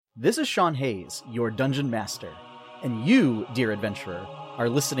This is Sean Hayes, your Dungeon Master, and you, dear adventurer, are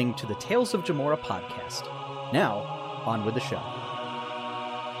listening to the Tales of Jamora podcast. Now, on with the show.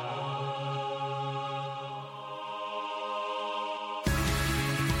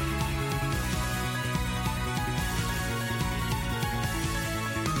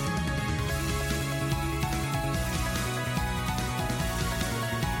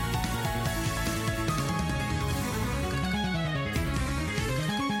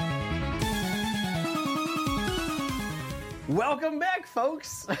 Welcome back,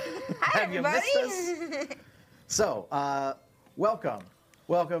 folks. Hi, Have you missed us? So,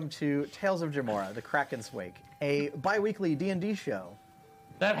 welcome to Tales of Jamora, the Kraken's Wake, a bi-weekly D&D show.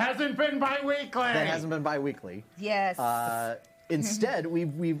 That hasn't been bi-weekly. Yes. Instead,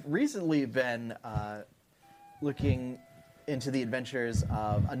 we've recently been looking into the adventures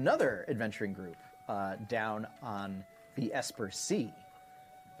of another adventuring group down on the Esper Sea.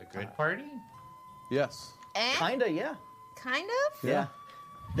 The good party? Yes. Kinda, yeah. Kind of? Yeah.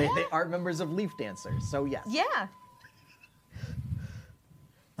 They are members of Leaf Dancers, so yes. Yeah.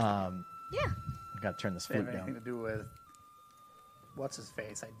 Yeah. Yeah. I gotta turn this They have flute anything down. to do with what's his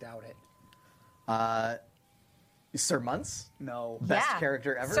face? I doubt it. Sir Muntz, No. best Yeah.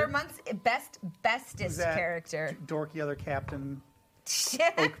 character ever. Sir Munt's bestest Who's that character. dorky other captain.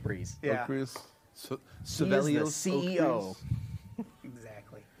 Oak Breeze. Yeah, Oakbreeze. He is Sevelios the CEO.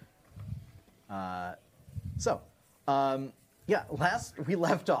 exactly. So, last we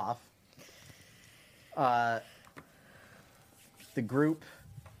left off, the group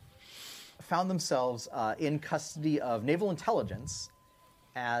found themselves in custody of naval intelligence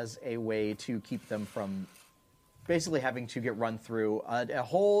as a way to keep them from basically having to get run through a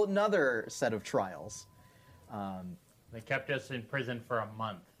whole nother set of trials. They kept us in prison for a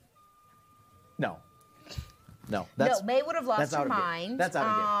month. No, No, that's May would have lost that's her out of game. mind. That's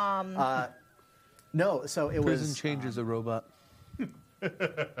out of game. No, so it Prison was changes a robot.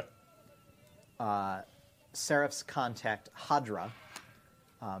 Seraph's contact Hadra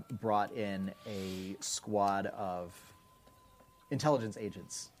brought in a squad of intelligence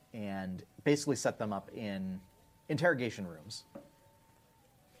agents and basically set them up in interrogation rooms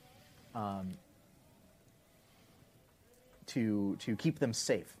to keep them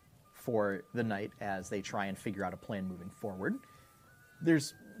safe for the night as they try and figure out a plan moving forward.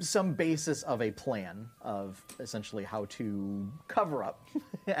 There's some basis of a plan of essentially how to cover up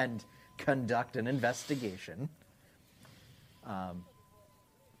and conduct an investigation.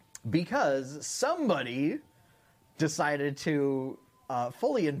 Because somebody decided to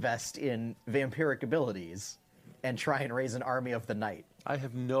fully invest in vampiric abilities and try and raise an army of the night. I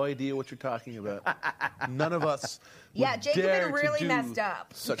have no idea what you're talking about. None of us would Yeah, Jacobin dare to really do messed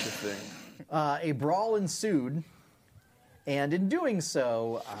up. such a thing. A brawl ensued, and in doing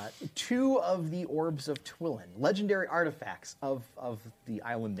so, two of the Orbs of Twillin, legendary artifacts of the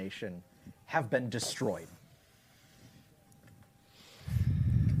island nation, have been destroyed.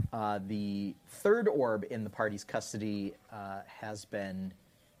 The third orb in the party's custody has been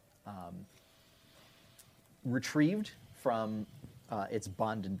retrieved from its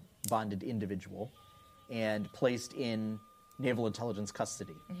bonded individual and placed in naval intelligence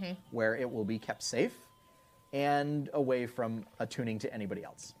custody, where it will be kept safe and away from attuning to anybody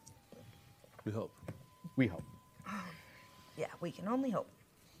else. We hope. We hope. Yeah, we can only hope.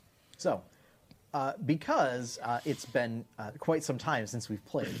 So, because it's been quite some time since we've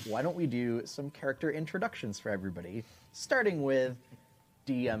played, why don't we do some character introductions for everybody, starting with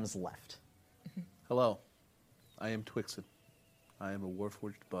DM's left. Hello. I am Twixen. I am a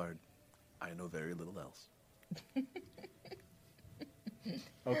warforged bard. I know very little else.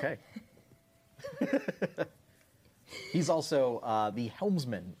 Okay. He's also the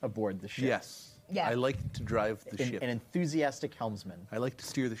helmsman aboard the ship. Yes. Yeah. I like to drive the ship. An enthusiastic helmsman. I like to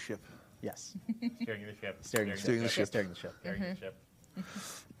steer the ship. Yes. Steering the ship. Steering the Steering the ship. ship. Steering the ship. Steering the ship.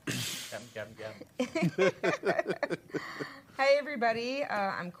 Gum. Hi, everybody.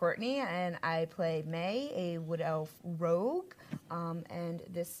 I'm Courtney, and I play May, a wood elf rogue. And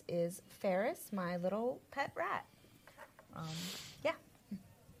this is Ferris, my little pet rat. Yeah.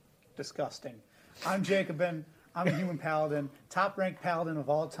 Disgusting. I'm Jacobin. I'm a human paladin, top-ranked paladin of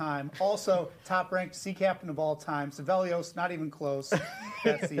all time. Also, top-ranked sea captain of all time. Sevelios, not even close.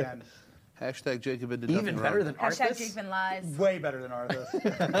 That's the end. Hashtag Jacobin did Even nothing better wrong. than Hashtag Arthas? Jacobin lies. Way better than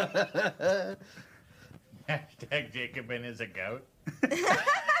Arthas. Hashtag Jacobin is a goat.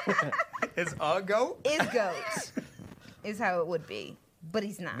 Is a goat? Is goat. Is how it would be. But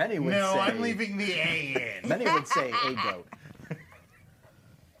he's not. Many would No, say, I'm leaving the A in. Many would say a goat.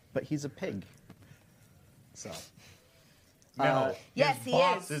 But he's a pig. So. No. Yes, his he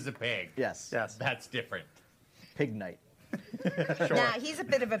boss is. is a pig. Yes. Yes. That's different. Pig Knight. Nah, he's a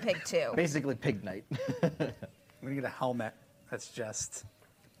bit of a pig too. Basically, Pig Knight. I'm gonna get a helmet that's just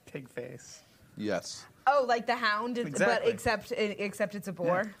pig face. Yes. Oh, like the hound, but Exactly. except it's a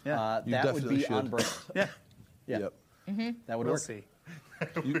boar. Yeah. You That would definitely be should. on brand. Yeah. Yeah, Yep. that would We'll work. see.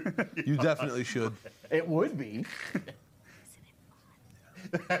 You definitely should. It would be.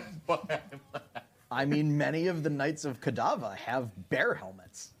 I mean, many of the Knights of Kadava have bear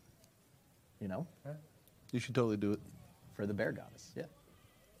helmets. You know, You should totally do it. for the bear goddess. Yeah.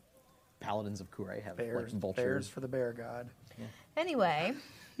 Paladins of Kure have Bears, like vultures. bears for the bear god. Anyway,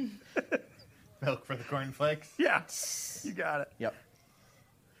 Milk for the cornflakes. Yeah, you got it. Yep.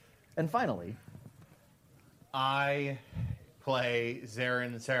 And finally, I play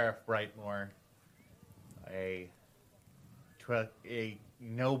Zarin Seraph Brightmore, a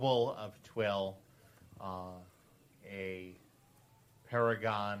noble of Twill, a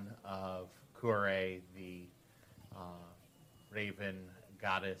paragon of Kure, the raven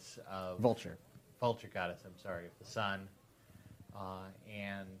goddess of vulture. vulture goddess. I'm sorry, of the sun,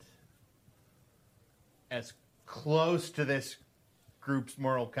 and as close to this group's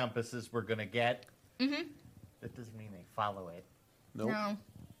moral compass as we're gonna get. Mm-hmm. That doesn't mean they follow it. Nope. no.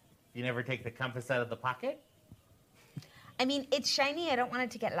 You never take the compass out of the pocket? I mean, it's shiny. I don't want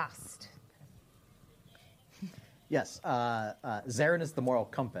it to get lost. Yes, Zarin is the moral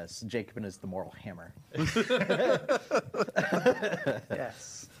compass. Jacobin is the moral hammer.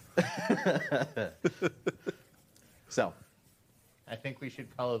 Yes. So, I think we should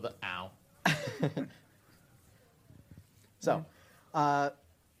follow the ow. so,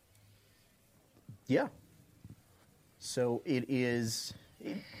 yeah. So it is.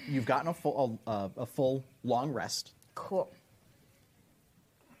 You've gotten a full long rest. Cool.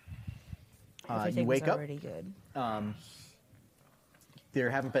 You Everything's wake up. already good. There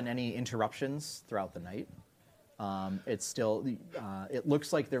haven't been any interruptions throughout the night. It's still. It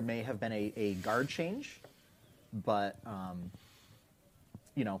looks like there may have been a guard change, but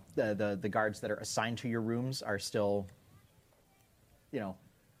you know the guards that are assigned to your rooms are still, you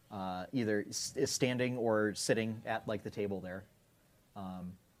know, either standing or sitting at like the table there.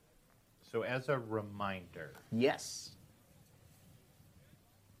 So as a reminder, Yes.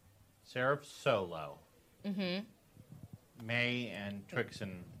 Seraph Solo, May and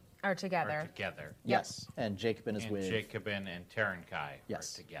Trixon Are together. are together. Yes. And Jacobin is And with. Jacobin and Terenkai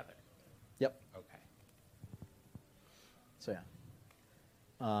Yes. are together. Yep. Okay. So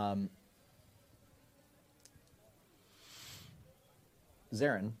yeah.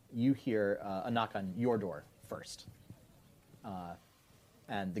 Zarin, you hear a knock on your door first,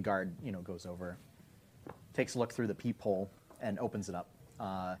 and the guard, you know, goes over, takes a look through the peephole, and opens it up.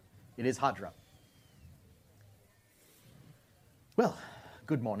 It is Hadra. Well,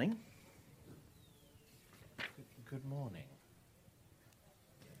 good morning. Good morning.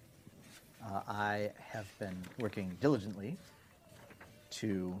 I have been working diligently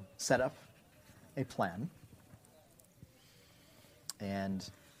to set up a plan, and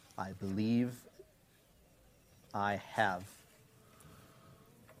I believe I have.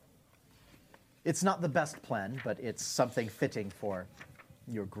 It's not the best plan, but it's something fitting for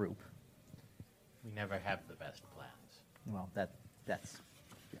your group. We never have the best plans. Well, that's yeah,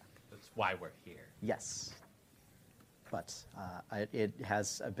 That's why we're here. yes. But it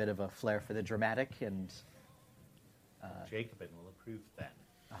has a bit of a flair for the dramatic, and Jacobin will approve then.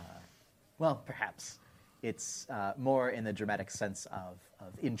 well, perhaps it's more in the dramatic sense of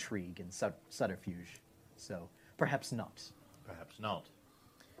intrigue and subterfuge. So perhaps not. Perhaps not.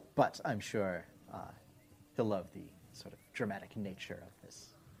 But I'm sure he'll love the sort of dramatic nature of this.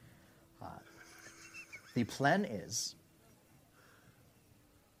 The plan is,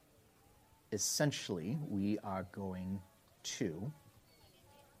 essentially, we are going to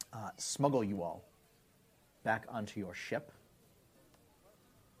smuggle you all back onto your ship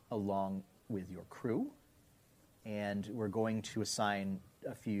along with your crew, and we're going to assign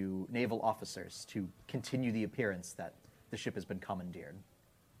a few naval officers to continue the appearance that the ship has been commandeered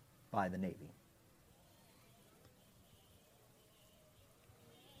by the Navy.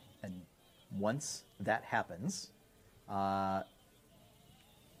 And once that happens, I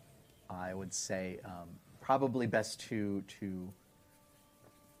would say probably best to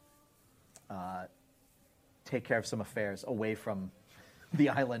take care of some affairs away from the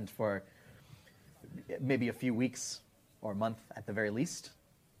island for maybe a few weeks or a month at the very least.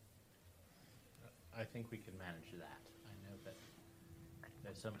 I think we can manage that. I know that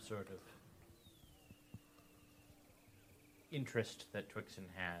there's some sort of interest that Twixen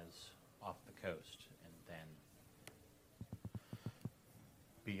has off the coast, and then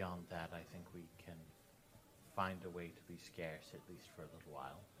beyond that, I think we can find a way to be scarce, at least for a little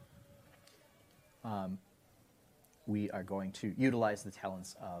while. We are going to utilize the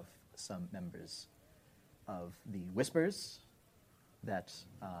talents of some members of the Whispers that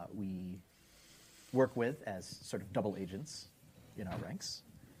we work with as sort of double agents in our ranks.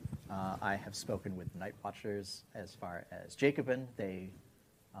 I have spoken with Night Watchers as far as Jacobin. They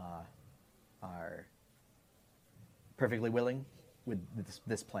are perfectly willing with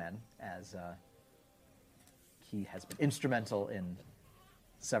this plan, as he has been instrumental in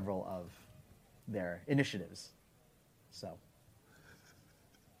several of their initiatives. So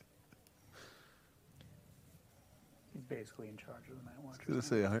He's basically in charge of the Night Watch. I was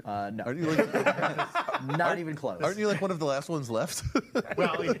gonna say, no, aren't you like, not even close. aren't you like one of the last ones left?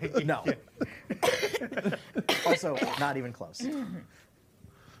 Well, No. Also, not even close.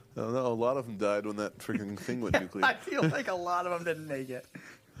 No, a lot of them died when that freaking thing went nuclear. I feel like a lot of them didn't make it.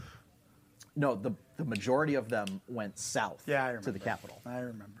 No, the majority of them went south Yeah, I remember. to the capital. I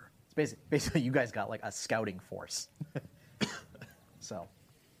remember. It's basically, you guys got like a scouting force. So,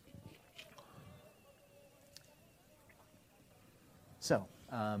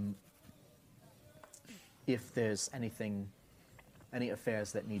 if there's any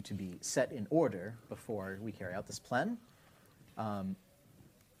affairs that need to be set in order before we carry out this plan, I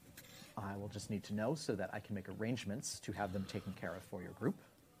will just need to know so that I can make arrangements to have them taken care of for your group.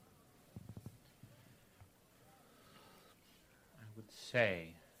 I would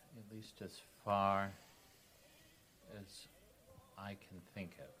say, at least as far as I can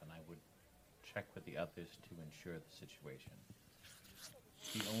think of, and I would check with the others to ensure the situation.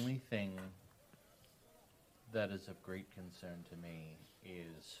 The only thing that is of great concern to me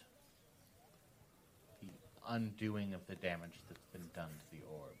is the undoing of the damage that's been done to the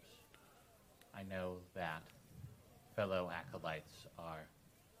orbs. I know that fellow acolytes are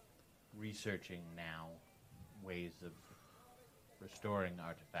researching now ways of restoring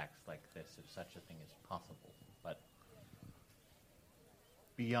artifacts like this, if such a thing is possible. But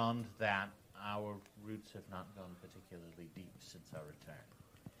beyond that, our roots have not gone particularly deep since our return.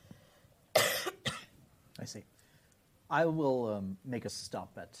 I see. I will make a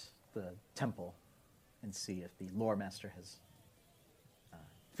stop at the temple and see if the lore master has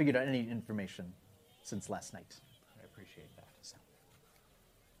figured out any information since last night. I appreciate that. So.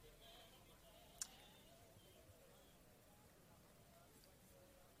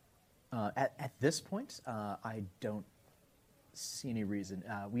 At this point, I don't see any reason.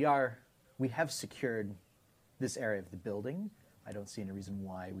 We have secured this area of the building. I don't see any reason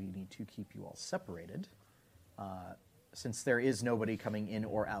why we need to keep you all separated, since there is nobody coming in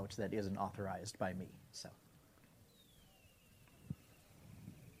or out that isn't authorized by me. So,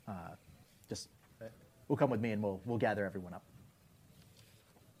 just we'll come with me and we'll gather everyone up.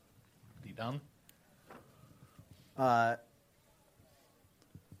 You done?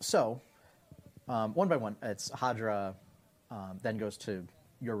 So, one by one, it's Hadra, then goes to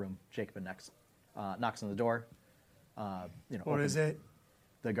your room, Jacobin next, knocks on the door. What is it?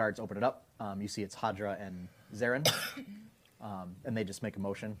 The guards open it up. You see it's Hadra and Zarin, and they just make a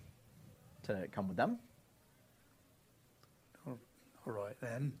motion to come with them. All right,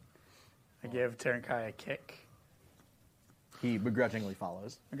 then. I give Terenkai a kick. He begrudgingly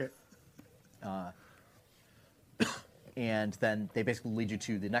follows, Okay. and then they basically lead you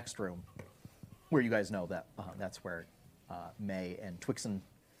to the next room, where you guys know that that's where May and Twixen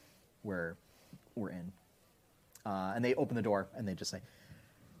were in. And they open the door and they just say,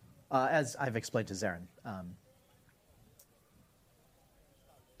 as I've explained to Zarin,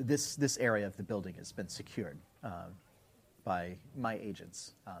 this area of the building has been secured by my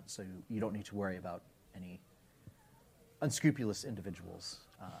agents, so you don't need to worry about any unscrupulous individuals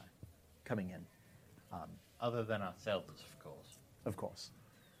coming in. Other than ourselves, of course. Of course.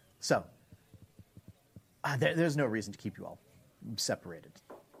 So, there's no reason to keep you all separated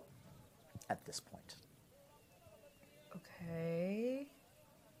at this point. Okay.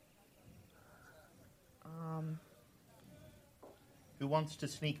 Who wants to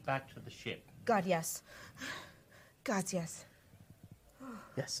sneak back to the ship? God, yes. God, yes.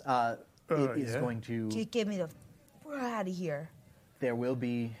 Yes, it is going to... Get me the out of here. There will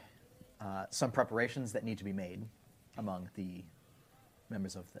be some preparations that need to be made among the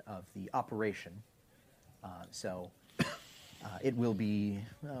members of the operation. So it will be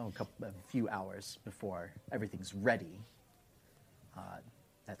a few hours before everything's ready.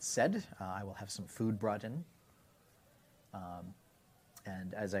 That said, I will have some food brought in.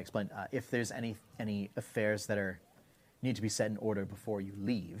 And as I explained, if there's any affairs that need to be set in order before you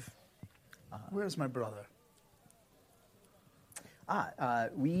leave, Where's my brother?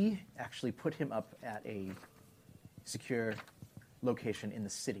 We actually put him up at a secure location in the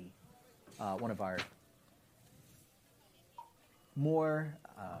city. One of our more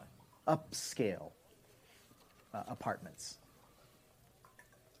upscale apartments.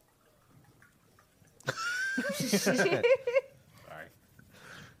 Sorry.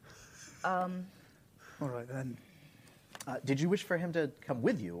 All right, then. Did you wish for him to come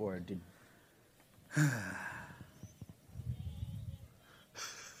with you, or did... Could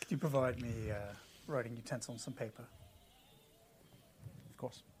you provide me writing utensil and some paper? Of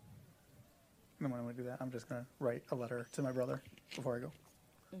course. And then when I'm going to do that, I'm just going to write a letter to my brother before I go.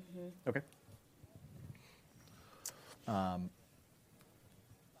 Okay.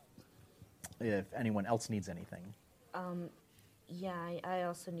 If anyone else needs anything. Yeah, I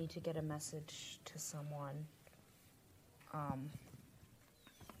also need to get a message to someone.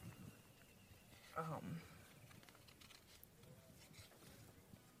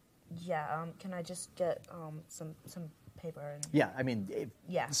 Yeah, can I just get some paper and Yeah, I mean,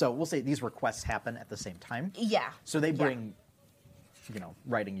 Yeah. So we'll say these requests happen at the same time. yeah. So they yeah. bring,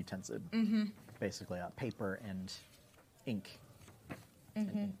 writing utensils, basically paper and ink and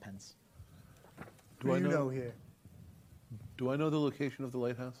ink pens. Do I you know? know here? Do I know the location of the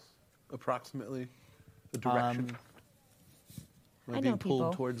lighthouse? Approximately, the direction. Am I know being pulled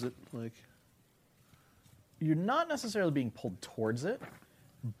people. towards it? Like, You're not necessarily being pulled towards it,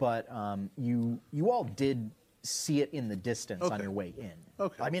 but you all did see it in the distance on Okay. your way in.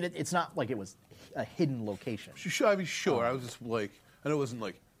 Okay. I mean, it's not like it was a hidden location. sure. I mean, sure. I was just like, I know it wasn't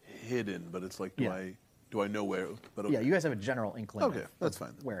like hidden, but it's like, Yeah. do I know where? But okay. Yeah, you guys have a general inkling Okay, of that's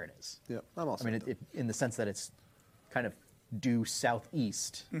fine then. where it is. Yeah, I'm all I mean, set it, in the sense that it's kind of due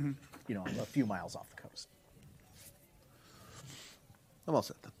southeast, a few miles off the coast. I'm all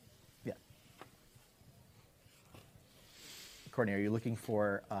set then. Yeah. Courtney, are you looking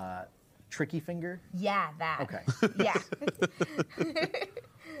for Tricky Finger? Yeah, that. Okay. Yeah.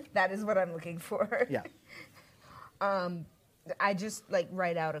 That is what I'm looking for. Yeah. I just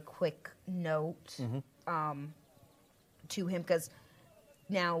write out a quick note to him because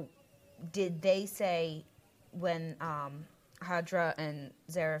now, did they say when Hadra and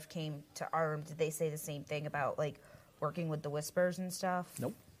Zareth came to our room, did they say the same thing about working with the whispers and stuff?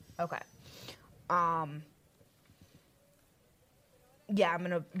 Nope. Okay. Yeah, I'm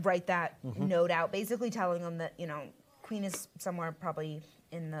gonna write that note out, basically telling them that Queen is somewhere probably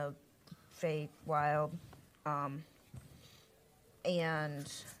in the Fey Wild,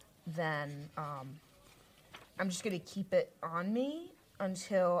 and then I'm just gonna keep it on me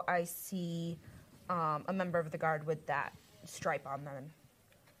until I see a member of the guard with that stripe on them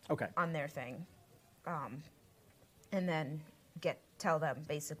Okay. on their thing, and then tell them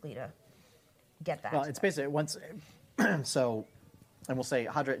basically to get that. Well, it's basically once. So, and we'll say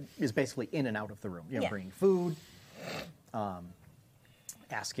Hadra is basically in and out of the room. Yeah. Bringing food,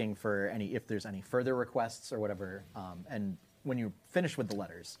 asking for if there's any further requests or whatever. And when you finish with the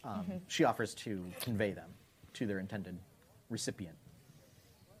letters, she offers to convey them to their intended recipient.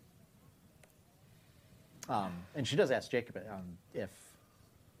 And she does ask Jacob if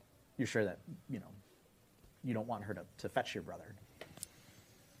you're sure that you don't want her to fetch your brother.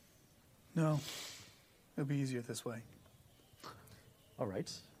 No. It'll be easier this way. All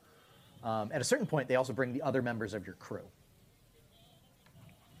right. At a certain point, they also bring the other members of your crew,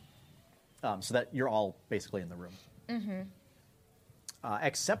 so that you're all basically in the room,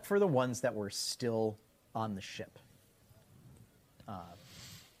 except for the ones that were still on the ship.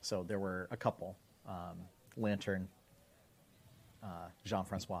 So there were a couple: Lantern,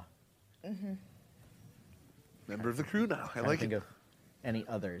 Jean-Francois. Member of the crew now. I Trying to like think it. of any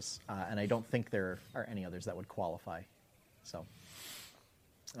others, and I don't think there are any others that would qualify. So,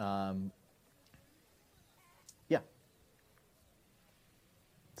 yeah.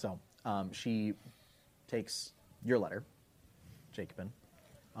 So she takes your letter, Jacobin,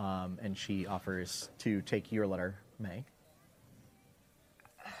 and she offers to take your letter, May.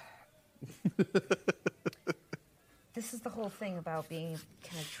 This is the whole thing about can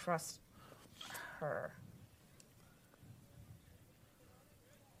I trust her?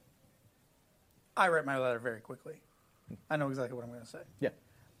 I write my letter very quickly. I know exactly what I'm going to say. Yeah.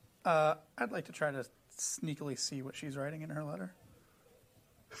 I'd like to try to sneakily see what she's writing in her letter.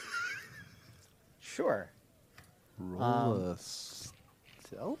 Sure. Roll a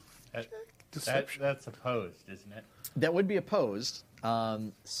stealth check? Deception. That's opposed, isn't it? That would be opposed.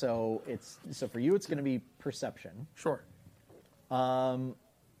 So for you, it's going to be perception. Sure. And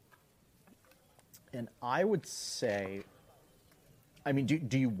I would say, I mean,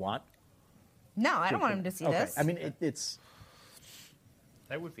 do you want? No, I don't want him to see Okay. this. I mean, it's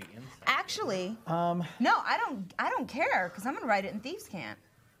That would be insight. Actually, no, I don't care because I'm gonna write it in Thieves' Cant.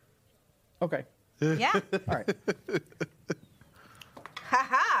 Okay. Yeah. All right.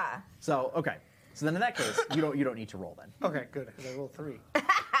 Haha. So okay. So then in that case, you don't need to roll then. Okay, good. 'Cause I rolled 3.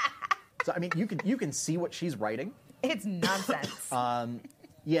 So I mean, you can see what she's writing. It's nonsense.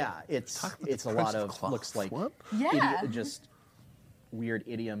 Yeah, it's a lot of cloth. looks like What? Yeah. just weird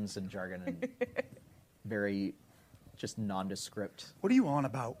idioms and jargon and very just nondescript. What are you on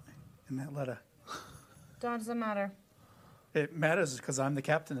about in that letter? Doesn't matter. It matters because I'm the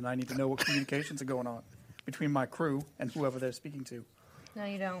captain and I need to know what communications are going on between my crew and whoever they're speaking to. No,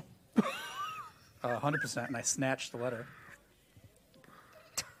 you don't. 100%. And I snatched the letter.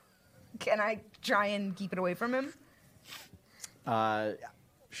 Can I try and keep it away from him?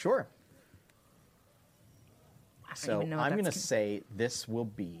 Sure. I don't So even know what I'm going to that's say this will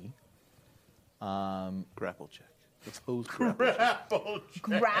be Grapple check. Exposed grapple check.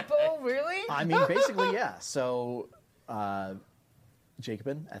 Grapple, really? I mean, basically, yeah. So,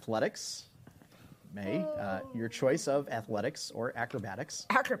 Jacobin, athletics. May, your choice of athletics or acrobatics.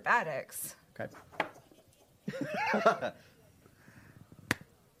 Acrobatics. Okay.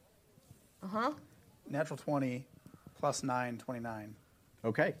 Natural 20 plus 9, 29.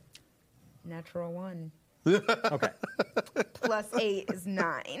 Okay. Natural 1. Okay. Plus 8 is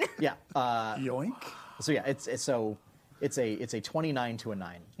 9. Yeah. Yoink. So yeah, it's a 29 to a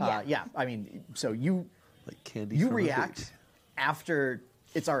 9. Yeah. Yeah. I mean, so you Like candy. you from a react date. after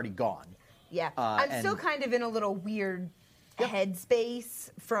it's already gone. Yeah. I'm still and- kind of in a little weird headspace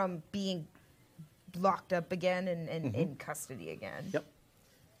from being locked up again and in custody again. Yep.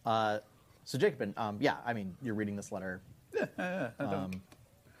 So Jacobin, yeah, I mean, you're reading this letter.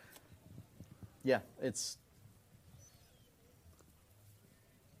 Yeah, it's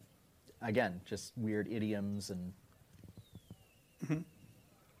again just weird idioms and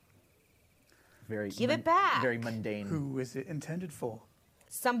very Give it back. very mundane. Who is it intended for?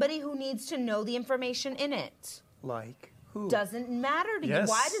 Somebody who needs to know the information in it. Like who? Doesn't matter to you. Yes.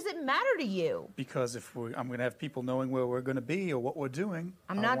 Why does it matter to you? Because I'm going to have people knowing where we're going to be or what we're doing.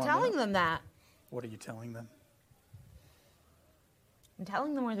 I'm I not wanna telling know. them that. What are you telling them? I'm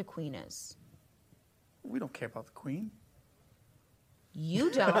telling them where the queen is. We don't care about the queen. You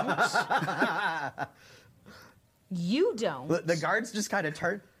don't. You don't. The guards just kind of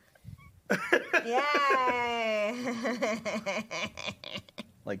turn. Yay!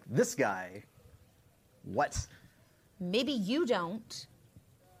 Like, this guy, what? Maybe you don't,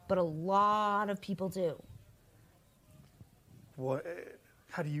 but a lot of people do. What?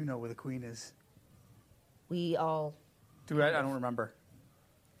 How do you know where the queen is? We all. Dude, I don't remember.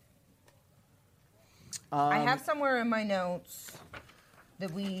 I have somewhere in my notes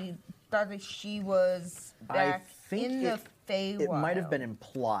that we thought that she was back I think in the Feywild. it might have been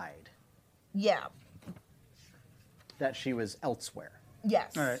implied Yeah. that she was elsewhere.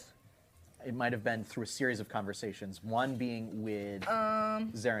 Yes. All right. It might have been through a series of conversations, one being with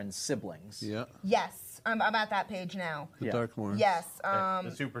Zaren's siblings. Yeah. Yes. I'm at that page now. The Yeah. Darkmoor. Yes.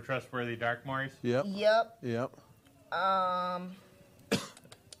 The super trustworthy Darkmoors. Yep. Yep. Yep.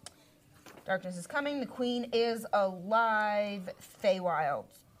 Darkness is coming. The queen is alive. Feywild.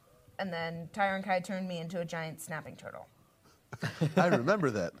 And then Tyron Kai turned me into a giant snapping turtle. I remember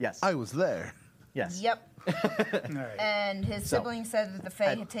that. Yes. I was there. Yes. Yep. All right. And his So, siblings said that the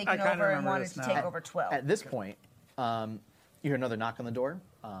Fae had taken kinda over and remember wanted this to now. take over 12. At this point, you hear another knock on the door.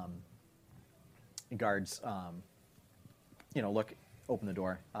 The guards, look, open the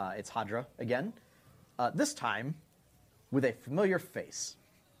door. It's Hadra again. This time, with a familiar face.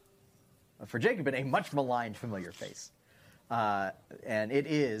 For Jacobin, a much maligned familiar face. And it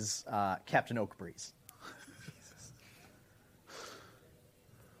is Captain Oakbreeze.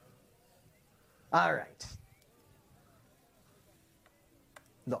 All right.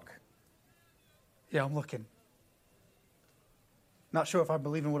 Look. Yeah, I'm looking. Not sure if I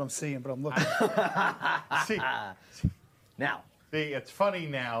believe in what I'm seeing, but I'm looking. See, Now, it's funny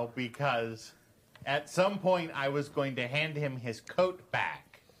now because at some point I was going to hand him his coat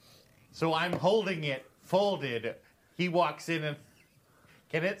back. So I'm holding it folded. He walks in and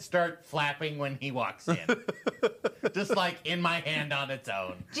can it start flapping when he walks in? Just like in my hand on its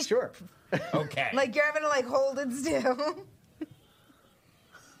own. sure. Okay. Like you're having to like hold it still.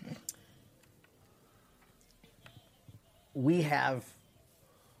 We have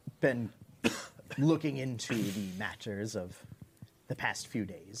been looking into the matters of the past few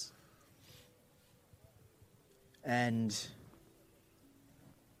days. And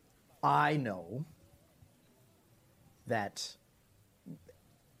I know that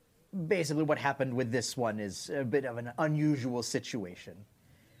basically what happened with this one is a bit of an unusual situation.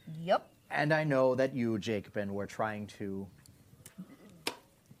 Yep. And I know that you, Jacobin, were trying to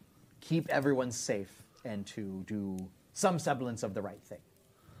keep everyone safe and to do some semblance of the right thing.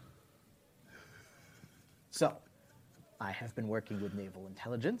 So, I have been working with naval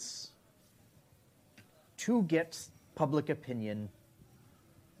intelligence to get public opinion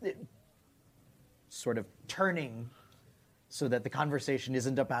sort of turning so that the conversation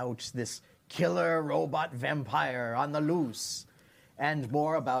isn't about this killer robot vampire on the loose, and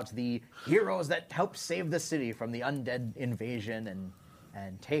more about the heroes that helped save the city from the undead invasion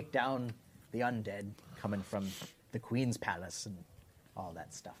and take down the undead coming from the Queen's Palace and all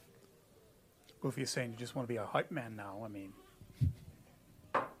that stuff. Well, if you're saying you just want to be a hype man now, I mean,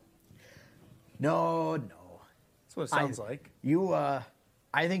 No. that's what it sounds like.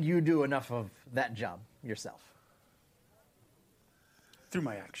 I think you do enough of that job yourself. Through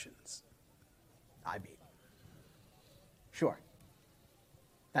my actions. I mean, sure.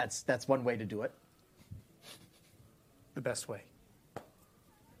 That's one way to do it. The best way.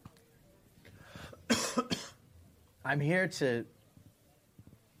 I'm here to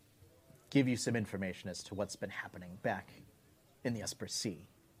give you some information as to what's been happening back in the Esper Sea.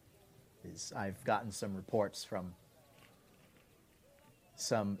 I've gotten some reports from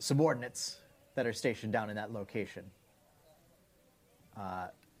some subordinates that are stationed down in that location.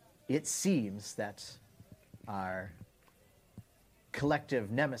 It seems that our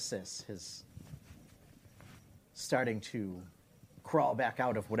collective nemesis is starting to crawl back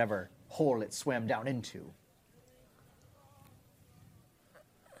out of whatever hole it swam down into.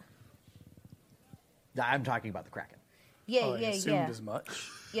 I'm talking about the Kraken. Yeah, Oh, I yeah, assumed yeah. as much.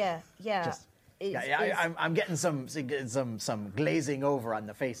 Yeah. Just- I'm getting some glazing over on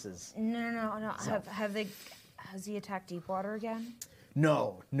the faces. No. So- Has he attacked Deepwater again?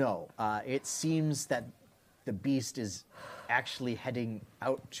 No. It seems that the beast is actually heading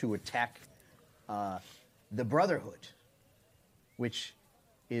out to attack the Brotherhood, which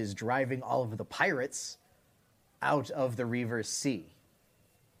is driving all of the pirates out of the Reaver Sea.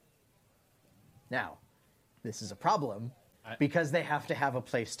 Now, this is a problem because they have to have a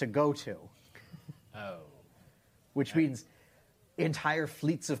place to go to. Oh. Which means entire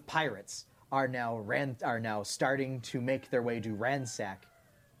fleets of pirates are now starting to make their way to ransack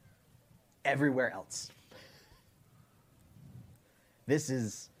everywhere else. This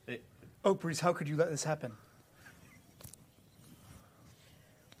is Oakbreeze, how could you let this happen?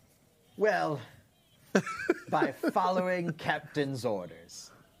 well by following Captain's orders.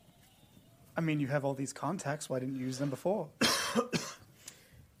 I mean, you have all these contacts. Why didn't you use them before?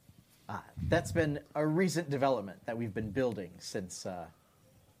 That's been a recent development that we've been building since.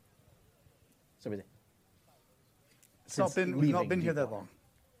 We've not been here that long.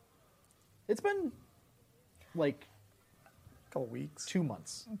 It's been like A couple weeks. 2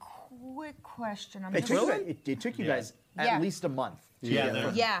 months. Quick question. I'm It just took, it took you guys Yeah. at least a month.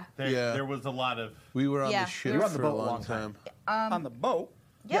 Yeah. Yeah. There was a lot of. We were on Yeah, the ship we were on the for boat a a long long time. On the boat.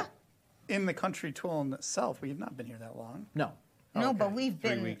 yeah. In the country Twillin itself. We have not been here that long. No. No, Okay. but we've 3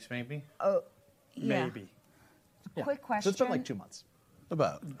 been. weeks, maybe. Oh, yeah. Maybe. Yeah. Quick So it's been like question. 2 months.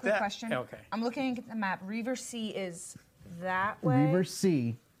 About. Quick question. Okay. I'm looking at the map. Reaver Sea is that way. Reaver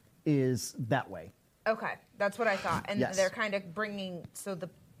Sea is that way. Okay, that's what I thought. And Yes. they're kind of bringing the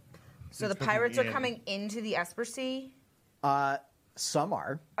coming pirates are in. coming into the Esper Sea. Some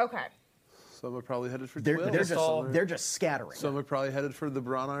are. Okay. Some are probably headed for They're, Twill. they're some, are, just scattering. some are probably headed for the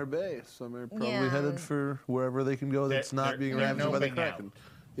Bronar Bay. Some are probably Yeah. headed for wherever they can go that's not being they're ravaged by the noping Kraken. out.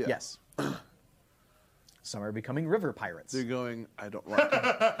 Yeah. Yes. Some are becoming river pirates. They're going, I don't like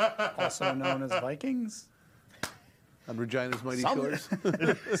it. Also known as Vikings. On Regina's Mighty Some. Shores.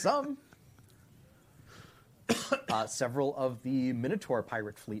 Some. Several of the Minotaur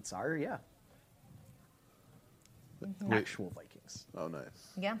pirate fleets are, yeah. Actual Vikings. Oh,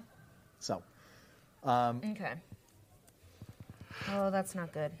 nice. Yeah. So, Okay. Oh, that's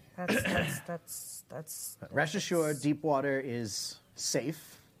not good. That's rest assured, Deepwater is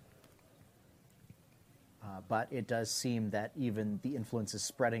safe. But it does seem that even the influence is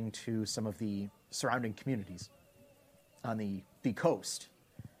spreading to some of the surrounding communities on the coast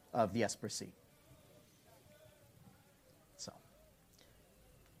of the Esper Sea. So,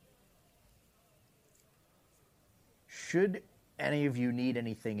 should any of you need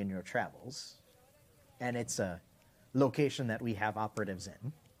anything in your travels, and it's a location that we have operatives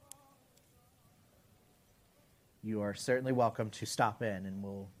in, you are certainly welcome to stop in, and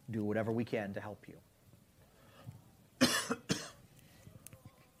we'll do whatever we can to help you.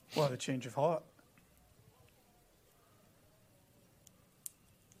 What a change of heart.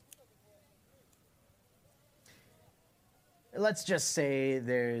 let's just say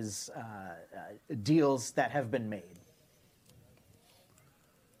there's deals that have been made.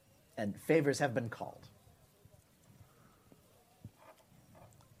 And favors have been called.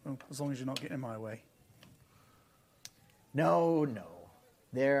 Well, as long as you're not getting in my way. No.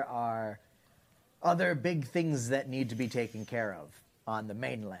 There are other big things that need to be taken care of on the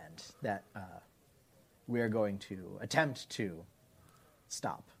mainland that we're going to attempt to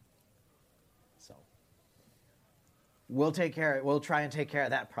stop. So we'll try and take care of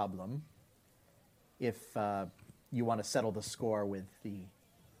that problem if you want to settle the score with the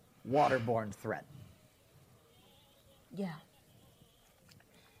waterborne threat. Yeah.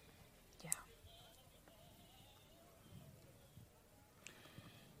 Yeah.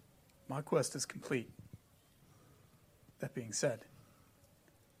 My quest is complete. That being said,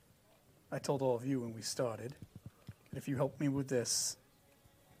 I told all of you when we started that if you help me with this,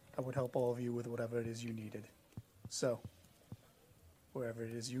 I would help all of you with whatever it is you needed. So, wherever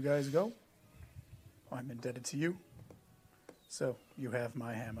it is you guys go, I'm indebted to you. So, you have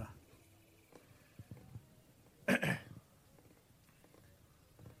my hammer.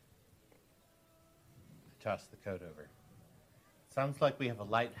 Toss the coat over. Sounds like we have a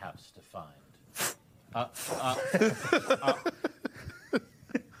lighthouse to find.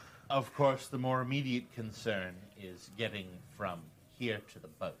 Of course, the more immediate concern is getting from here to the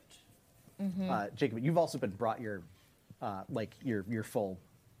boat. Jacob, you've also been brought your full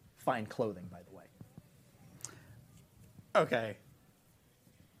fine clothing, by the way. Okay.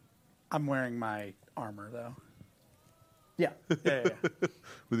 I'm wearing my armor, though. Yeah. Yeah.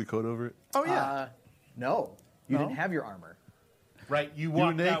 With the coat over it? Oh, yeah. No, you No? didn't have your armor. Right, you You were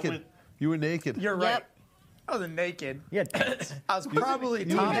walked out naked. with... You were naked. You're right. Yep. I wasn't naked. You had pants. I was probably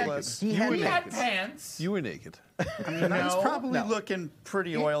topless. He had He had pants. pants. You were naked. I mean, I was No, probably no. looking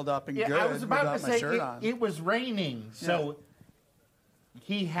pretty oiled up and Yeah, good I was about without to my say shirt on. it was raining, so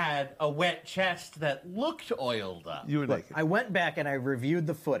he had a wet chest that looked oiled up. You were Look, naked. I went back and I reviewed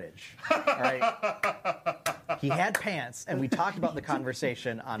the footage. All right. He had pants, and we talked about the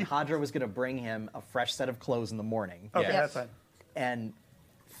conversation on Hadra was going to bring him a fresh set of clothes in the morning, Okay, Yeah. that's fine. and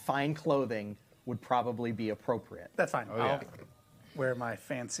fine clothing would probably be appropriate That's fine. Oh, yeah. I'll wear my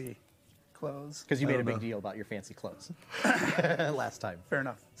fancy clothes. because you made a don't big know. deal about your fancy clothes last time. Fair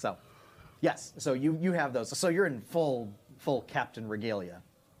enough. So, yes. So you have those. So you're in full captain regalia.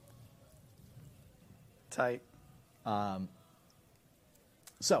 Tight. So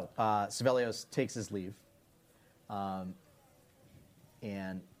Sevelios takes his leave, and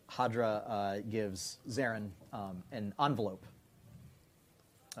Hadra gives Zarin an envelope,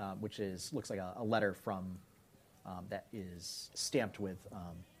 which looks like a letter from that is stamped with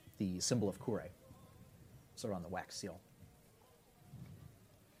the symbol of Kure, sort of on the wax seal.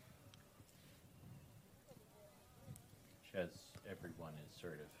 As everyone is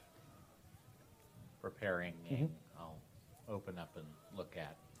sort of preparing, and I'll open up and look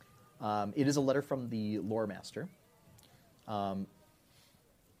at. It is a letter from the lore master,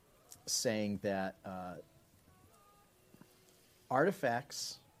 saying that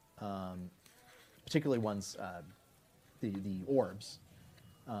artifacts, particularly ones, the orbs,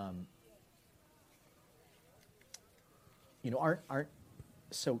 aren't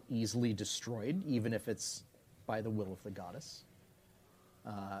so easily destroyed, even if it's by the will of the goddess,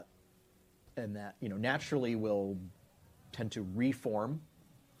 and that naturally will tend to reform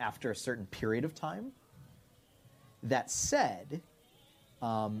after a certain period of time. That said,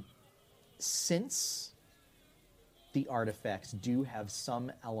 since the artifacts do have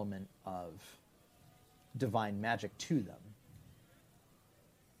some element of divine magic to them,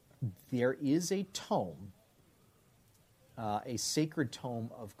 there is a tome, a sacred tome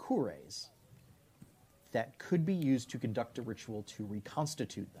of Kure's, that could be used to conduct a ritual to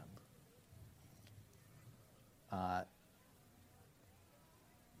reconstitute them.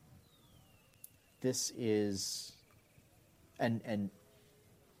 This is, and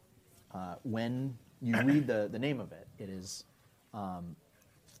when you read the name of it, it is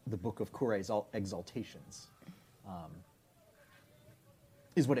the Book of Kure's Exaltations,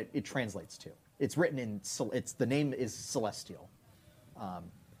 is what it translates to. It's written in, the name is Celestial.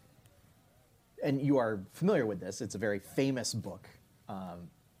 And you are familiar with this. It's a very famous book.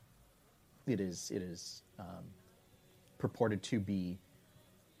 It is purported to be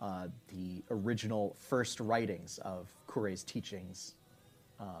the original first writings of Kure's teachings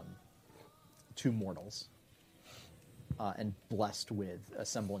to mortals, and blessed with a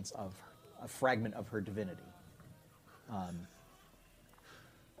semblance of a fragment of her divinity.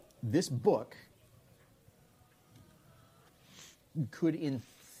 This book could, in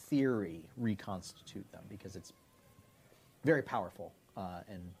theory, reconstitute them, because it's very powerful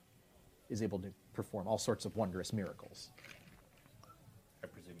and is able to perform all sorts of wondrous miracles. I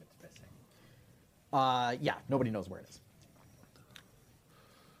presume it's missing. Yeah, nobody knows where it is.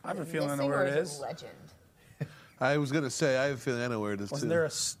 I have a feeling I know Missing, where or it is is. it legend? I was gonna say I have a feeling I know where it is Wasn't too. there a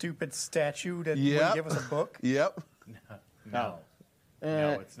stupid statue that Yep. would give us a book? Yep. No.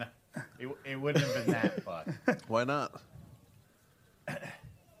 No, it's not. It wouldn't have been that, but Why not?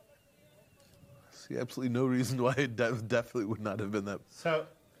 See absolutely no reason why it definitely would not have been that.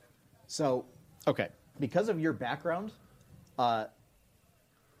 so Okay, because of your background, and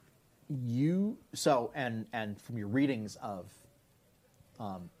from your readings of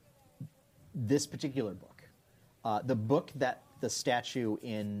this particular book, the book that the statue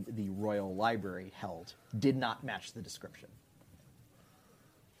in the Royal Library held did not match the description.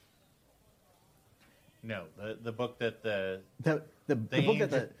 no, the book that the The book angel,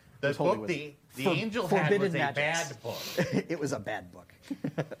 that the was holding book was the angel had Forbidden was a Magics. bad book. It was a bad book.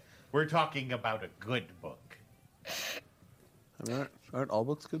 We're talking about a good book. I mean, aren't all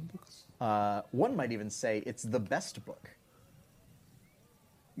books good books? One might even say it's the best book.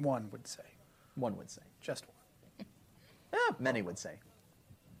 One would say. One would say. Just one. Many would say.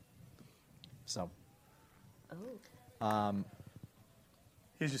 So, Oh,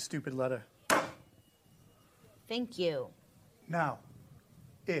 Here's your stupid letter. thank you. Now,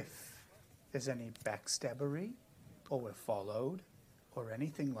 if there's any backstabbery, or we're followed, or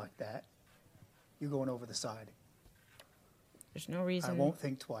anything like that, you're going over the side. There's no reason. I won't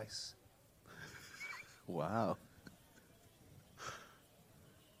think twice. Wow.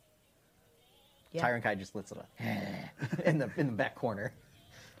 Yeah. Tyrant Kai just lets it up in the back corner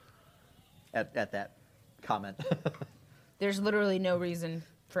at that comment. There's literally no reason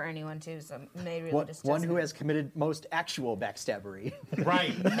for anyone to. So May really just One who doesn't- has committed most actual backstabbery.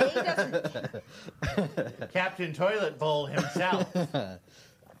 Right. May doesn't. Captain Toilet Bowl himself.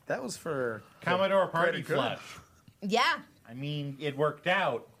 That was for Commodore Party good. Flush. Yeah. I mean, it worked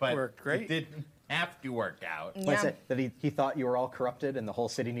out, but Worked great. it didn't have to work out. What I Yeah. said, that he thought you were all corrupted and the whole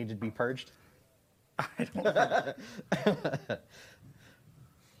city needed to be purged. I don't know.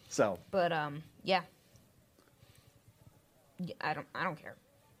 So, But yeah. I don't care.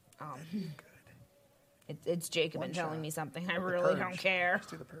 It's Jacob One and telling shot. me something. I The really Purge. don't care. Let's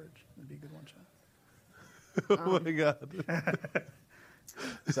do the purge. It'd be a good one shot. Oh my god.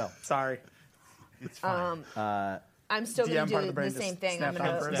 so Sorry. It's fine. I'm still DM going to part do of the brain the same just thing. I'm snapped going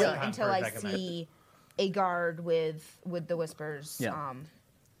out for to a wait second. until For a I second. see a guard with the whispers Yeah.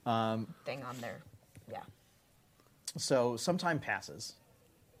 thing on there. Yeah. So some time passes,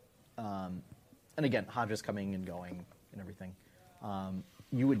 and again, Hadra's coming and going and everything.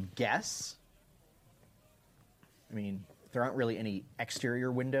 You would guess. I mean, there aren't really any exterior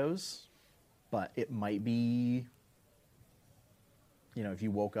windows, but it might be. You know, if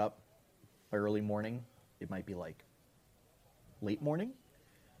you woke up early morning, it might be like late morning.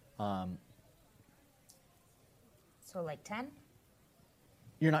 So like 10?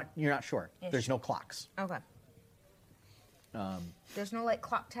 You're not sure. Ish. There's no clocks. Okay. There's no like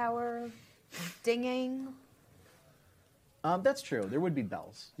clock tower dinging. That's true. There would be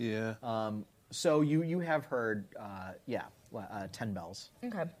bells. Yeah. So you have heard, 10 bells.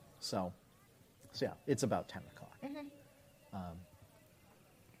 Okay. So yeah, it's about 10 o'clock.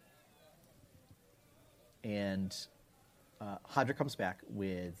 And Hadra comes back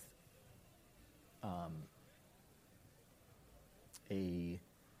with an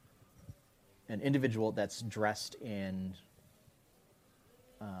individual that's dressed in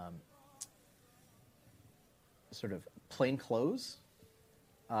sort of plain clothes,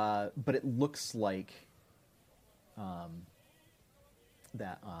 but it looks like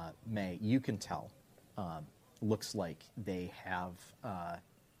that May, you can tell, looks like they have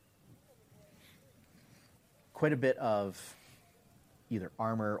quite a bit of either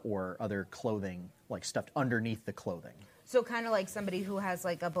armor or other clothing, like stuffed underneath the clothing. So kind of like somebody who has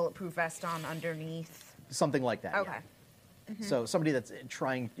like a bulletproof vest on underneath. Something like that. Okay. Yeah. So somebody that's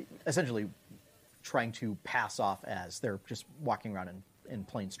essentially trying to pass off as they're just walking around in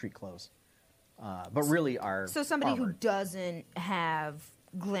plain street clothes, but really are So somebody who armored. doesn't have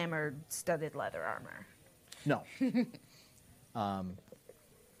glamored studded leather armor. No. And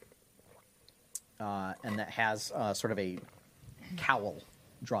that has sort of a cowl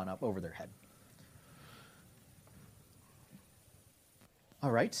drawn up over their head. All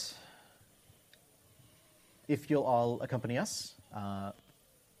right. If you'll all accompany us,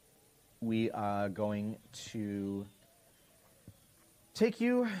 we are going to take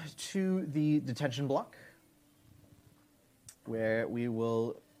you to the detention block, where we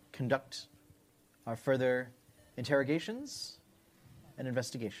will conduct our further interrogations and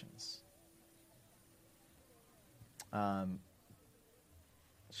investigations.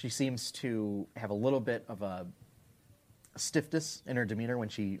 She seems to have a little bit of a stiffness in her demeanor when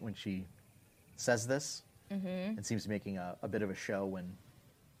she says this, and seems to be making a bit of a show when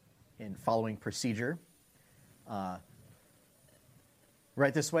in following procedure.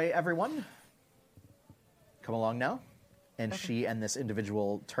 Right this way, everyone. Come along now. And she and this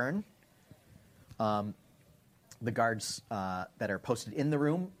individual turn. The guards that are posted in the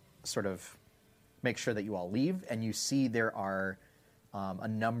room sort of make sure that you all leave, and you see there are a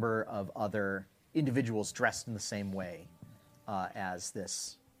number of other individuals dressed in the same way as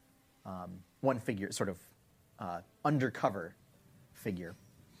this one figure, sort of undercover figure.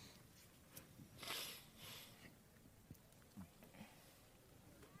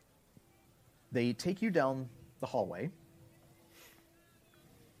 They take you down the hallway,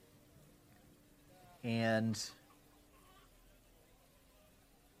 and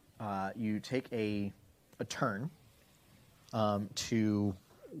you take a turn to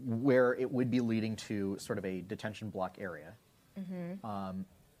where it would be leading to sort of a detention block area.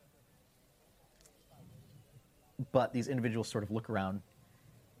 But these individuals sort of look around,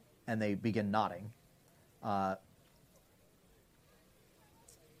 and they begin nodding.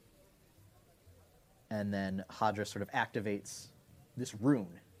 And then Hadra sort of activates this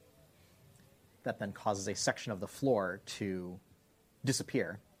rune that then causes a section of the floor to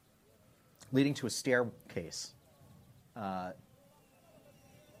disappear, leading to a staircase down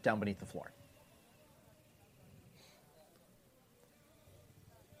beneath the floor.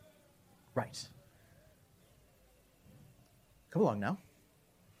 Right. Come along now.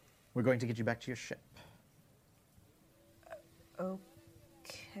 We're going to get you back to your ship.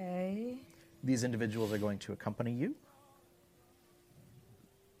 Okay. These individuals are going to accompany you.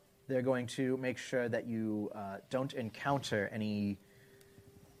 They're going to make sure that you don't encounter any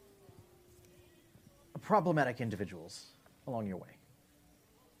problematic individuals along your way.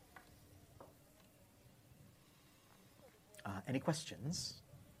 Any questions?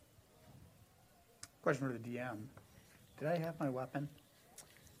 Question for the DM. Did I have my weapon?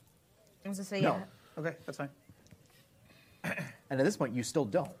 I was going to say, No. yeah. Okay, that's fine. And at this point, you still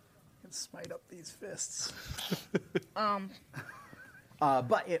don't. Let's smite up these fists.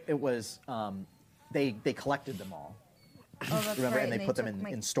 But it was, they collected them all, Oh, that's remember, right. and they put them took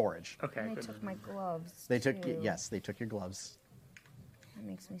in storage. Okay, And they good. took my gloves. They took, too. yes, they took your gloves. That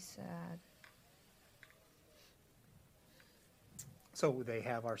makes me sad. So they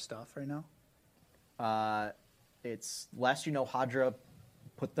have our stuff right now? It's, last you know, Hadra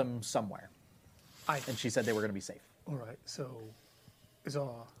put them somewhere, and she said they were going to be safe. All right, so is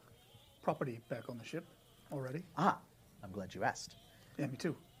our property back on the ship already? Ah, I'm glad you asked. Yeah, me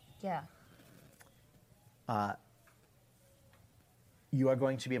too. Yeah. You are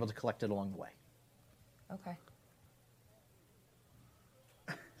going to be able to collect it along the way. Okay.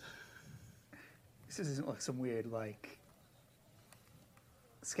 This isn't like some weird, like,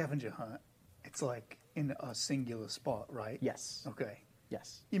 scavenger hunt. It's like in a singular spot, right? Yes. Okay.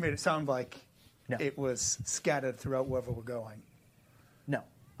 Yes. You made it sound like No. it was scattered throughout wherever we're going. No.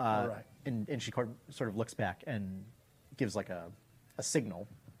 All right. And she sort of looks back and gives like a signal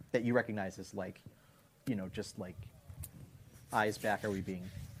that you recognize as like, just like eyes back, are we being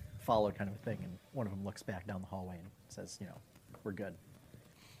followed kind of a thing. And one of them looks back down the hallway and says, we're good.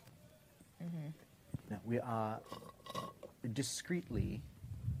 Now, we are discreetly,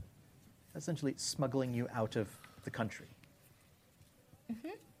 essentially smuggling you out of the country. All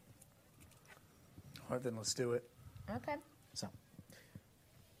right, then let's do it. Okay. So,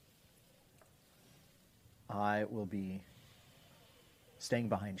 I will be staying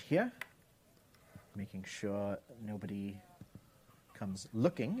behind here, making sure nobody comes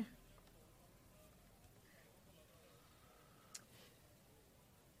looking.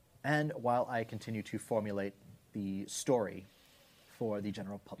 And while I continue to formulate the story for the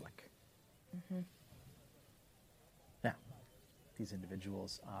general public. Now, these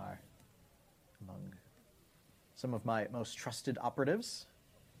individuals are among some of my most trusted operatives.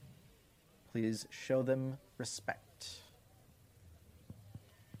 Please show them respect.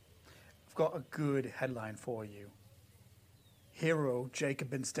 I've got a good headline for you. Hero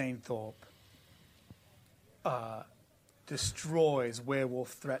Jacobin Stainthorpe destroys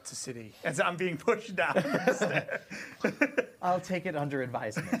werewolf threat to city as I'm being pushed down. I'll take it under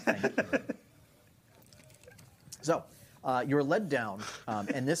advisement. Thank you. So, you're led down,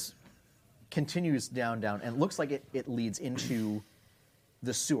 and this continues down, and it looks like it leads into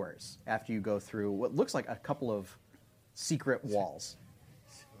the sewers after you go through what looks like a couple of secret walls.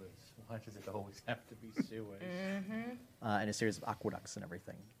 Why does it always have to be sewage? And a series of aqueducts and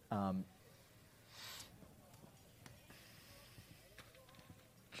everything. Giant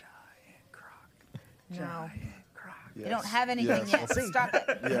croc. No. Giant croc. We don't have anything Yes. yet. We'll see. Stop it.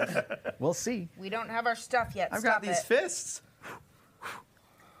 Yes. We'll see. We don't have our stuff yet. I've Stop got these it. fists.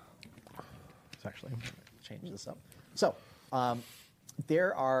 So actually, I'm going to change this up. So,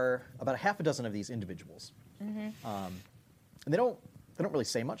 there are about a half a dozen of these individuals, and they don't really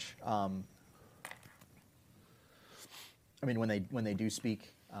say much. I mean, when they do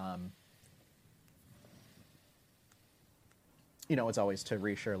speak, it's always to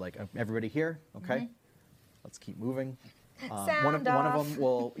reassure, like, everybody here, okay? Let's keep moving. One of them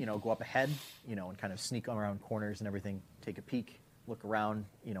will, go up ahead, and kind of sneak around corners and everything, take a peek, look around,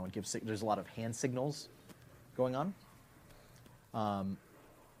 and give. There's a lot of hand signals going on.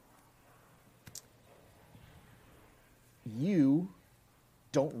 You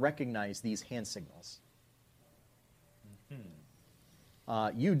don't recognize these hand signals.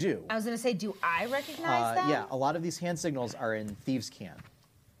 You do. I was going to say, do I recognize them? Yeah, a lot of these hand signals are in Thieves' Can,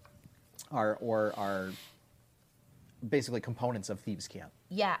 are basically components of Thieves' Can.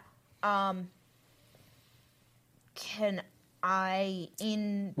 Yeah. Can I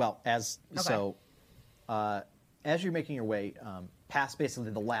As you're making your way past basically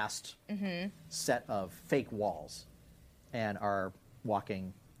the last set of fake walls, and are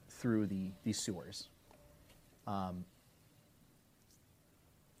walking through these sewers.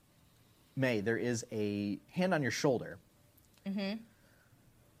 May, there is a hand on your shoulder.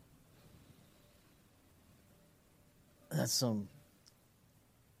 That's some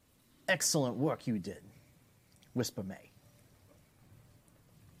excellent work you did, whisper May.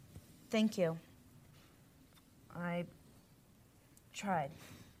 Thank you. I tried.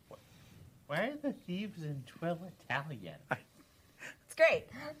 Why are the thieves in Twill Italian? It's great.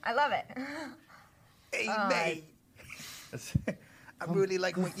 I love it. Hey, mate. I really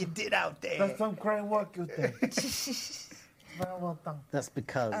like what you did out there. That's some great work you did. Very well done. That's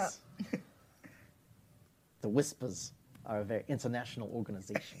because the Whispers are a very international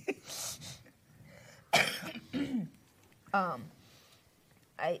organization.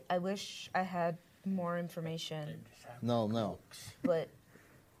 I wish I had more information, No. but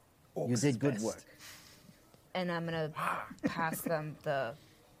You did good work. and I'm gonna pass them the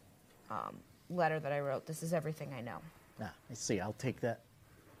letter that I wrote. This is everything I know. Ah, I see. I'll take that.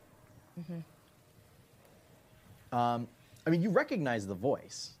 I mean, you recognize the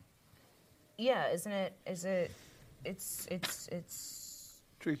voice. Yeah, isn't it? Is it? It's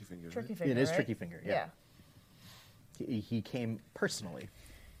Tricky finger. right? Tricky Finger. It is right? Tricky Finger, yeah. He came personally.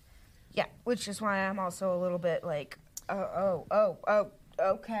 Yeah, which is why I'm also a little bit like, oh,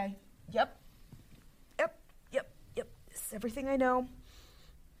 okay, yep. This is everything I know.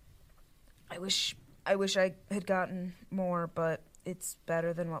 I wish I had gotten more, but it's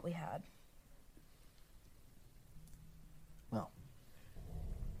better than what we had. Well,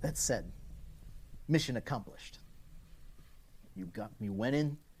 that said, mission accomplished. You went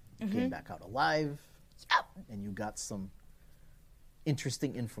in, you came back out alive, and you got some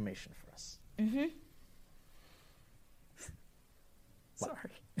interesting information for us.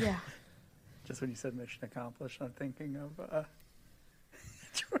 Sorry. Yeah. Just when you said mission accomplished, I'm thinking of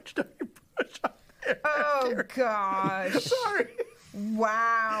George W. Bush. Oh gosh. Sorry.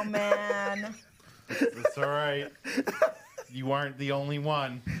 Wow, man. It's all right. You aren't the only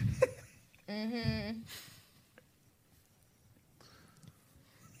one.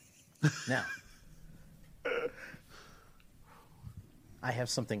 Now, I have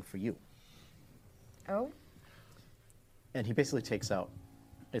something for you. Oh. And he basically takes out,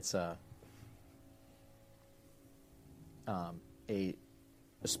 it's a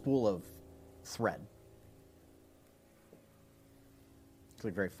spool of thread. It's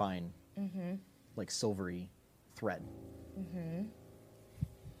like very fine, like silvery thread. A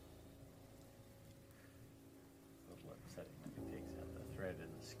little upsetting when he takes out the thread and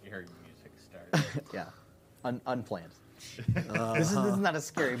the scary music starts. Yeah, unplanned. This is not a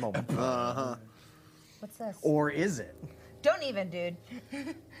scary moment. What's this? Or is it? Don't even, dude.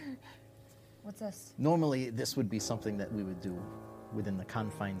 What's this? Normally, this would be something that we would do within the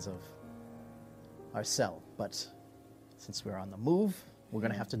confines of our cell, but since we're on the move, we're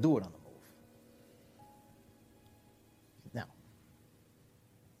going to have to do it on the move. Now,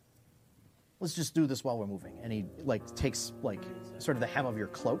 let's just do this while we're moving. And he takes sort of the hem of your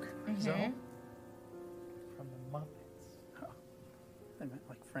cloak. So, from the Muppets. I meant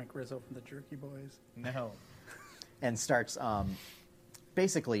like Frank Rizzo from the Jerky Boys. No. And starts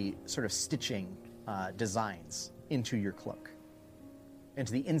basically sort of stitching designs into your cloak.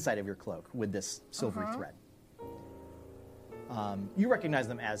 into the inside of your cloak with this silvery thread. You recognize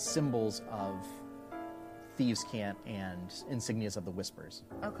them as symbols of Thieves' Cant and insignias of the Whispers.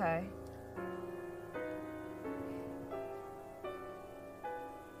 Okay.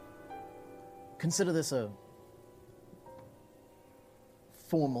 Consider this a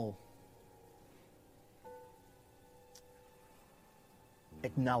formal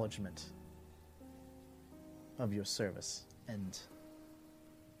acknowledgement of your service and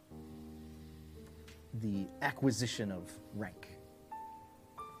the acquisition of rank.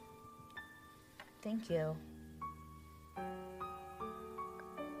 Thank you.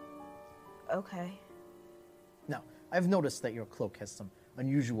 Okay. Now, I've noticed that your cloak has some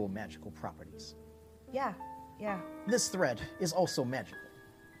unusual magical properties. Yeah. This thread is also magical.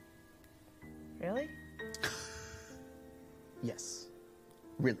 Really? Yes.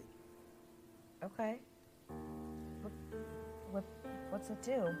 Really. Okay. What's it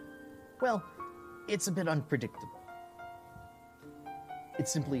do? Well, it's a bit unpredictable. It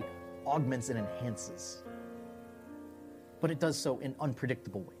simply augments and enhances. But it does so in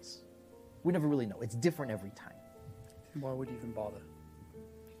unpredictable ways. We never really know. It's different every time. Why would you even bother?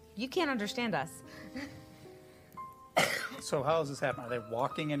 You can't understand us. So how does this happen? Are they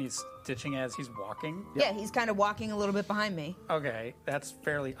walking and he's stitching as he's walking? Yeah, he's kind of walking a little bit behind me. Okay, that's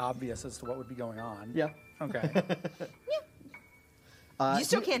fairly obvious as to what would be going on. Yeah. Okay. You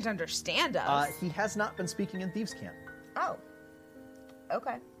still can't understand us. He has not been speaking in Thieves' Cant. Oh.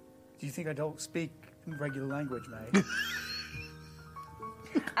 Okay. Do you think I don't speak in regular language, May?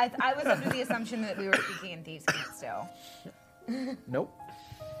 I was under the assumption that we were speaking in Thieves' Cant still. Nope.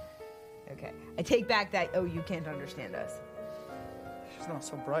 Okay. I take back that, you can't understand us. She's not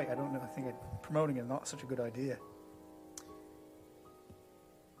so bright. I don't know. I think promoting is not such a good idea.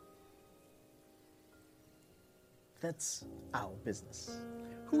 That's our business.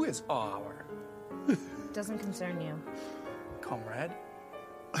 Who is our Doesn't concern you. comrade?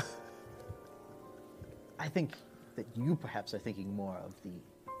 I think that you perhaps are thinking more of the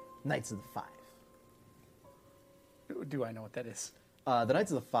Knights of the Five. Do I know what that is? The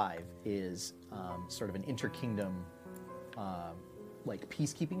Knights of the Five is sort of an interkingdom, like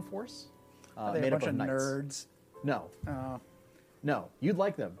peacekeeping force. Are they made a up bunch of knights. nerds? No, Oh. no, you'd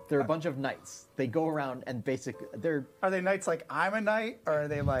like them. They're a bunch of knights. They go around and basically they're Are they knights like I'm a knight, or are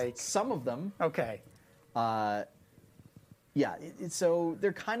they like? some of them. Okay. Yeah, so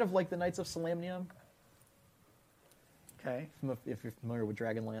they're kind of like the Knights of Solamnia, Okay. if you're familiar with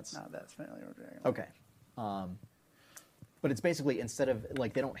Dragonlance. Not that familiar with Dragon. Okay. But it's basically, instead of,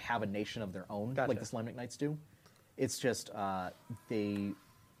 like, they don't have a nation of their own, Gotcha. like the Solamnic Knights do. It's just, they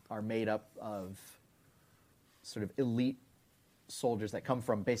are made up of sort of elite soldiers that come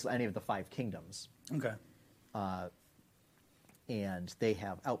from basically any of the five kingdoms. Okay. And they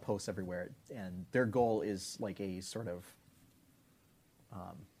have outposts everywhere. And their goal is like a sort of,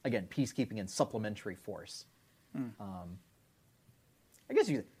 again, peacekeeping and supplementary force. I guess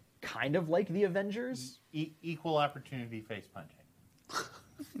you kind of like the Avengers. Equal opportunity face punching.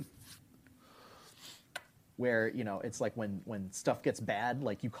 Where, you know, it's like when stuff gets bad,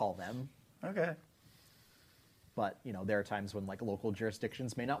 like, you call them. Okay. But, you know, there are times when, like, local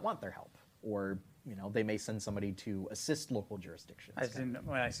jurisdictions may not want their help. Or, you know, they may send somebody to assist local jurisdictions.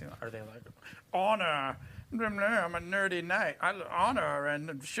 When I see, are they like honor? I'm a nerdy knight. I honor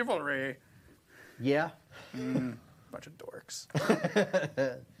and chivalry. Yeah. Bunch of dorks.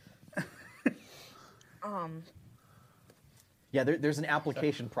 Yeah, there's an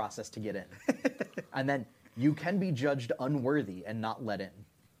application process to get in. And then you can be judged unworthy and not let in.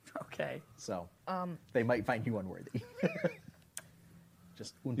 Okay. So they might find you unworthy.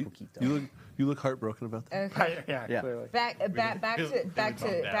 Just un poquito. You look heartbroken about that. Okay. Yeah. Clearly. Back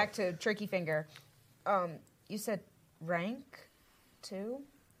to Tricky Finger. You said rank 2?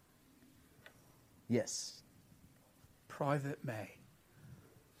 Yes. Private May.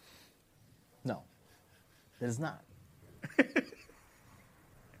 No. It is not.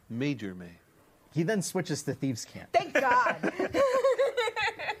 Major May. He then switches to Thieves' Cant. Thank God.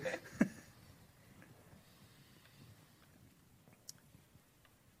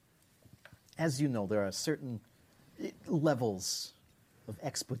 As you know, there are certain levels of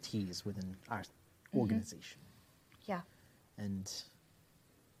expertise within our organization. Yeah. And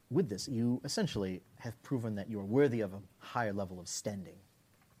with this, you essentially have proven that you are worthy of a higher level of standing.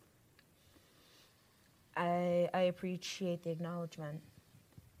 I appreciate the acknowledgement.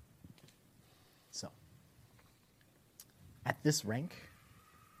 So, at this rank,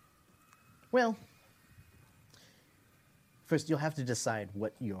 well, first you'll have to decide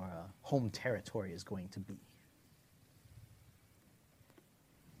what your home territory is going to be.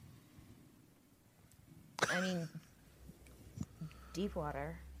 I mean, deep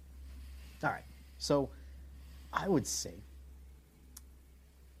water. All right. So, I would say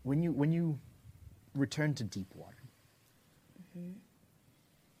when you return to deep water,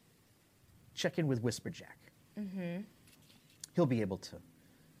 check in with Whisperjack. He'll be able to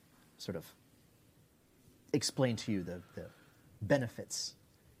sort of explain to you the benefits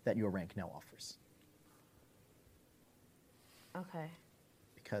that your rank now offers. Okay.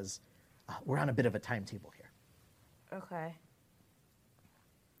 Because we're on a bit of a timetable here. Okay.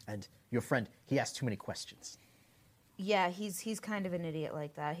 And your friend, he asks too many questions. Yeah, he's kind of an idiot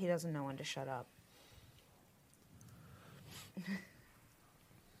like that. He doesn't know when to shut up.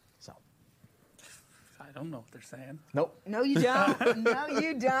 So, I don't know what they're saying. nope. No, you don't. No,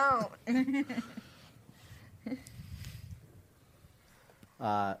 you don't.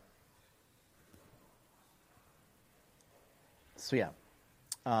 So yeah,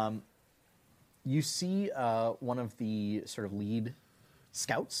 you see one of the sort of lead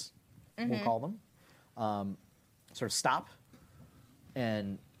scouts, we'll call them, sort of stop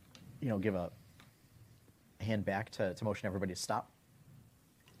and give a hand back to motion everybody to stop.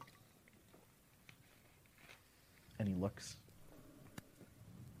 And he looks.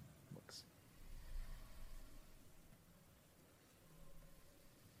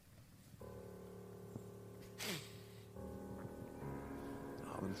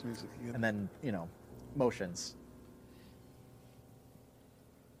 Ominous music again. And then, motions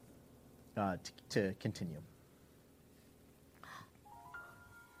to continue.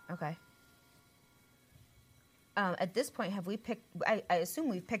 Okay. At this point, have we picked... I assume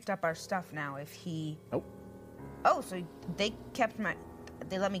we've picked up our stuff now if he... Nope. Oh, so they kept my...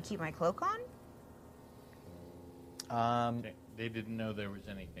 They let me keep my cloak on? They didn't know there was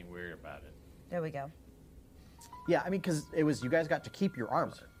anything weird about it. There we go. Yeah, I mean, because it was you guys got to keep your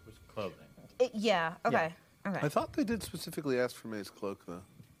armor. It was clothing. Yeah, okay. Okay. I thought they did specifically ask for May's cloak, though.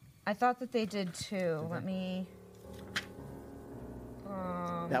 I thought that they did too. Let me...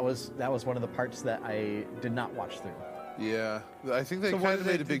 That was one of the parts that I did not watch through. Yeah, I think they So kind of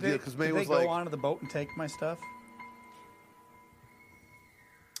made a big deal because May did was they like, go onto the boat and take my stuff?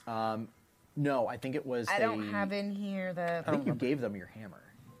 No, I think it was. I don't have in here the... I think you gave them your hammer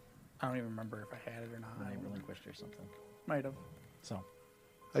I don't even remember if I had it or not. when they relinquished or something. Might have. So,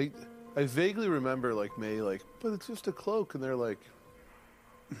 I vaguely remember like May like, but it's just a cloak, and they're like,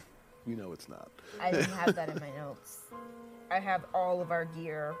 it's not. I didn't have that in my notes. I have all of our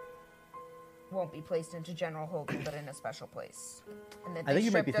gear won't be placed into general holding, but in a special place. And that I think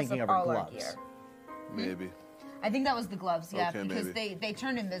you might be stripped us thinking of of her all our gloves. gear. Maybe. I think that was the gloves, yeah, Okay, because maybe. they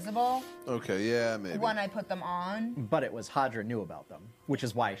turned invisible Okay, yeah, maybe. when I put them on. but it was Hadra knew about them, which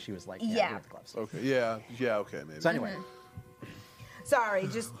is why she was like, Yeah. give it the gloves. Okay, yeah, okay, maybe. So anyway, Sorry,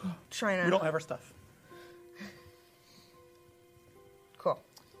 just trying to... We don't have our stuff. Cool.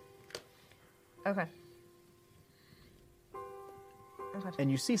 Okay. Okay.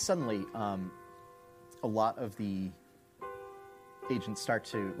 and you see suddenly a lot of the agents start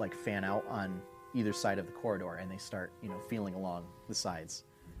to like fan out on either side of the corridor, and they start feeling along the sides.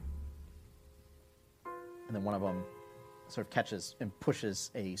 And then one of them sort of catches and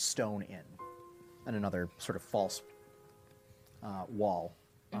pushes a stone in, and another sort of false wall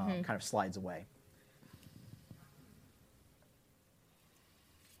kind of slides away.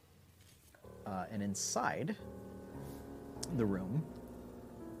 And inside the room,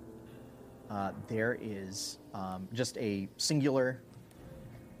 there is just a singular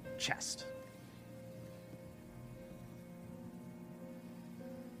chest.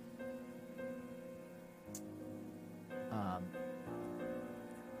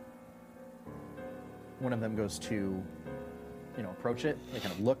 One of them goes to, approach it. They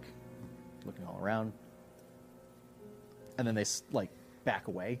kind of looking all around, and then they back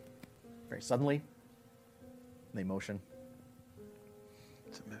away very suddenly. They motion.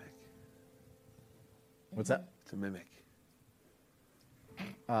 It's a mimic. What's that? It's a mimic.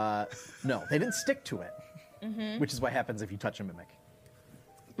 No, they didn't stick to it, which is what happens if you touch a mimic.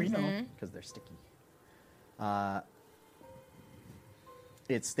 We know. Because they're sticky.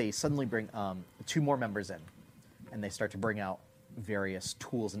 They suddenly bring two more members in, and they start to bring out various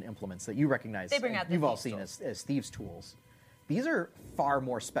tools and implements that you recognize. They bring out the you've all thieves' seen as thieves' tools. These are far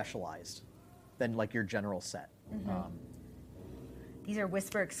more specialized than like your general set. These are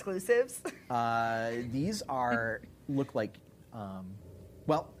Whisper exclusives. These look like,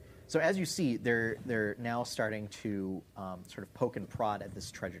 so as you see, they're now starting to sort of poke and prod at this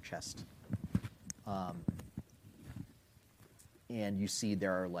treasure chest. And you see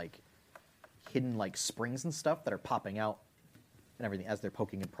there are like hidden like springs and stuff that are popping out and everything as they're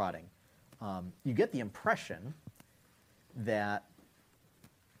poking and prodding. You get the impression that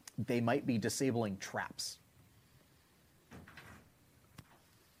they might be disabling traps.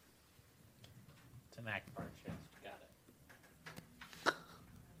 It's an Akbar chest.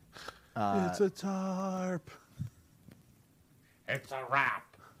 Got it. It's a tarp. It's a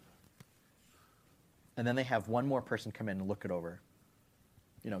wrap. And then they have one more person come in and look it over.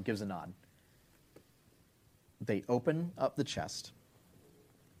 Gives a nod. They open up the chest,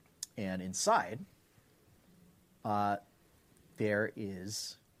 and inside, there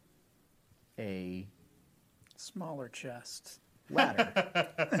is a Smaller chest.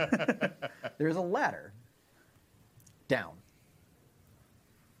 ladder. There's a ladder down.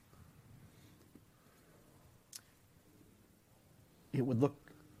 It would look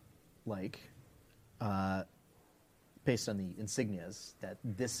like, based on the insignias, that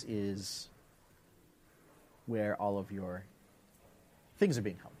this is where all of your things are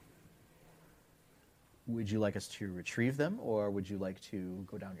being held. Would you like us to retrieve them, or would you like to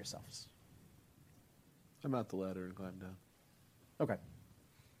go down yourselves? I'm out the ladder and climb down. Okay.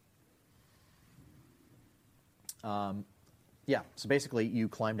 Yeah, so basically you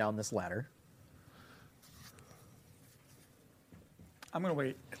climb down this ladder. I'm going to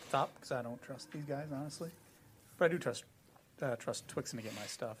wait at the top because I don't trust these guys, honestly. But I do trust Twixen to get my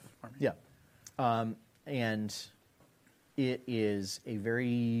stuff for me. Yeah. And it is a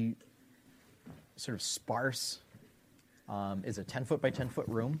very sort of sparse, is a 10-foot by 10-foot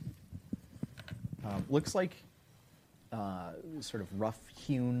room. Looks like sort of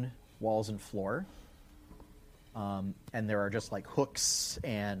rough-hewn walls and floor. And there are just like hooks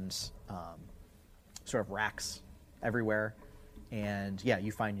and sort of racks everywhere. And yeah,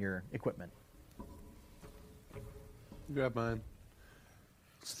 you find your equipment. Grab mine.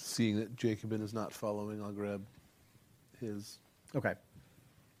 Seeing that Jacobin is not following, I'll grab his. Okay.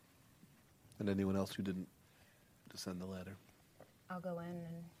 And anyone else who didn't descend the ladder. I'll go in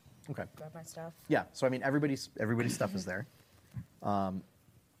and Okay. grab my stuff. Yeah. So I mean, everybody's stuff is there.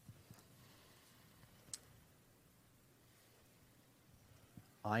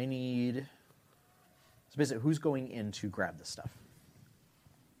 I need. So basically, who's going in to grab this stuff?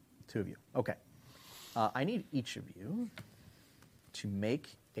 Two of you. Okay. I need each of you to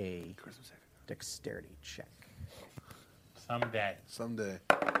make a dexterity check. Someday. Someday.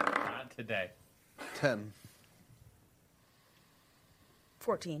 Not today. 10.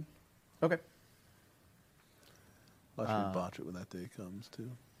 14. Okay. Watch me botch it when that day comes, too.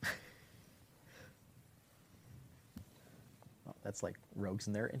 Well, that's like rogues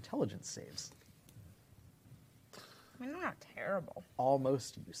and their intelligence saves. I mean, they're not terrible.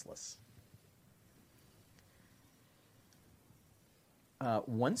 Almost useless.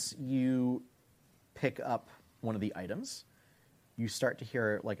 Once you pick up one of the items, you start to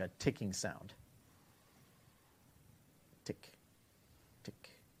hear like a ticking sound. Tick, tick,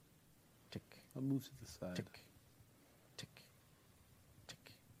 tick, I'll move to the side. tick, tick,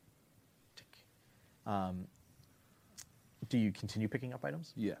 tick, tick. Do you continue picking up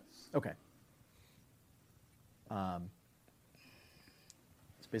items? Yes. Okay. So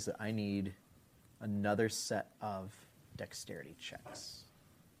basically, I need another set of dexterity checks.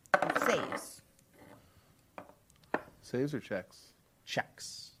 Saves. Saves or checks?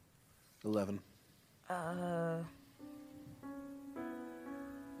 Checks. 11.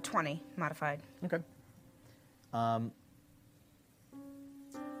 20 modified. Okay. So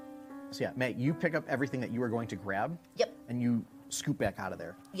yeah, May, you pick up everything that you were going to grab. Yep. And you scoot back out of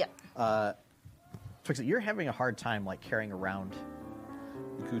there. Yep. Twixie, you're having a hard time like carrying around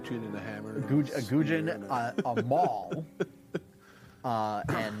A Guccian and a hammer. a Gujin, a maul,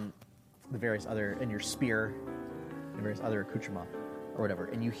 and the various other, and your spear, and various other accoutrements or whatever.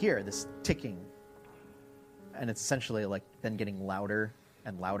 And you hear this ticking, and it's essentially like then getting louder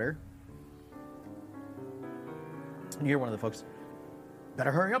and louder. And you hear one of the folks,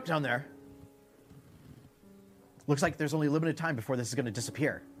 "Better hurry up down there. Looks like there's only limited time before this is going to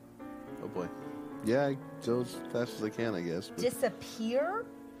disappear." Oh, boy. Yeah, I go as fast as I can, I guess. But Disappear?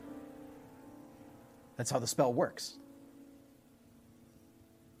 That's how the spell works.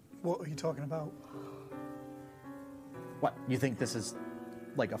 What are you talking about? What, you think this is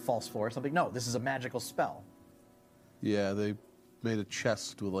like a false floor or something? No, this is a magical spell. yeah, they made a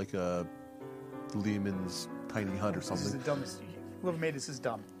chest with like a Lehman's tiny hut or This is something. the dumbest. Whoever made this is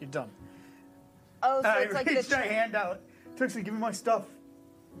dumb. You're dumb. Oh, so I it's like reached the... my hand out. Trixie, give me my stuff.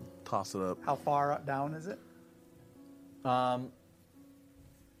 Toss it up. How far down is it? Well,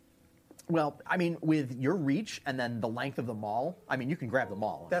 I mean, with your reach and then the length of the maul, I mean, you can grab the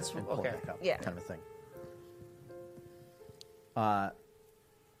maul and, That's- and pull okay. it back up, Yeah. kind of a thing.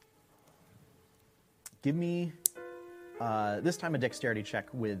 Give me this time a dexterity check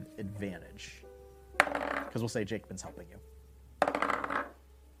with advantage, because we'll say Jacobin's helping you.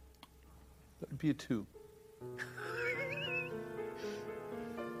 That'd be a 2.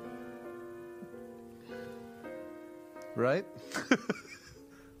 Right?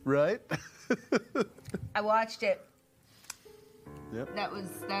 Right? I watched it. Yep. That was.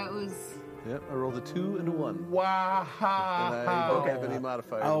 Yep. I rolled a 2 and a 1. Wow. And I don't have any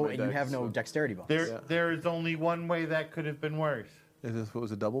modifiers. Oh, on my and you dice, have no so- dexterity bonus. There is only one way that could have been worse. Is this what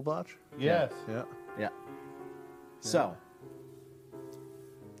was a double botch? Yes. Yeah. Yeah. So,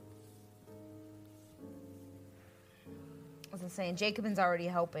 As I was saying, Jacobin's already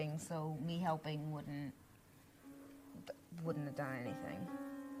helping, so me helping wouldn't have done anything.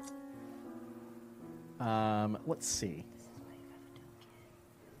 let's see.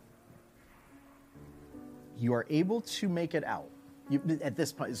 You are able to make it out. At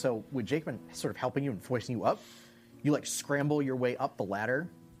this point, so with Jacobin sort of helping you and forcing you up, you like scramble your way up the ladder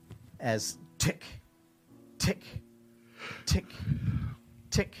as tick, tick, tick,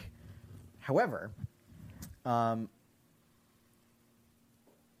 tick. However, one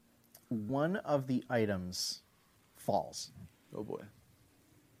of the items falls. Oh boy.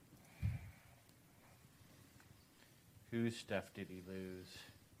 Whose stuff did he lose?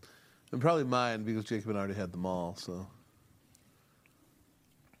 And probably mine because Jacobin already had them all. So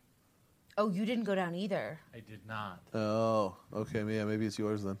Oh, you didn't go down either. I did not. oh, okay. Yeah, maybe it's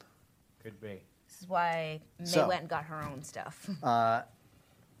yours then. Could be. This is why May So- went and got her own stuff.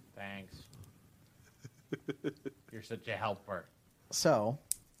 Thanks. You're such a helper. So,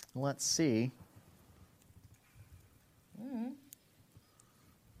 let's see.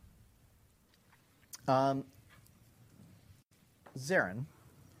 Zarin,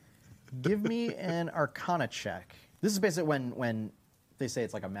 give me an Arcana check. This is basically when they say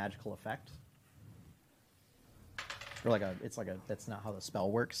it's like a magical effect, or it's like a. That's not how the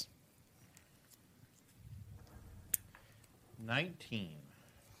spell works. 19.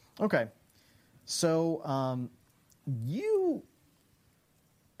 Okay, so you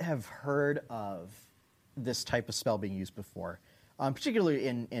have heard of this type of spell being used before, particularly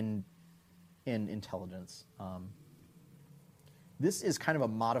in intelligence. This is kind of a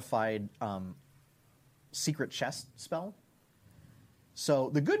modified secret chest spell. So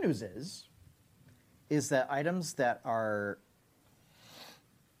the good news is that items that are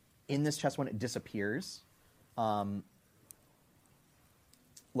in this chest when it disappears,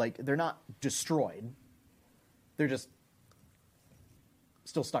 like they're not destroyed, they're just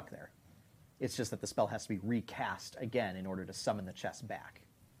still stuck there. It's just that the spell has to be recast again in order to summon the chest back.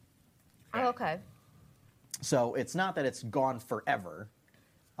 Oh, okay. So it's not that it's gone forever,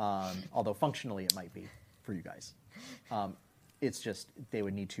 although functionally it might be for you guys. It's just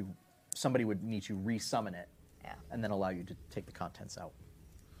somebody would need to resummon it, Yeah. and then allow you to take the contents out.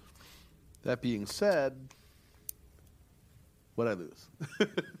 That being said, what'd I lose?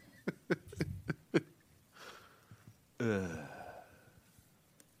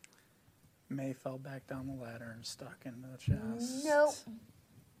 May fell back down the ladder and stuck in the chest. Nope.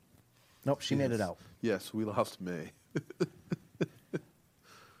 Nope, she made it Yes. out. Yes, we lost May.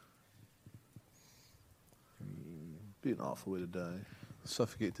 Be an awful way to die.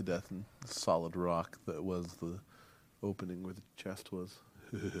 Suffocate to death in the solid rock that was the opening where the chest was.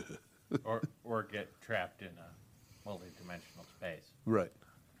 or get trapped in a multi-dimensional space. Right.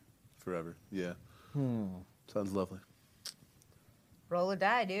 Forever. Yeah. Sounds lovely. Roll or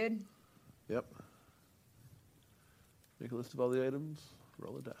die, dude. Yep. Make a list of all the items.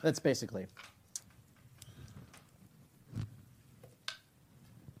 Roll a die. That's basically.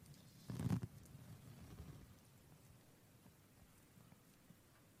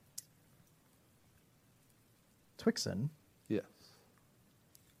 Twixen, Yes.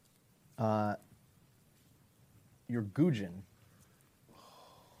 your Gujin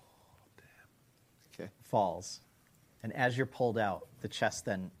Okay. falls, and as you're pulled out, the chest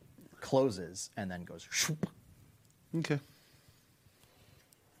then closes and then goes shoop. Okay.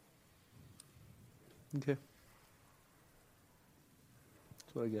 Okay.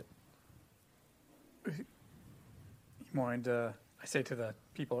 That's what I get. You mind, I say to the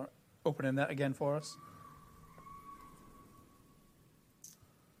people opening that again for us?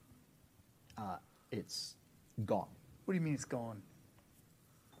 It's gone. What do you mean it's gone?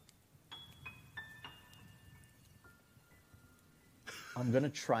 I'm going to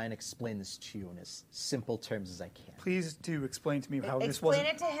try and explain this to you in as simple terms as I can. Please do explain to me how this Explain wasn't...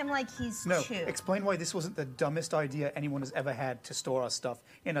 it to him like he's No, two. explain why this wasn't the dumbest idea anyone has ever had to store our stuff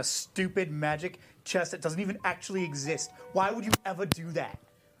in a stupid magic chest that doesn't even actually exist. Why would you ever do that?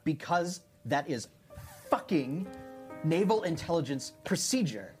 Because that is fucking naval intelligence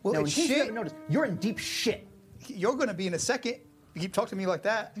procedure. Well, now, in it's case you shit. haven't noticed, you're in deep shit. You're going to be in a second. You keep talking to me like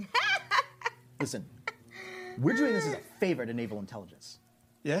that. Listen, we're doing this as a favor to naval intelligence.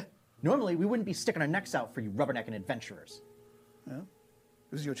 Yeah? Normally, we wouldn't be sticking our necks out for you rubbernecking adventurers. Yeah.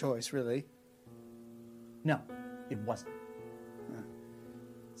 It was your choice, really. No, it wasn't.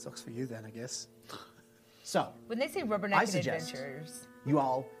 Sucks for you then, I guess. So, When they say I rubbernecking suggest adventures, you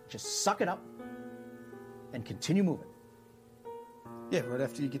all just suck it up and continue moving. Yeah, right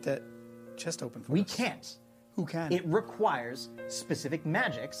after you get that chest open for We us. can't. Who can? It requires specific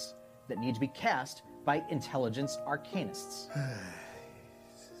magics that need to be cast by intelligence arcanists.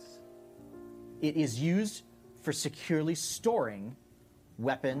 It is used for securely storing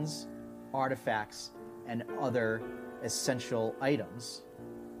weapons, artifacts, and other essential items,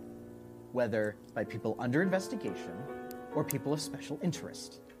 whether by people under investigation or people of special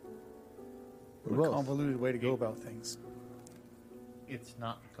interest. What a convoluted way to go about things. It's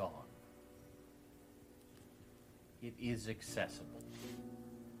not gone. It is accessible.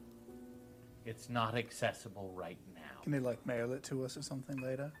 It's not accessible right now. Can they, like, mail it to us or something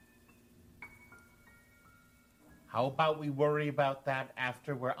later? How about we worry about that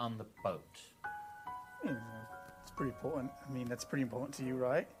after we're on the boat? Yeah, it's pretty important. I mean, that's pretty important to you,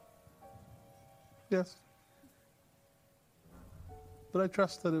 right? Yes. But I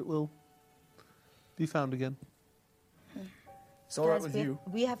trust that it will be found again. It's all right guys, with we, you.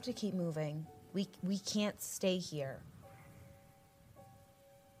 we have to keep moving. We can't stay here.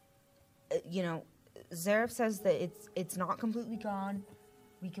 You know, Zareth says that it's not completely gone.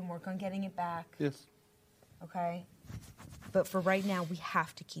 We can work on getting it back. Yes. Okay? But for right now, we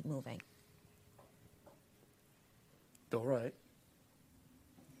have to keep moving. All right.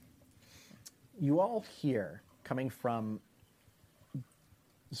 You all hear, coming from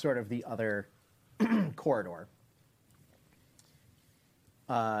sort of the other corridor,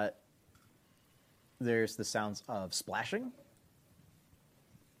 there's the sounds of splashing,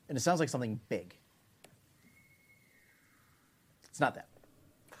 and it sounds like something big. It's not that.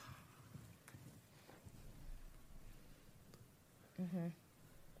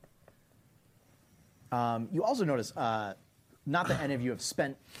 You also notice, not that any of you have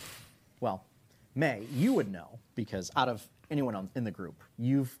spent, well, May, you would know, because out of anyone in the group,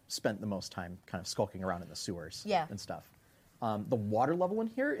 you've spent the most time kind of skulking around in the sewers Yeah. and stuff. The water level in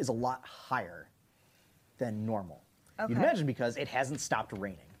here is a lot higher than normal. You'd Okay. imagine because it hasn't stopped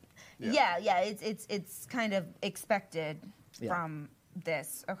raining. Yeah, it's kind of expected Yeah. from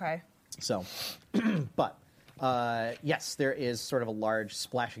this. Okay. So, but yes, there is sort of a large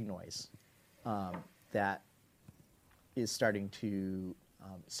splashing noise that is starting to,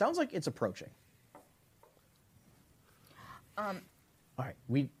 sounds like it's approaching. All right,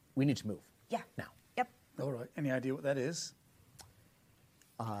 we need to move. Yeah. Now. Yep. All right. Any idea what that is?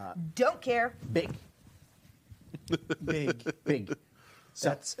 Don't care. Big, Big. big. So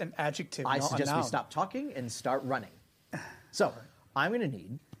That's an adjective, I not a suggest we noun. stop talking and start running. So I'm going to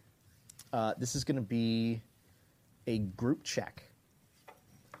need, this is going to be a group check.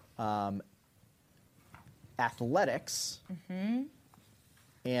 Athletics,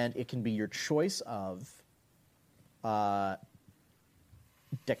 and it can be your choice of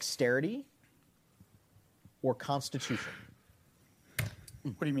dexterity or constitution.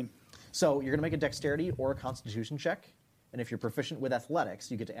 What do you mean? So you're going to make a dexterity or a constitution check, and if you're proficient with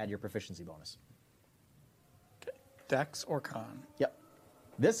athletics, you get to add your proficiency bonus. Dex or con? Yep.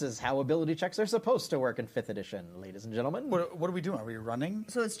 This is how ability checks are supposed to work in 5th edition, ladies and gentlemen. What are we doing? Are we running?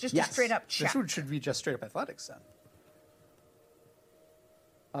 So it's just Yes. a straight up check. This should be just straight up athletics then.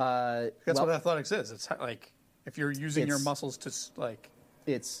 Well, That's what athletics is. It's like if you're using your It's- muscles to like.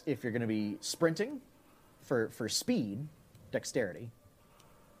 it's if you're going to be sprinting for speed, dexterity,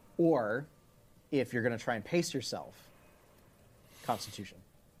 or if you're going to try and pace yourself, constitution.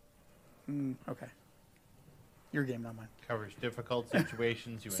 Okay. Your game, not mine. Covers difficult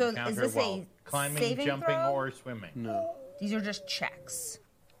situations you So is encounter this a while climbing, saving jumping, throw? or swimming. No. These are just checks.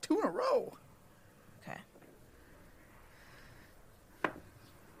 2 in a row. Okay.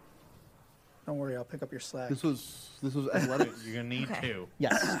 Don't worry, I'll pick up your slack. This was athletics. You're gonna need Okay. two.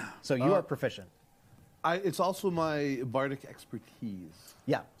 Yes. So you are proficient. It's also my bardic expertise.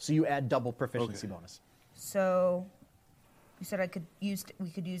 Yeah. So you add double proficiency Okay. bonus. So you said we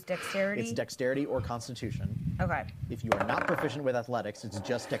could use dexterity? It's dexterity or constitution. Okay. If you are not proficient with athletics, it's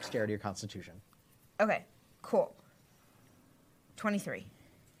just dexterity or constitution. Okay. Cool. 23.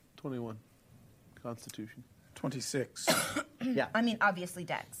 21. Constitution. 26. Yeah. I mean, obviously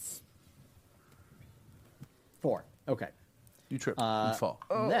dex. 4. Okay. You trip. You fall.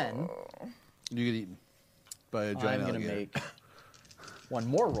 Then You get eaten. By a I'm giant going to alligator. make one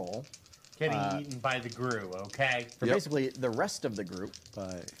more roll Getting eaten by the Gru, okay? for Yep. basically the rest of the group.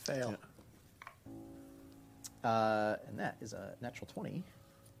 By Fail. And that is a natural 20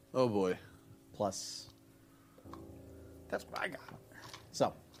 Oh boy. plus. That's what I got.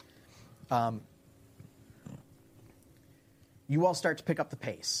 So, you all start to pick up the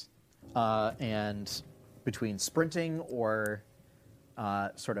pace. And between sprinting or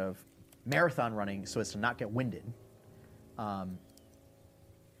sort of marathon running so as to not get winded,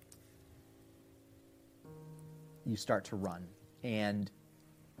 you start to run. And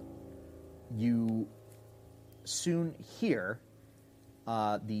you soon hear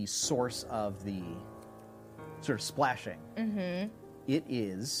the source of the sort of splashing. Mm-hmm. It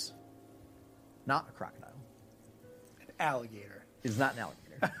is not a crocodile. An alligator. It is not an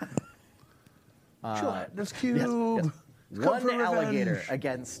alligator. Gelatinous Yes, cube. yes. Come One for alligator revenge.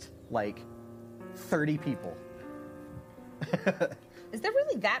 against like 30 people. Is there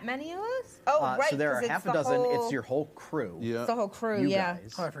really that many of us? Oh, right. So there 'cause are it's half a the dozen. Whole, It's your whole crew. Yeah. it's the whole crew, You yeah.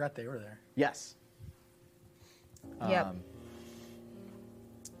 guys. Oh, I forgot they were there. Yes. Yep.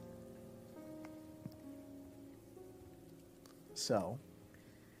 So,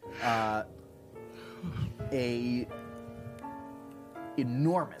 a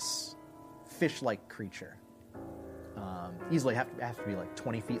enormous fish-like creature, easily have to be like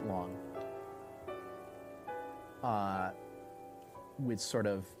 20 feet long, with sort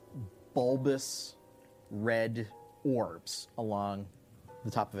of bulbous red orbs along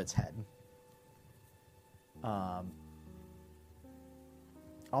the top of its head.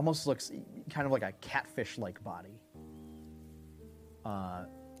 Almost looks kind of like a catfish-like body.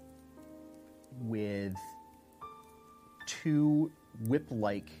 With two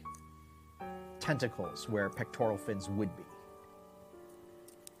whip-like tentacles where pectoral fins would be.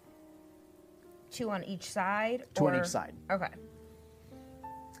 Two on each side? Two on or- each side. Okay.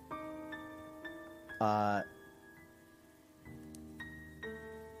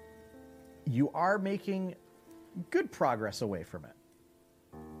 You are making good progress away from it.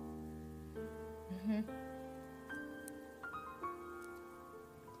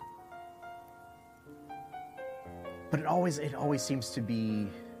 But it always seems to be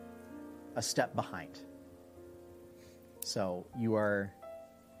a step behind. So you are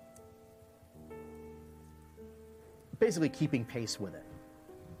basically keeping pace with it.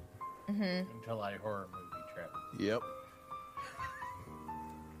 Until I horror movie trip. Yep.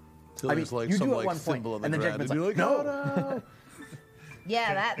 Till I mean, there's like you some do at like one point, symbol on the and then ground, Jacobin's and you're like, like, "No." oh no.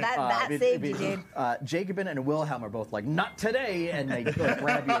 Yeah, that saved you, dude. Jacobin and Wilhelm are both like, "Not today," and they like,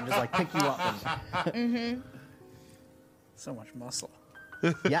 grab you and just like pick you up. And, So much muscle.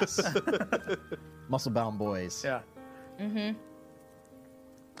 yes, muscle-bound boys. Yeah.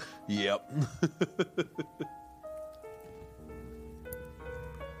 Yep.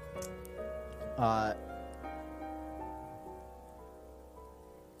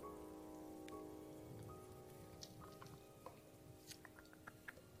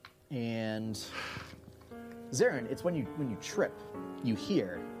 And Zarin, it's when you trip, you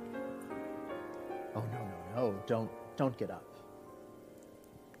hear, "Oh no, don't get up.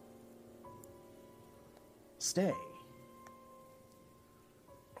 Stay.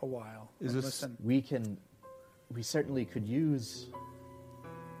 A while. Is And this- listen? We certainly could use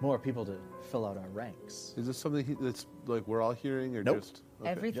more people to fill out our ranks." Is this something that's like we're all hearing, or Nope. just okay.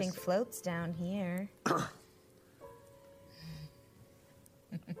 Everything just- floats down here.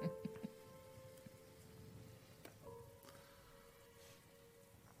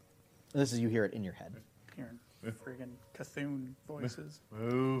 This is you hear it in your head. Hearing friggin' Cthulhu voices.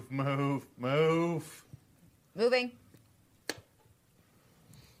 Move. Moving.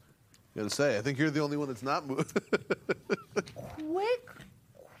 Gotta say, I think you're the only one that's not moving. Quick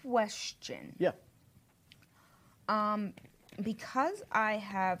question. Yeah. Because I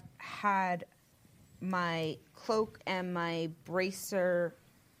have had my cloak and my bracer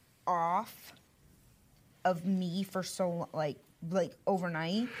off of me for so like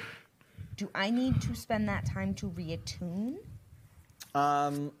overnight, do I need to spend that time to reattune?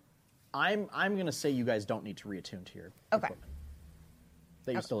 I'm gonna say you guys don't need to reattune to your Okay. equipment.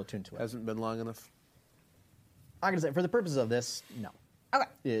 That you're still attuned to it. Hasn't been long enough. I'm gonna say for the purposes of this, no.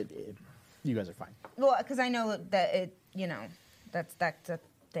 Okay. You guys are fine. Well, because I know that it, that's a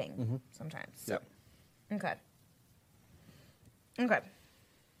thing sometimes. So. Yep. Okay. Okay.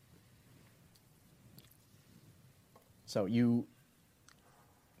 So you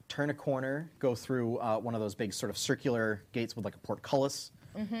turn a corner, go through one of those big sort of circular gates with like a portcullis,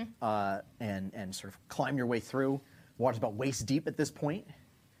 and sort of climb your way through. Water's about waist deep at this point.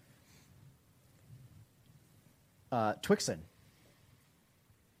 Twixen,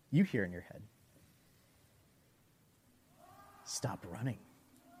 you hear in your head, stop running.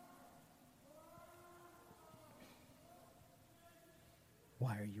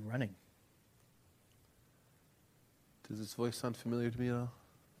 Why are you running? Does this voice sound familiar to me at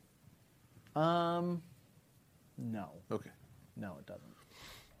all? No. Okay. No, it doesn't.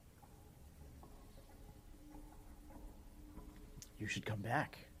 You should come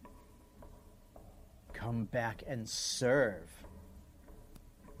back. Come back and serve.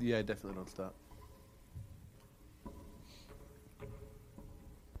 Yeah, I definitely don't stop.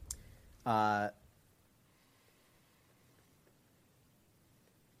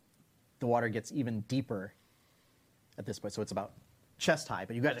 The water gets even deeper at this point, so it's about chest high,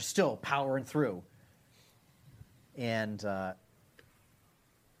 but you guys are still powering through. And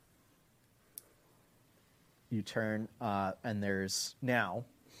you turn, and there's now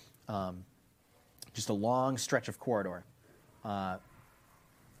just a long stretch of corridor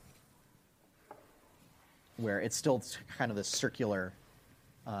where it's still kind of this circular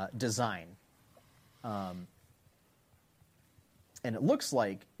design. And it looks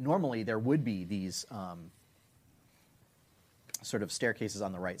like normally there would be these sort of staircases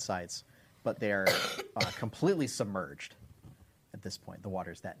on the right sides, but they're completely submerged at this point. The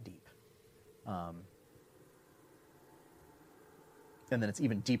water's that deep. And then it's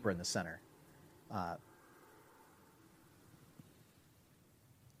even deeper in the center.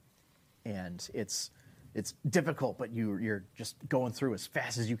 And it's difficult, but you're just going through as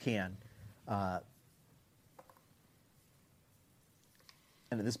fast as you can. And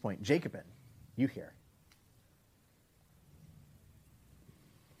at this point, Jacobin, you hear.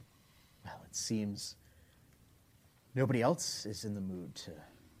 Well, it seems nobody else is in the mood to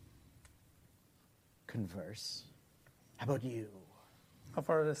converse. How about you? How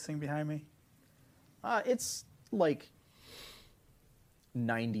far is this thing behind me? It's like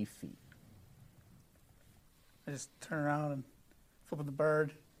 90 feet. I just turn around and flip at the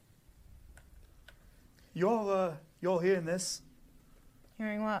bird. You all hearing this?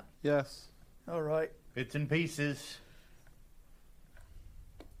 Hearing what? Yes. All right. Bits and pieces.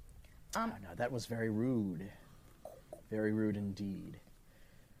 Oh, no, that was very rude. Very rude indeed.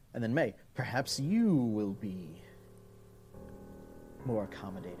 And then May, perhaps you will be more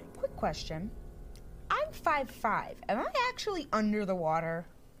accommodating. Quick question. I'm 5'5". Am I actually under the water?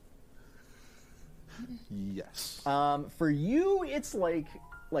 Yes. For you, it's like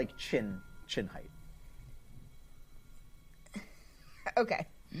chin height. Okay.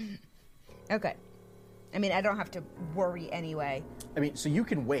 Okay. I mean, I don't have to worry anyway. I mean, so you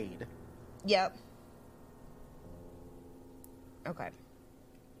can wade, Yep. Okay.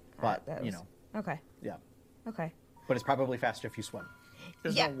 but That you was- know, Okay. yeah. Okay. But it's probably faster if you swim.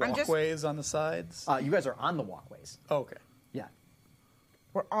 There's Yeah, no I'm just- walkways on the sides. You guys are on the walkways. Oh, okay. Yeah.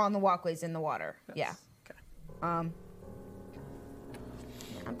 We're on the walkways in the water. Yeah. Okay.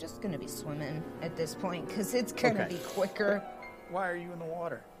 I'm just gonna be swimming at this point because it's gonna Okay. be quicker. Why are you in the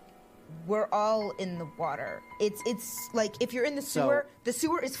water? We're all in the water. It's like if you're in the So- sewer, the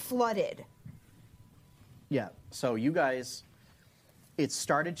sewer is flooded. Yeah. So you guys, it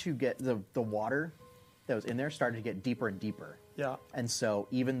started to get the water that was in there started to get deeper and deeper. Yeah. And so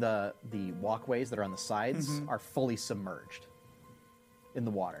even the walkways that are on the sides are fully submerged in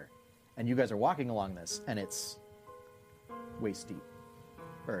the water. And you guys are walking along this, and it's waist deep,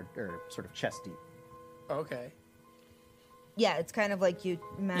 or sort of chest deep. Okay. Yeah, it's kind of like you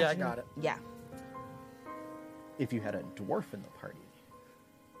imagine. Yeah, I got it. Yeah. If you had a dwarf in the party,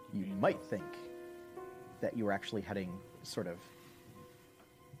 you might think that you were actually heading sort of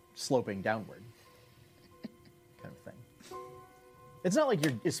sloping downward kind of thing. It's not like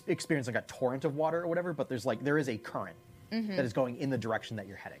you're experiencing like a torrent of water or whatever, but there is a current that is going in the direction that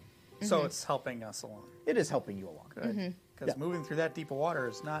you're heading. So it's helping us along. It is helping you along. Good. Because moving through that deep of water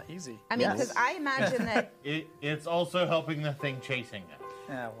is not easy. I mean, Yes. because I imagine that It's also helping the thing chasing us.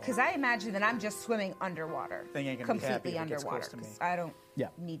 Yeah, well, because I imagine that I'm just swimming underwater, Thing ain't gonna be happy completely if it gets underwater. close to me. 'Cause I don't Yeah.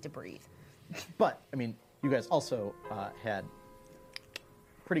 need to breathe. But, I mean, you guys also had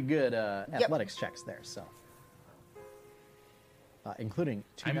pretty good athletics checks there, so. Including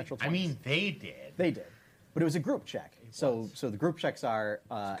two natural 20s. I mean, they did. They did. But it was a group check. So the group checks are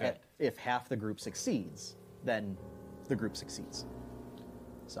good. if half the group succeeds, then the group succeeds.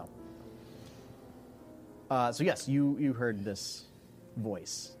 So. So yes, you heard this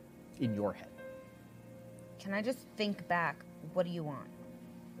voice in your head. Can I just think back? What do you want?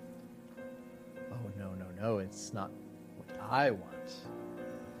 Oh, no, it's not what I want.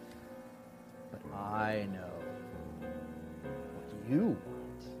 But I know what you want.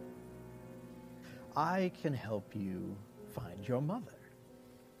 I can help you find your mother.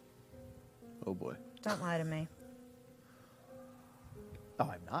 Oh boy. Don't lie to me. Oh,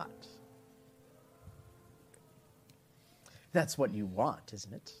 I'm not. That's what you want,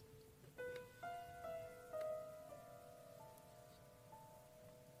 isn't it?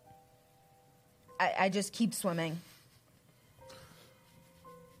 I just keep swimming.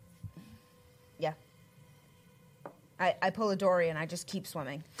 Yeah. I pull a Dory and I just keep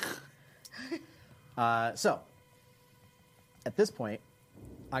swimming. So, at this point,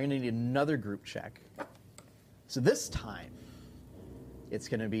 I'm going to need another group check. So this time, it's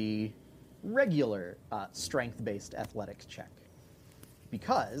going to be regular strength-based athletics check.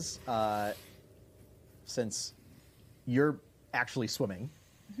 Because, since you're actually swimming,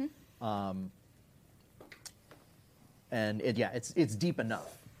 and it's deep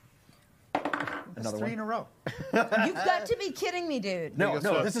enough. That's three in a row. You've got to be kidding me, dude. No,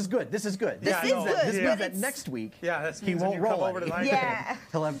 this is good. This is good. This is good. This means but that it's- next week, Yeah, that he means when won't you come roll over to any. my Yeah.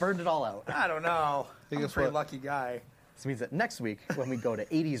 He'll have burned it all out. I don't know. I'm a guess pretty what? lucky guy. This means that next week, when we go to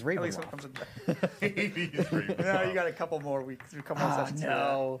 80s At least when Ravenloft, it comes to No, you got a couple more weeks. A couple more sessions. to do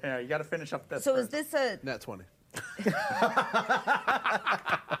no. that. Yeah, you got to finish up this. So is first. this a Nat 20.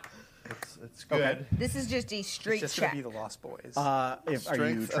 It's good. this is just a It's straight just check? going to be the Lost Boys. are you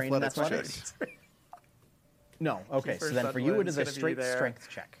Strength, trained in athletics athletics? No. Okay, so First then for you, it Sutherland's is a gonna be straight there. strength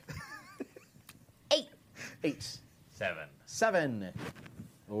check. 8. 8. 7. 7.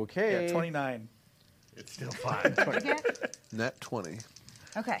 Okay. Yeah, 29. It's still 5. Okay. Nat 20.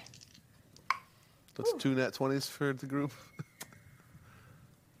 Okay. That's 2 Nat 20s for the group.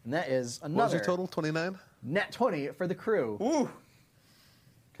 And that is What was another your total? 29? nat 20 for the crew. Ooh.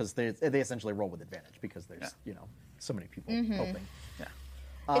 Because they essentially roll with advantage because there's, so many people hoping. Yeah.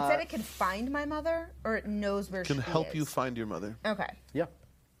 It said it can find my mother, or it knows where she Can is. help you find your mother. Okay. Yeah.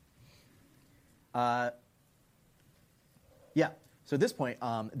 Yeah. So at this point,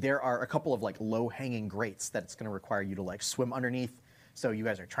 there are a couple of like low-hanging grates that it's going to require you to like swim underneath. So you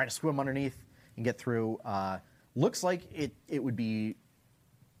guys are trying to swim underneath and get through. Looks like it would be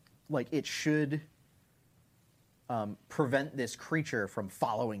like it should prevent this creature from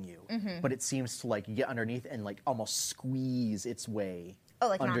following you, but it seems to like get underneath and like almost squeeze its way Oh,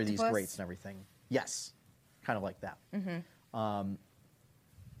 like an under these octopus? grates and everything. Yes, kind of like that.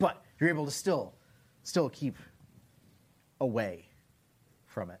 But you're able to still keep away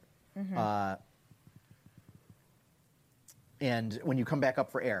from it. And when you come back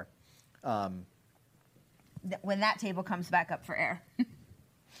up for air, When that table comes back up for air.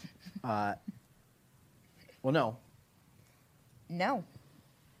 well, no. No.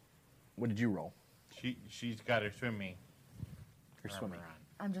 What did you roll? She's got her swimming. You're armor swimming. on.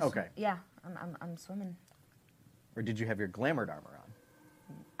 I'm just Okay. Yeah, I'm swimming. Or did you have your glamored armor on?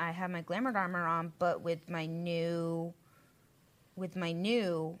 I have my glamored armor on, but with my new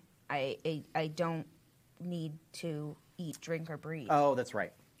I don't need to eat, drink, or breathe. Oh, that's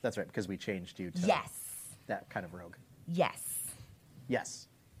right. That's right, because we changed you to Yes. that kind of rogue. Yes. Yes.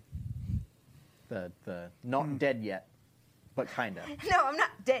 The not dead yet, but kind of. No, I'm not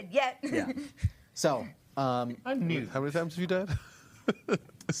dead yet. Yeah. So, I'm new. How many times have you died?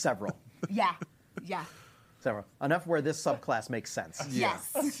 several. Yeah. Yeah. Several. Enough where this subclass makes sense.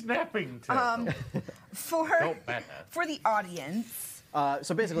 Yes. Snapping turtle. For Don't matter. for the audience.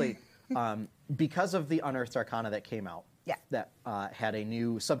 So basically, because of the Unearthed Arcana that came out, Yeah. that had a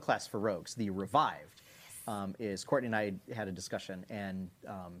new subclass for rogues, the Revived, is Courtney and I had a discussion, and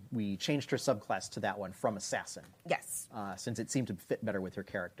we changed her subclass to that one from Assassin, Yes. since it seemed to fit better with her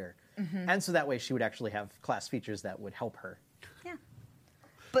character. And so that way she would actually have class features that would help her. Yeah.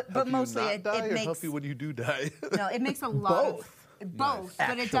 But Help you mostly not it die or makes help you when you do die? no, it makes a lot Both. of both, Nice.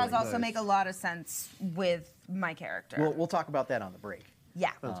 but it does Actually, also nice. make a lot of sense with my character. We'll talk about that on the break.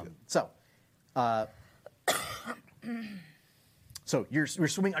 yeah. So you're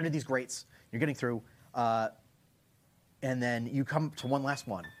swimming under these grates. You're getting through, and then you come to one last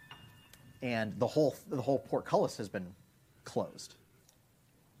one, and the whole portcullis has been closed.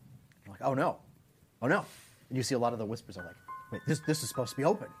 You're like, oh no, and you see a lot of the whispers are like, wait, this is supposed to be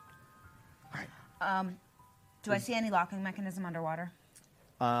open. All right. Do I see any locking mechanism underwater?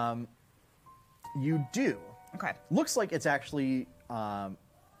 You do. Okay. Looks like it's actually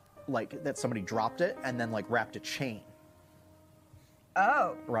like that somebody dropped it and then like wrapped a chain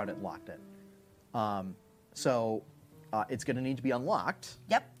Oh. around it, locked it. So it's going to need to be unlocked,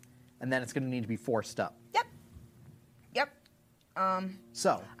 Yep. and then it's going to need to be forced up. Yep. Yep.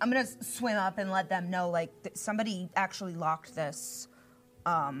 So I'm gonna swim up and let them know, like, somebody actually locked this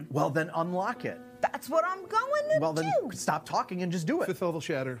Well, then unlock it. That's what I'm going to Well, do. then stop talking and just do it. Fifth level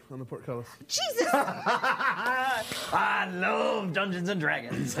shatter on the portcullis. Jesus. I love Dungeons and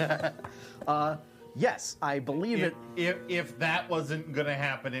Dragons. Yes, I believe it. If that wasn't going to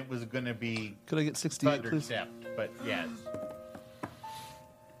happen, it was going to be Could I get 68, please? thunderstep. But yes.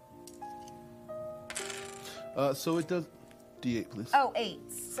 So it does D8, please. Oh, 8. I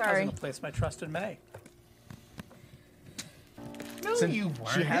was Sorry. going to place my trust in May. No, Since you weren't.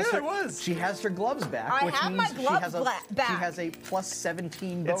 She has, Yeah, her, I was. she has her gloves back, I which have my means she gloves has a back. she has a plus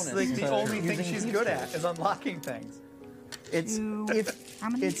 17 bonus. It's like the to only thing using she's thieves' good tools. at is unlocking things. It's How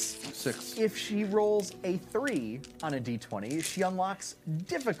many? it's 6. if she rolls a 3 on a d20, she unlocks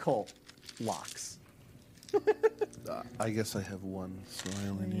difficult locks. I guess I have 1, so I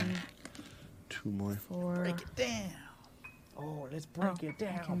only need 2 more. 4. Break it down. Oh, let's break it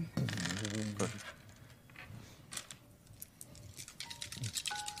down. Perfect.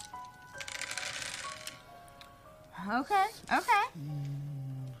 Okay. Okay.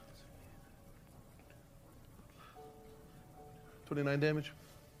 29 damage.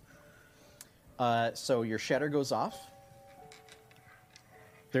 So your shatter goes off.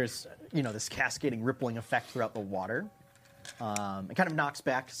 There's, this cascading, rippling effect throughout the water. It kind of knocks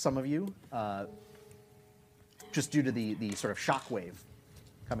back some of you, just due to the sort of shock wave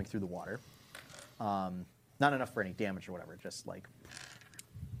coming through the water. Not enough for any damage or whatever, just like,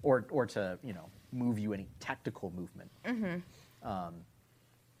 or to move you any tactical movement. Mm-hmm.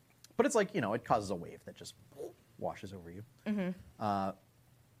 But it's like it causes a wave that just washes over you. Mm-hmm.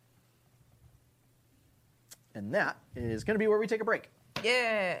 And that is going to be where we take a break.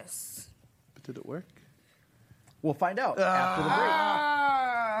 Yes. But did it work? We'll find out after the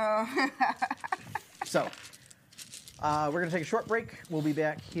break. Oh. So, we're going to take a short break. We'll be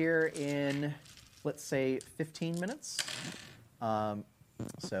back here in, let's say, 15 minutes.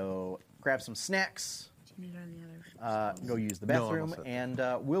 So, grab some snacks, go use the No, I'm bathroom, all set. and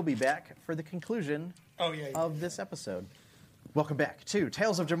we'll be back for the conclusion of this episode. Welcome back to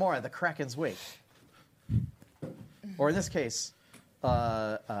Tales of Jamora, the Kraken's Wake. Or in this case,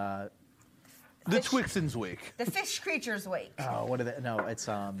 The Twixen's Wake. The fish creatures wake. oh, what are they? No, it's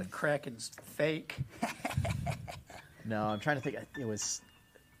The Kraken's fake. no. I'm trying to think. It was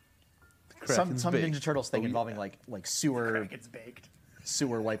Kraken's some baked. Ninja Turtles thing Oh, involving yeah. like sewer Kraken's baked.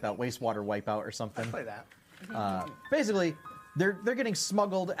 wipeout, wastewater wipeout, or something. Play that. Basically, they're getting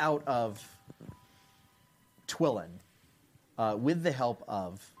smuggled out of Twillin with the help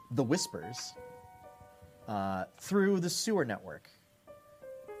of the Whispers through the sewer network.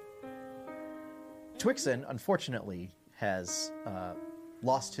 Twixen, unfortunately, has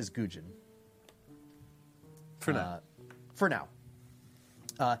lost his Gujin. For now. For now.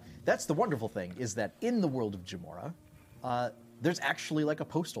 That's the wonderful thing, is that in the world of Jamora, there's actually like a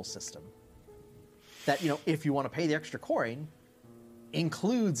postal system that, if you want to pay the extra coin,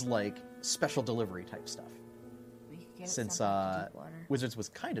 includes like special delivery type stuff. We could get it Since sent to Deepwater. Wizards was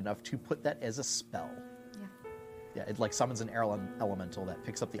kind enough to put that as a spell. Yeah. Yeah, it like summons an elemental that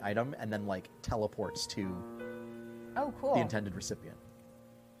picks up the item and then like teleports to Oh, cool. the intended recipient.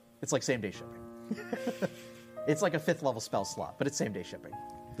 It's like same day shipping. It's like a 5th level spell slot, but it's same day shipping.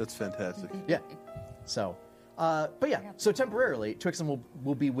 That's fantastic. Yeah. So, but yeah, so temporarily, Twixen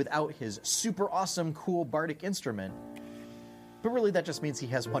will be without his super awesome, cool bardic instrument, but really that just means he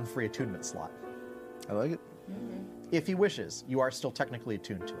has 1 free attunement slot. I like it. If he wishes, you are still technically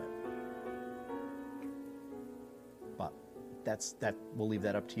attuned to it. But we'll leave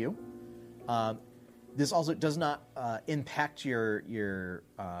that up to you. This also does not impact your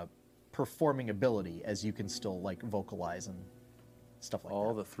performing ability, as you can still like vocalize and stuff like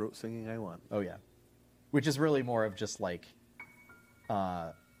All that. the throat singing I want. Oh yeah, which is really more of just like,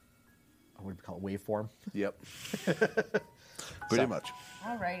 what do we call it, waveform? Yep. Pretty So- much.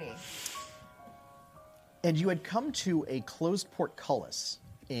 Alrighty. And you had come to a closed portcullis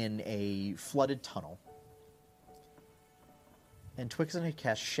in a flooded tunnel, and Twixen had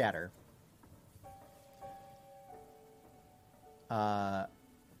cast Shatter.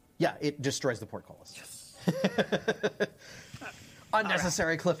 Yeah, it destroys the portcullis. Yes.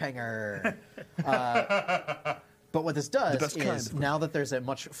 Unnecessary cliffhanger. But what this does best is, kind. now that there's a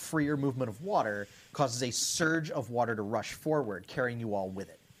much freer movement of water, causes a surge of water to rush forward, carrying you all with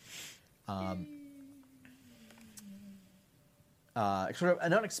it. Sort of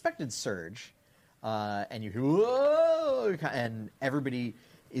an unexpected surge, and you hear, whoa, and everybody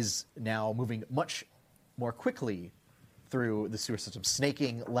is now moving much more quickly through the sewer system,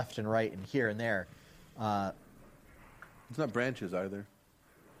 snaking left and right and here and there. It's not branches, are there?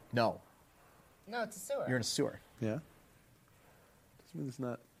 No, No, it's a sewer. you're in a sewer. Yeah. I mean, there's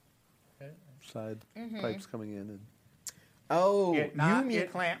not side pipes coming in. And Oh, It, you not mean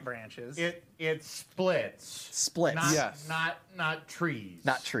plant branches. It splits. splits? Not, Yes. not trees.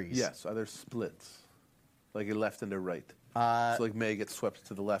 Not trees. yes, are there splits? Like a left and a right. So like May gets swept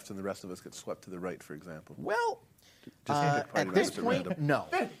to the left and the rest of us get swept to the right, for example. Well, Just pick party at this routes at point, random. no.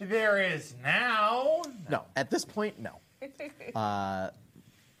 There is now. No, at this point, no.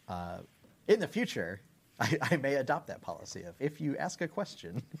 In the future, I may adopt that policy of if you ask a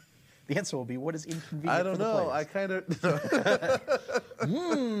question, the answer will be what is inconvenient I don't for the know. I players. kind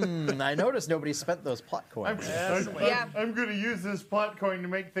of. I noticed nobody spent those plot coins. Yeah. I'm going to use this plot coin to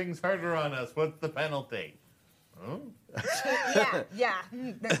make things harder on us. What's the penalty? Yeah.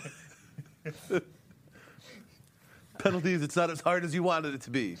 Penalties, it's not as hard as you wanted it to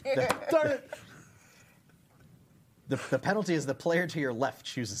be. Darn it! The penalty is the player to your left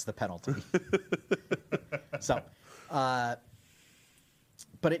chooses the penalty. So, but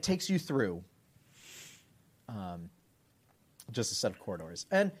it takes you through just a set of corridors,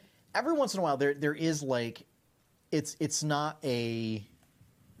 and every once in a while there is like it's not an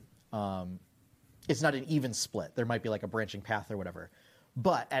even split. There might be like a branching path or whatever,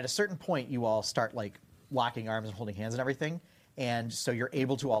 but at a certain point you all start like locking arms and holding hands and everything, and so you're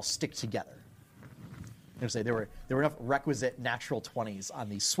able to all stick together. I'm gonna say there were enough requisite natural 20s on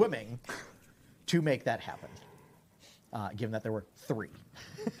the swimming to make that happen. Given that there were 3.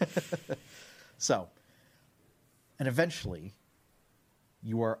 So, and eventually,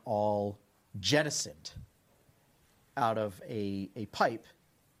 you are all jettisoned out of a pipe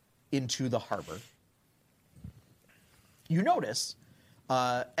into the harbor. You notice,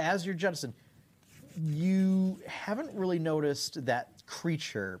 as you're jettisoned, you haven't really noticed that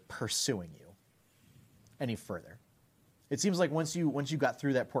creature pursuing you any further. It seems like once you got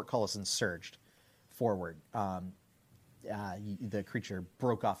through that portcullis and surged forward, the creature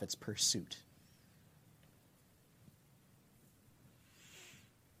broke off its pursuit.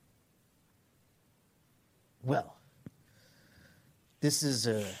 Well, this is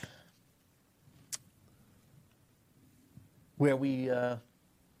where we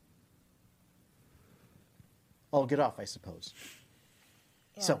all get off, I suppose.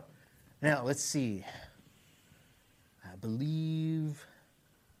 Yeah. So, now let's see. I believe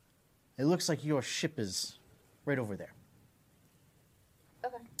it looks like your ship is right over there.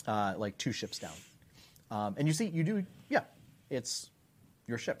 Okay. Like 2 ships down. And it's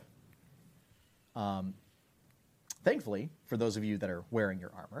your ship. Thankfully, for those of you that are wearing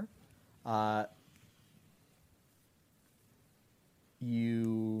your armor,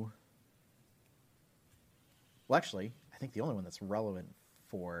 I think the only one that's relevant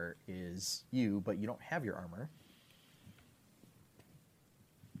for is you, but you don't have your armor.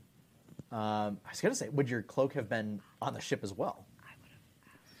 I was going to say, would your cloak have been on the ship as well?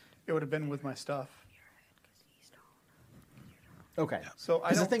 It would have been with my stuff. Okay. So I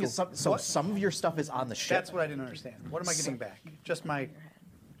 'Cause the don't- thing is, some of your stuff is on the ship. That's what I didn't understand. What am I getting back? Just my.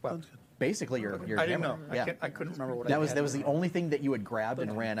 Well, Basically your I didn't hammer. know. Yeah. I couldn't remember what I that had. was the only thing that you had grabbed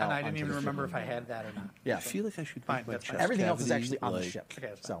and ran out. And I didn't onto even the ship. remember if I had that or not. Yeah. I feel like I should Fine, make my that's fine. chest Everything else is cavity, actually on the like, ship. Okay,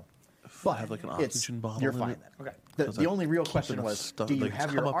 that's So, fine. but have like an it's- oxygen bottle You're in fine it. then. Okay. The 'Cause only real keep question enough was, stuff- do you like, have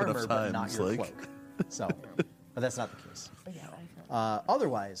come your up enough armor but not times, your like- cloak? So, but that's not the case. But yeah, I feel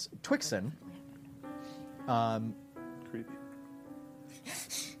Otherwise, Twixen, Creepy.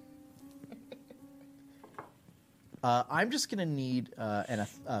 I'm just going to need a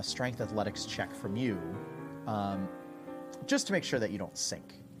strength athletics check from you, just to make sure that you don't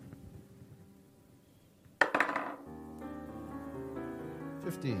sink.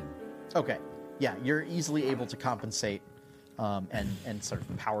 15. Okay. Yeah, you're easily able to compensate and sort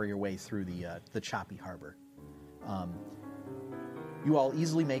of power your way through the choppy harbor. You all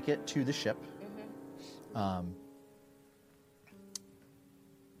easily make it to the ship.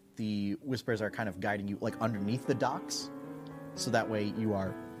 The Whispers are kind of guiding you like underneath the docks, so that way you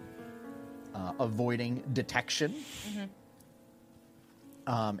are avoiding detection.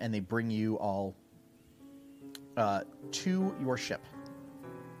 And they bring you all to your ship.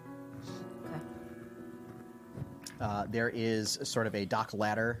 okay. There is sort of a dock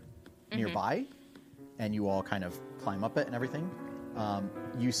ladder nearby, and you all kind of climb up it and everything.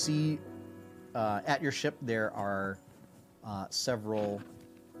 You see at your ship there are several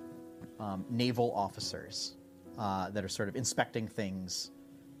naval officers that are sort of inspecting things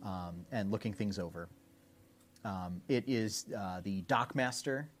and looking things over. It is the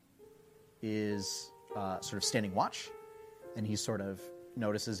dockmaster is sort of standing watch, and he sort of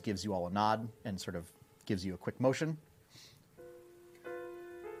notices, gives you all a nod, and sort of gives you a quick motion.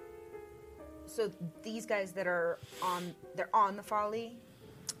 So these guys that are they're on the folly?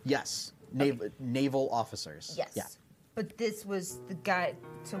 Yes. Naval officers. Yes. Yeah. But this was the guy,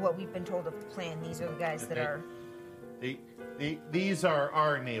 so what we've been told of the plan, these are the guys that are... These are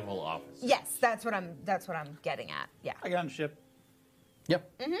our naval officers. Yes, that's what I'm getting at. Yeah. I got on the ship.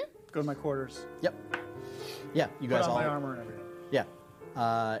 Yep. Go to my quarters. Yep. Yeah, you guys Put on all my armor and everything. Yeah.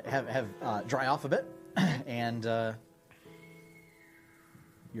 Have dry off a bit, and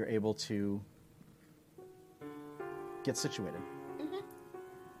you're able to get situated.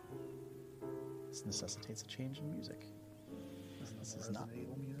 This necessitates a change in music. This is not Resident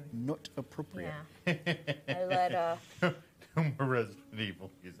Evil music. not appropriate. Yeah. I let, No more Resident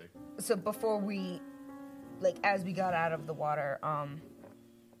Evil music. so before we, like, as we got out of the water,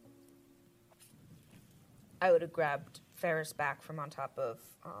 I would have grabbed Ferris back from on top of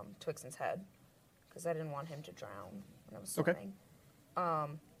Twixen's head, because I didn't want him to drown when I was Okay. swimming.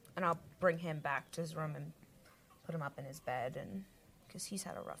 And I'll bring him back to his room and put him up in his bed, and because he's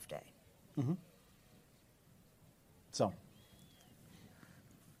had a rough day. So,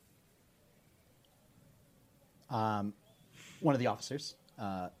 one of the officers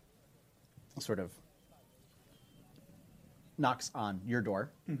sort of knocks on your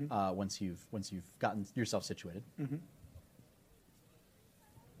door once you've gotten yourself situated.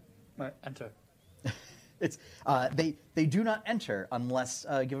 Right, enter. It's they do not enter unless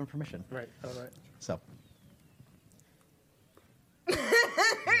given permission. Right, all right. So.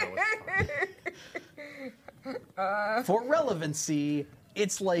 For relevancy,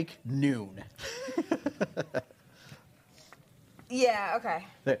 it's like noon. Yeah, okay.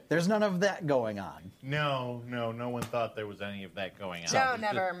 There's none of that going on. No one thought there was any of that going on. No, It was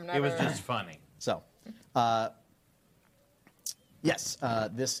never, just- It was never. just funny. So, yes,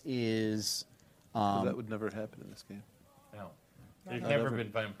 this is. That would never happen in this game. No. There's Not never ever.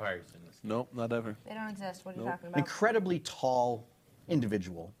 been vampires in this game. Nope, not ever. They don't exist. What are you Nope. talking An about? incredibly tall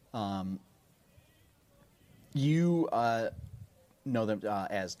individual. You know them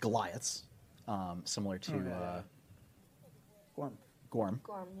as Goliaths, similar to Gorm. Gorm,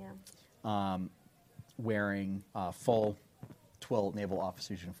 Gorm, yeah. wearing full twill naval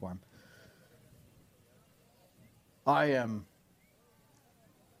officer's uniform. I am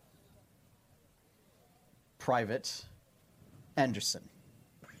Private Anderson.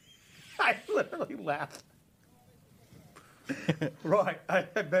 I literally laughed. Right, I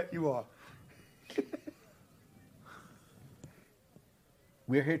bet you are.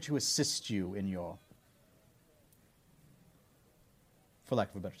 We're here to assist you in your, for lack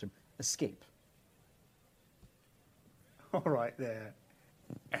of a better term, escape. All right there,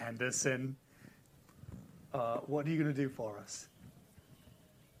 Anderson. What are you going to do for us?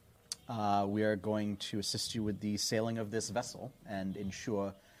 We are going to assist you with the sailing of this vessel and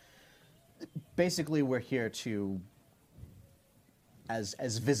ensure. Basically, we're here to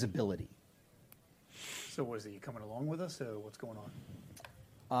as visibility. So, what is it? You coming along with us, or what's going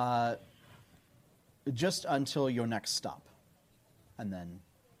on? Just until your next stop, and then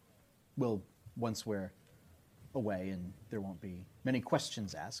once we're away and there won't be many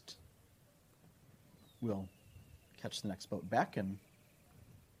questions asked, we'll catch the next boat back and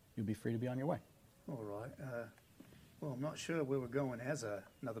you'll be free to be on your way. All right. Well, I'm not sure where we're going as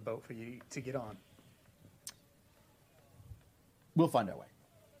another boat for you to get on. We'll find our way.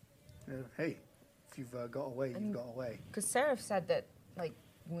 Hey, if you've got away, you've got away. Because Seraph said that, like,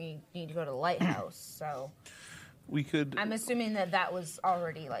 we need to go to the lighthouse, so We could. I'm assuming that that was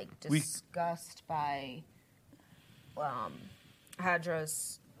already, like, We- discussed by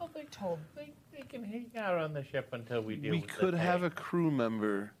Hadra's told. They can hang out on the ship until we deal We with the could have pay. a crew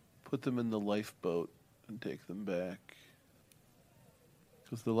member put them in the lifeboat and take them back.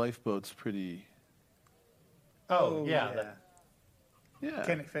 Because the lifeboat's pretty. Oh, yeah. Yeah.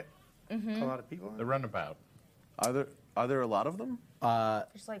 Can it fit a lot of people? The runabout. Are there a lot of them?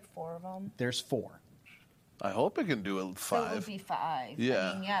 There's like 4 of them. There's 4. I hope it can do a So it would 5. be 5.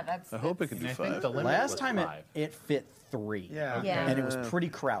 Yeah. I mean, yeah, that's. I hope it can And do I think 5. the limit Last was time 5. it fit 3. Yeah. Yeah. And it was pretty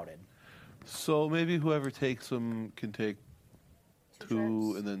crowded. So maybe whoever takes them can take 2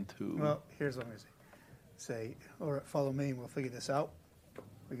 trips. and then 2. Well, here's what I'm going to say. All right, follow me and we'll figure this out.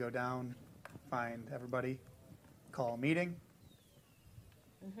 We go down, find everybody, call a meeting.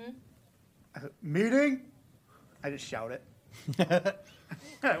 Meeting? I just shout it.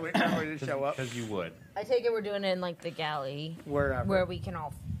 I wait for everybody to show up. Because you would. I take it we're doing it in like the galley Wherever. where we can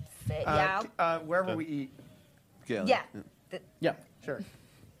all fit. Yeah. Wherever we eat. Galley. Yeah. Yeah. Sure.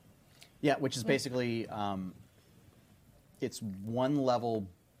 Yeah, which is basically it's one level.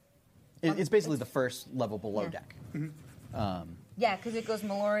 It's basically the first level below Yeah. deck. Yeah, because it goes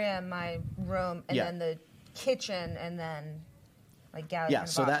Meloria in my room, and Yeah. then the kitchen, and then like Galley Yeah,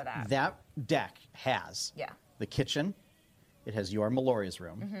 comes so off of that that. deck has Yeah. the kitchen, it has your Meloria's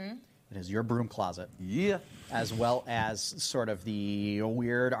room, it has your broom closet, Yeah. as well as sort of the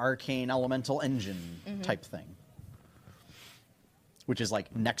weird arcane elemental engine type thing, which is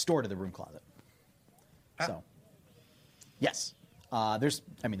like next door to the broom closet. So, yes, there's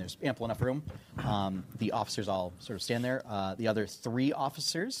ample enough room. The officers all sort of stand there. The other 3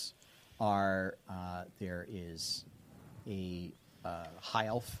 officers are there is a high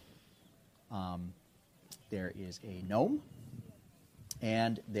elf, there is a gnome,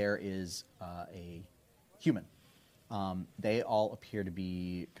 and there is a human. They all appear to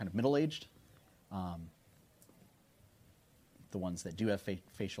be kind of middle-aged. The ones that do have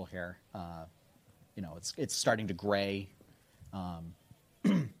facial hair, it's starting to gray.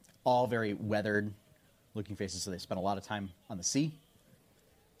 All very weathered looking faces, so they spend a lot of time on the sea.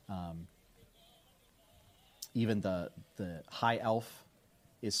 Even the high elf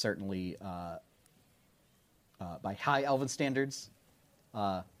is certainly, by high elven standards,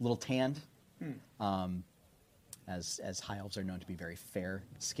 a little tanned, as high elves are known to be very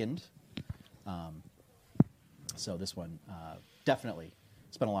fair-skinned. So this one definitely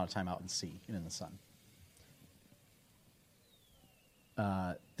spent a lot of time out in the sea and in the sun.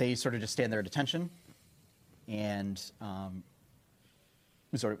 They sort of just stand there at attention and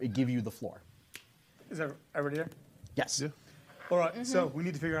sort of give you the floor. Is everybody there? Yes. Yeah. All right, so we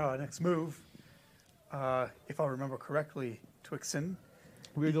need to figure out our next move. If I remember correctly, Twixen.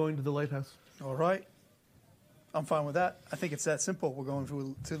 We're going to the lighthouse. All right. I'm fine with that. I think it's that simple. We're going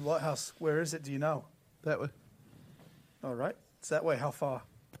to the lighthouse. Where is it? Do you know? That way. All right. It's that way. How far?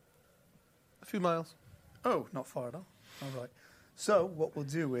 A few miles. Oh, not far at all. All right. So what we'll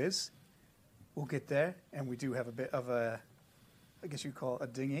do is we'll get there, and we do have a bit of a, I guess you'd call it a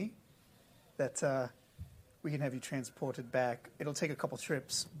dinghy, that we can have you transported back. It'll take a couple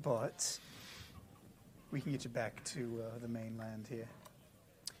trips, but we can get you back to the mainland here.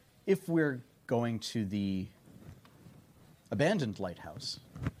 If we're going to the abandoned lighthouse,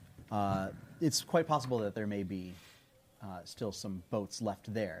 it's quite possible that there may be still some boats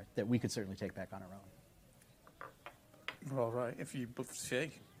left there that we could certainly take back on our own. All right. If you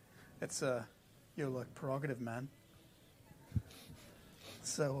say, it's your like prerogative, man.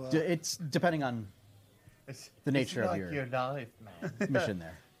 So It's depending on the nature of your life, man. mission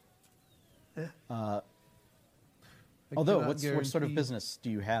there. I Although, cannot what sort of guarantee- business do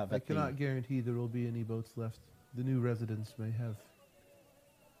you have I at cannot the... guarantee there will be any boats left. The new residents may have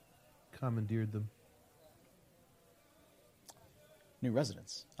commandeered them. New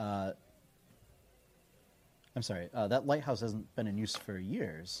residents? I'm sorry, that lighthouse hasn't been in use for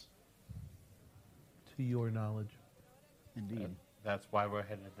years. To your knowledge. Indeed. That's why we're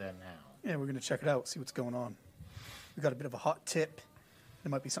headed there now. yeah, we're going to check it out, see what's going on. We got a bit of a hot tip. There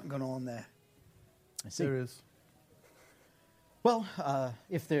might be something going on there. I see. There is. Well,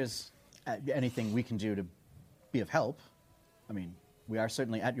 if there's anything we can do to be of help, I mean, we are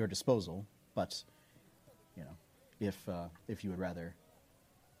certainly at your disposal. But, if you would rather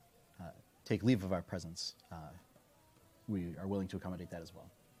take leave of our presence, we are willing to accommodate that as well.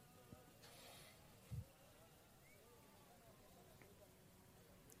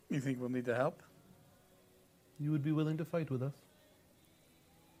 You think we'll need the help? You would be willing to fight with us?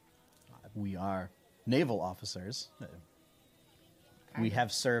 We are naval officers. We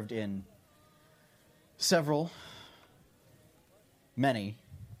have served in many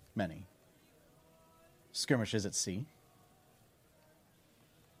skirmishes at sea.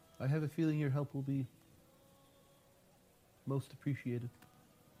 I have a feeling your help will be most appreciated.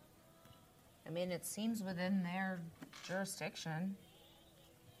 I mean, it seems within their jurisdiction.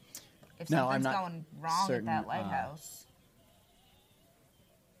 If No, I'm something's not going wrong certain, at that lighthouse.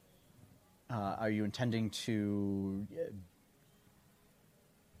 Are you intending to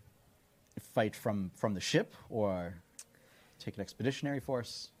fight from the ship or take an expeditionary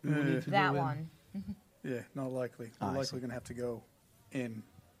force? We will need to That go in. one. Yeah, not likely. Ah, We're I likely see. going to have to go in.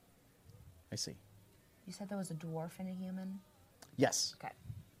 I see. You said there was a dwarf and a human? Yes. Okay.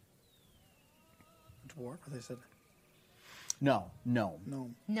 Dwarf, or they said No. Gnome.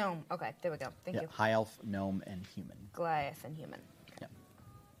 gnome. Gnome. Okay, there we go. Thank Yeah, you. high elf, gnome, and human. Goliath and human. Yeah.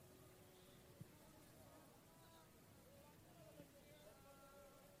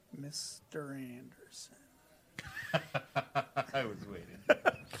 Mr. Anderson. I was waiting.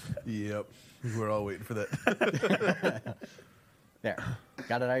 Yep. We're all waiting for that. There.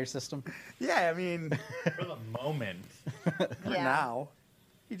 Got it out of your system? Yeah, I mean, For the moment. for now,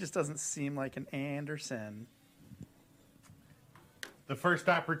 he just doesn't seem like an Anderson. The first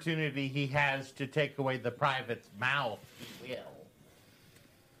opportunity he has to take away the private's mouth, he will.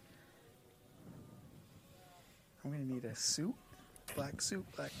 I'm going to need a suit, black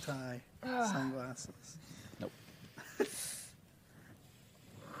tie, sunglasses. Nope. I'm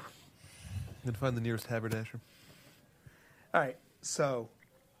going to find the nearest haberdasher. All right, so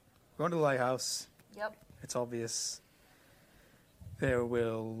going to the lighthouse. Yep. It's obvious there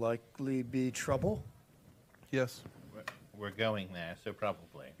will likely be trouble. Yes. We're going there, so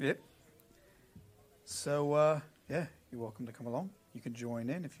probably. Yep. So, yeah, you're welcome to come along. You can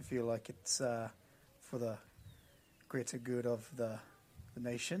join in if you feel like it's for the greater good of the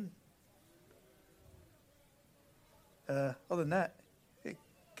nation. Other than that,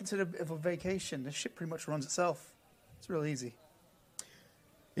 consider it a vacation. The ship pretty much runs itself. It's real easy.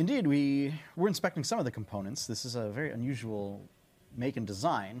 Indeed, we're inspecting some of the components. This is a very unusual make and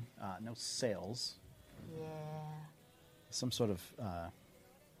design. No sails. Yeah. Some sort of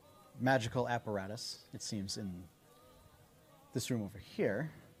magical apparatus, it seems, in this room over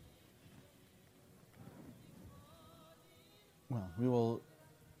here. Well, we will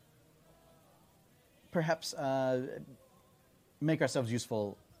perhaps make ourselves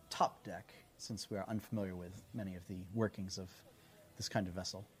useful top deck, since we are unfamiliar with many of the workings of this kind of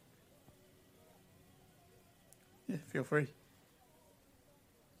vessel. Yeah, feel free.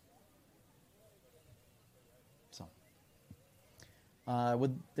 So,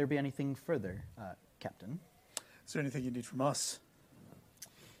 would there be anything further, Captain? Is there anything you need from us?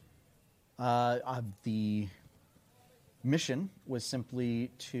 The mission was simply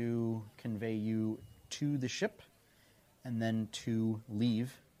to convey you to the ship and then to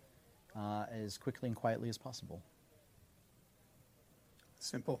leave as quickly and quietly as possible.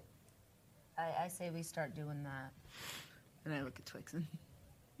 Simple. I say we start doing that. And I look at Twixen.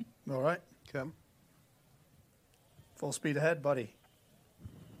 All right. Come. Full speed ahead, buddy.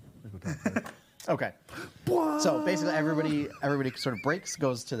 Okay. So basically, everybody sort of breaks,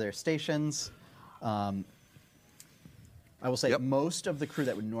 goes to their stations. I will say most of the crew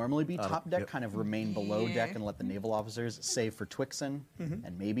that would normally be top deck kind of remain below deck and let the naval officers, save for Twixen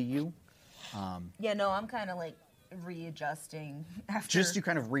and maybe you. Yeah, no, I'm kind of like readjusting after. Just to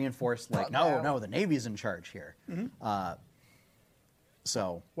kind of reinforce, like, no, the Navy's in charge here.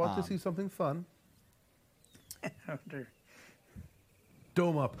 So Want to see something fun? Under.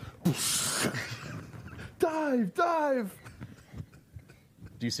 Dome up. Dive!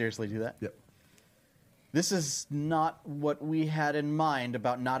 do you seriously do that? Yep. This is not what we had in mind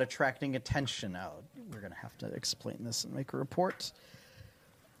about not attracting attention. We're going to have to explain this and make a report.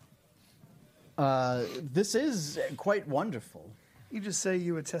 This is quite wonderful. You just say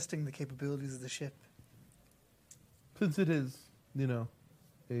you were testing the capabilities of the ship. Since it is, a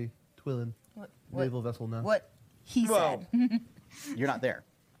Twillin naval vessel now. What he Well, said. You're not there.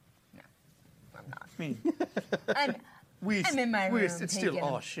 I'm not. I mean, I'm in my room it's still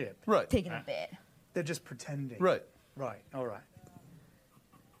our ship. Right. taking a bit. They're just pretending. Right. Right. All right.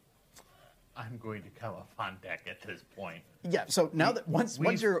 I'm going to come up on deck at this point. Yeah. So now that once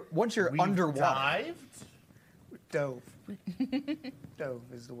you're We've underwater, dived? Dove. Dove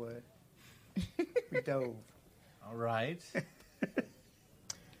is the word. We dove. All right.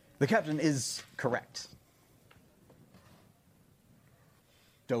 the captain is correct.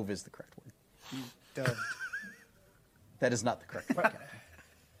 Dove is the correct word. Doved. That is not the correct word. Captain.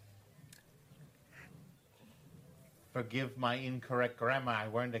 Forgive my incorrect grammar. I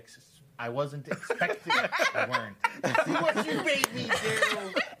wasn't expecting. I weren't. See what you made me do.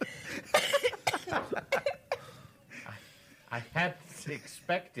 I hadn't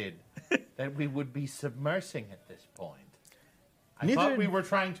expected that we would be submersing at this point. I thought we were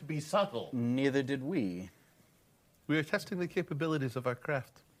trying to be subtle. Neither did we. We are testing the capabilities of our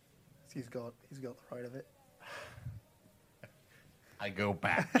craft. He's got the right of it. I go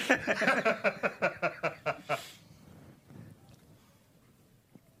back.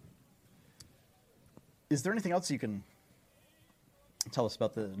 Is there anything else you can tell us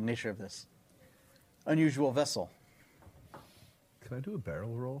about the nature of this unusual vessel? Can I do a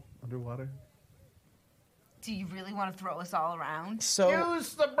barrel roll underwater? Do you really want to throw us all around? So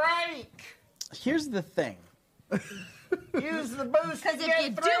Use the brake. here's the thing. Use the boost. Because to if get you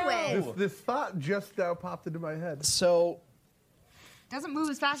do through. it, This thought just now popped into my head. So doesn't move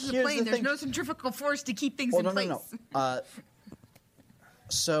as fast as a Here's plane. the There's thing. no centrifugal force to keep things well, in no, place. no.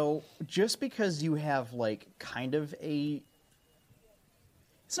 So just because you have like kind of it's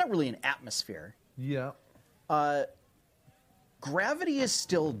not really an atmosphere. Yeah, Gravity is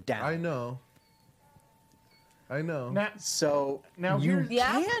still down. I know. I know. So Now you here's-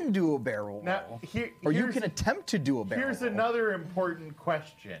 Yeah. can do a barrel Now, roll. here- Or you here's- can attempt to do a barrel Here's roll. another important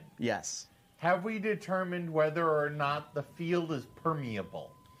question. Yes. Have we determined whether or not the field is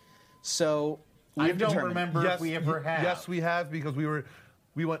permeable? So I we've don't determined- remember if we ever have. Yes, we have, because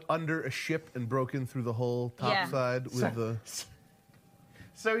we went under a ship and broke in through the whole top Yeah. side with the.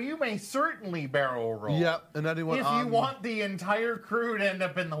 So you may certainly barrel roll. Yep, and anyone If on. you want the entire crew to end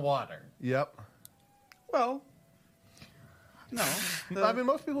up in the water. Yep. Well, no. I mean,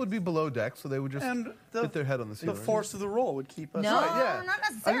 most people would be below deck, so they would just And hit their head on the the ceiling. force of the roll would keep us. No. Right, yeah. not I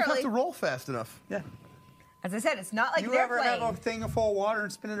just necessarily. have to roll fast enough. Yeah. As I said, it's not like You an ever airplane. have a thing full of water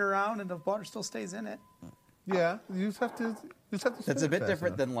and spin it around and the water still stays in it? Yeah, you just have to. That's spin a it bit fast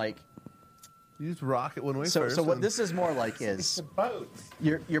different enough. than like. You just rock it one way So first. what and- this is more like It's is a boat.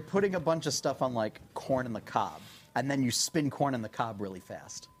 you're putting a bunch of stuff on like corn in the cob, and then you spin corn in the cob really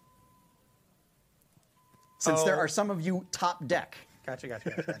fast. Since there Oh. are some of you top deck, Gotcha.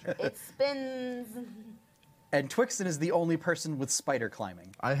 It spins. and Twixen is the only person with spider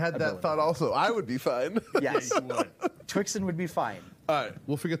climbing. I had that ability. thought also. I would be fine. Yes, You would. Twixen would be fine. All right,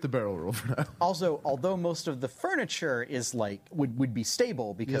 we'll forget the barrel roll for now. Also, although most of the furniture is like would be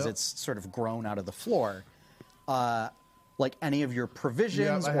stable because Yep. it's sort of grown out of the floor, like any of your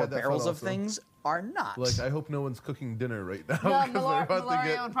provisions Yeah, I or had that barrels thought of also. things are not. Like, I hope no one's cooking dinner right now, No, because they're about to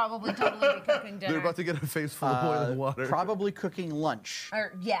Meloria would get probably totally be cooking dinner. they're about to get a face full of boiling water. Probably cooking lunch.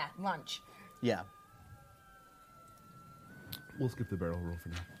 Or, yeah, lunch. Yeah. We'll skip the barrel roll for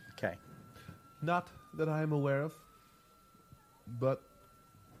now. Okay. Not that I am aware of, but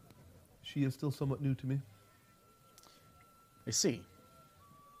she is still somewhat new to me. I see.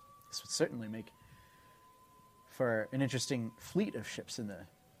 This would certainly make for an interesting fleet of ships in the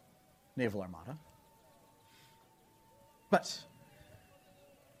Naval Armada. But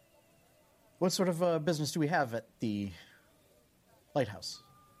what sort of business do we have at the lighthouse?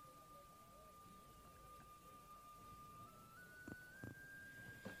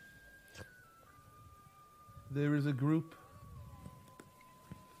 There is a group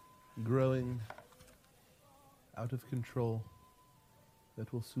growing out of control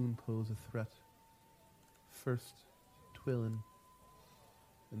that will soon pose a threat. First, Twillin,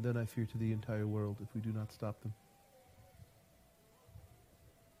 and then I fear to the entire world if we do not stop them.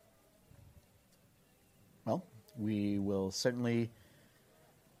 Well, we will certainly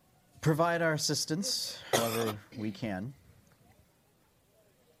provide our assistance however we can.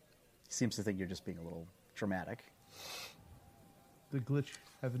 He seems to think you're just being a little dramatic. The glitch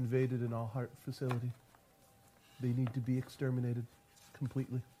have invaded an all-heart facility. They need to be exterminated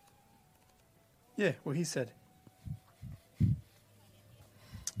completely. Yeah, what he said.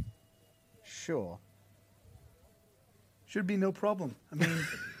 Sure. Should be no problem. I mean,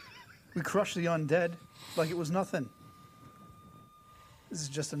 we crushed the undead like it was nothing. This is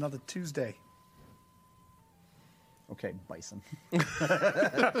just another Tuesday. Okay, Bison. You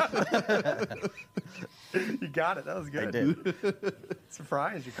got it. That was good. I did.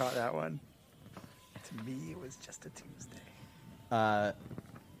 Surprised you caught that one. To me, it was just a Tuesday.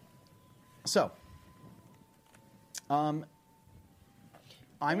 So, I'm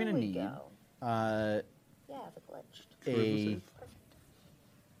going to There we need go. Yeah, the glitched. a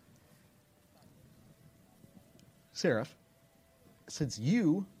Seraph. Since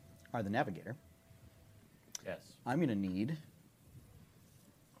you are the navigator, Yes. I'm going to need.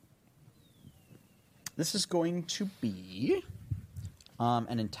 This is going to be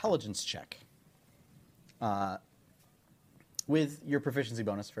an intelligence check with your proficiency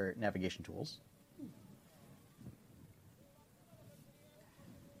bonus for navigation tools.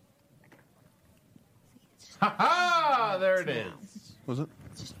 Ha! There it is. Was it?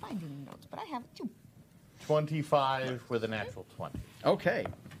 It's just finding notes, but I have it too. 25 with a natural 20. Okay.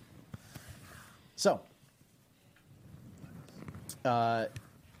 So,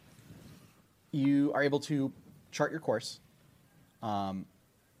 you are able to chart your course.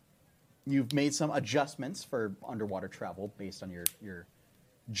 You've made some adjustments for underwater travel based on your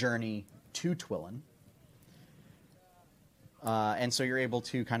journey to Twillin. And so you're able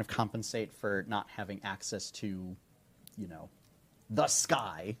to kind of compensate for not having access to, the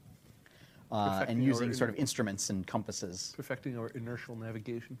sky, and Perfecting using our sort of instruments and compasses. Perfecting our inertial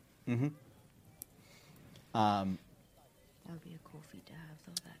navigation. That would be a cool feat to have,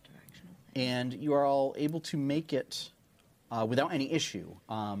 though, that directional thing. And you are all able to make it without any issue.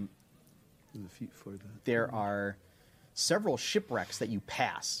 There's a feat for that. There are several shipwrecks that you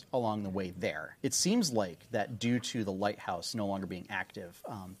pass along the way there. It seems like that due to the lighthouse no longer being active,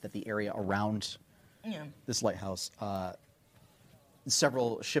 that the area around Yeah. this lighthouse,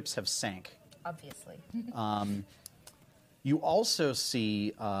 several ships have sank Obviously. You also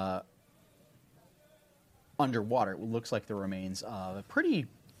see underwater, it looks like the remains of a pretty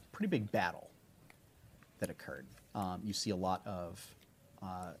big battle that occurred. You see a lot of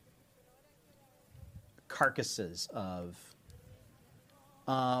carcasses of,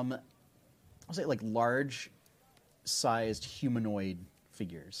 I'll say, like large-sized humanoid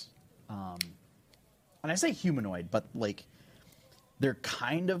figures. And I say humanoid, but like they're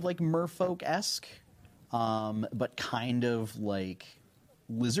kind of like merfolk-esque, but kind of like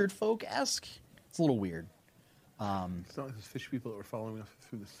lizard folk-esque. It's a little weird. It's not like those fish people that were following us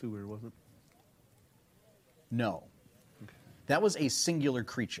through the sewer, was it? No. That was a singular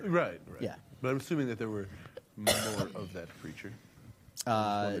creature. Right. Yeah. But I'm assuming that there were more of that creature.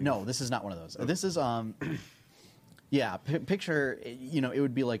 No, this is not one of those. This is, yeah, picture, it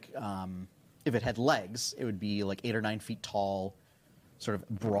would be like, if it had legs, it would be like 8 or 9 feet tall, sort of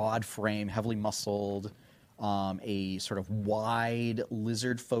broad frame, heavily muscled, a sort of wide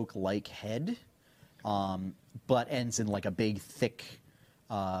lizard folk-like head, but ends in like a big, thick,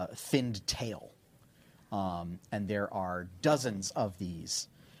 thinned tail. And there are dozens of these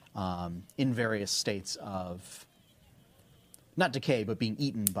in various states of, not decay, but being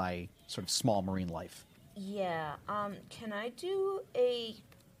eaten by sort of small marine life. Yeah. Can I do a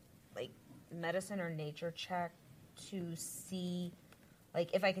medicine or nature check to see,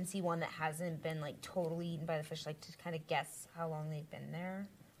 like, if I can see one that hasn't been like totally eaten by the fish, like to kind of guess how long they've been there?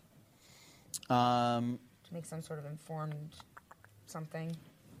 To make some sort of informed something.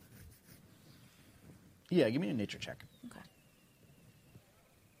 Yeah, give me a nature check.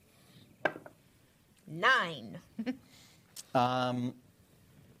 Okay. 9.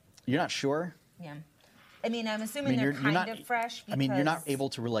 You're not sure? Yeah. I mean, I'm assuming they're kind of fresh. Because... I mean, you're not able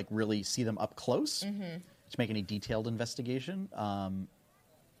to like really see them up close to make any detailed investigation.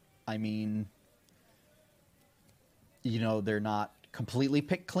 I mean, they're not completely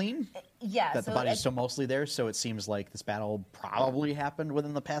picked clean. Yeah. That the body's still mostly there, so it seems like this battle probably happened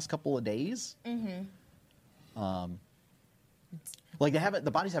within the past couple of days. Like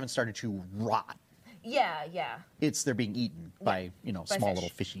the bodies haven't started to rot. Yeah. They're being eaten by by small fish. little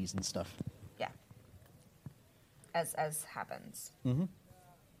fishies and stuff. Yeah. As happens. Yep.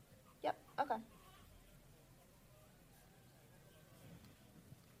 Okay.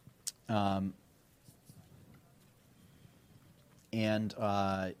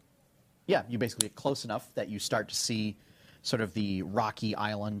 You basically get close enough that you start to see sort of the rocky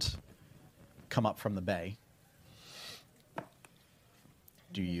island come up from the bay.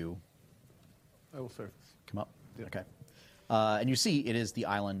 Do you I will surface. come up? Yeah. Okay. And you see it is the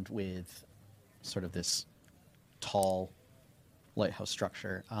island with sort of this tall lighthouse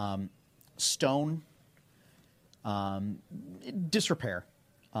structure. Stone, disrepair.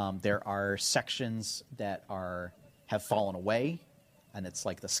 There are sections that have fallen away, and it's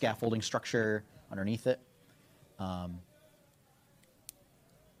like the scaffolding structure underneath it.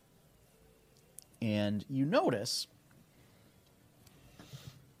 And you notice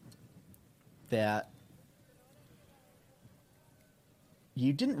that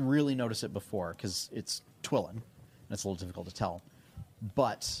you didn't really notice it before because it's Twillin, and it's a little difficult to tell.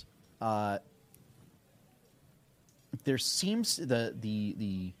 But there seems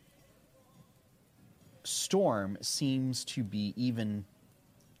the storm seems to be even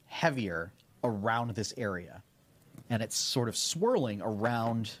heavier around this area, and it's sort of swirling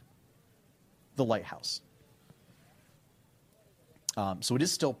around the lighthouse. So it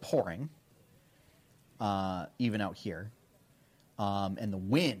is still pouring, even out here, and the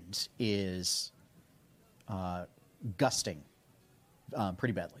wind is gusting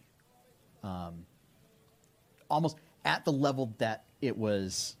pretty badly, almost at the level that it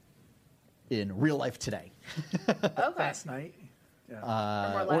was in real life today. Okay. Last night.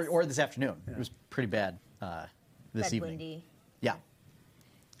 Yeah. Or this afternoon. It was pretty bad this Bad evening. windy. Yeah.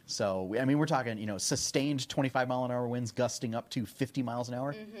 So, I mean, we're talking, sustained 25-mile-an-hour winds gusting up to 50 miles an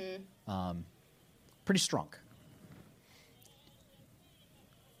hour. Pretty strong.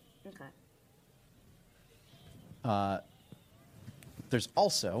 Okay. There's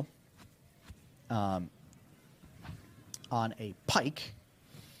also, on a pike,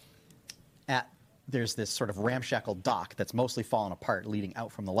 there's this sort of ramshackle dock that's mostly fallen apart leading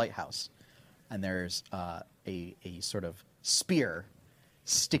out from the lighthouse. And there's a sort of spear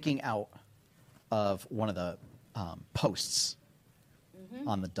sticking out of one of the posts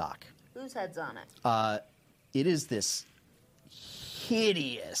on the dock. Whose head's on it? It is this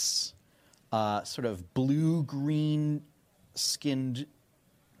hideous sort of blue-green skinned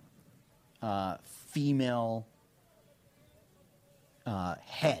female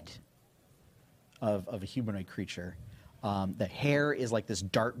head of a humanoid creature. The hair is like this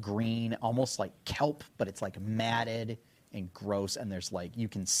dark green, almost like kelp, but it's like matted and gross. And there's like, you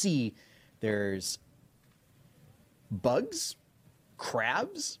can see there's bugs,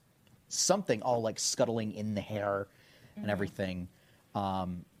 crabs, something all like scuttling in the hair and everything.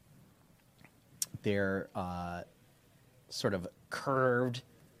 They're sort of curved,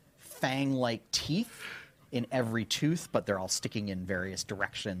 fang-like teeth in every tooth, but they're all sticking in various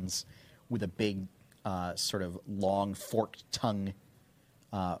directions with a big sort of long forked tongue,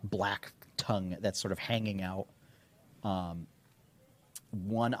 black tongue that's sort of hanging out.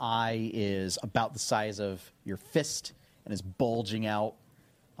 One eye is about the size of your fist and is bulging out.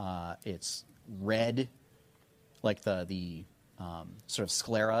 It's red, like the sort of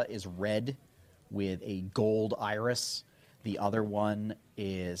sclera is red with a gold iris. The other one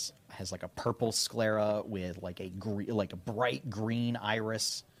has like a purple sclera with like a bright green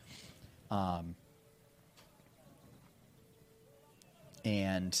iris.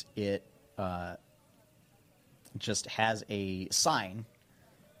 And it just has a sign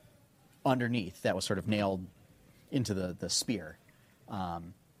underneath that was sort of nailed into the spear.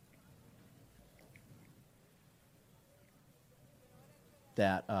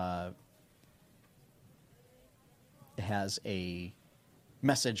 That has a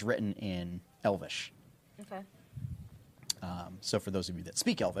message written in Elvish. Okay. So for those of you that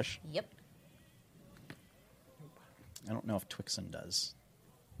speak Elvish, Yep. I don't know if Twixen does.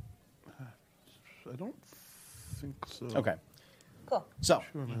 I don't think so. Okay. Cool. So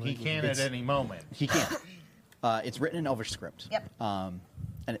Sure, my He language can is- at any moment. he can. It's written in Elvish script. Yep. And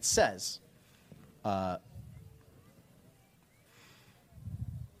it says,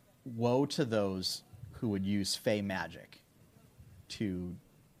 woe to those who would use fey magic to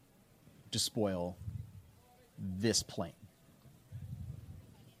despoil this plane.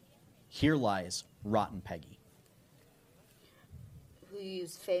 Here lies rotten Peggy. Who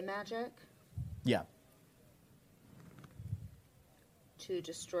use fey magic Yeah, to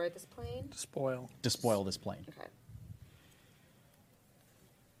destroy this plane? Spoil. despoil this plane. Okay.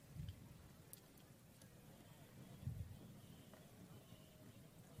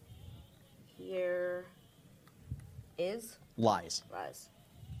 Here is Lies.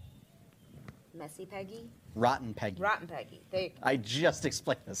 Messy Peggy, Rotten Peggy. Rotten Peggy. They, I just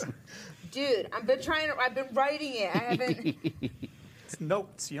explained this. dude, I've been writing it. I haven't. It's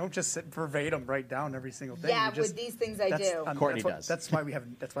notes. You don't just sit verbatim write down every single thing. Yeah, You just, with these things I that's- do. Courtney that's does. That's why we have.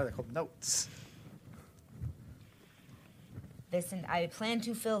 That's why they're called notes. I plan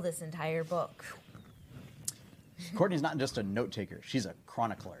to fill this entire book. Courtney's not just a note taker; she's a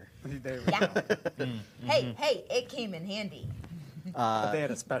chronicler. There we Yeah. go. Hey, it came in handy. But they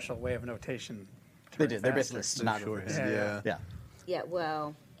had a special way of notation. to They write did. They're faster. basically stenographers. Yeah, yeah. Yeah. Yeah,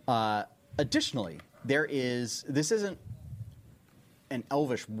 well, Additionally, this isn't an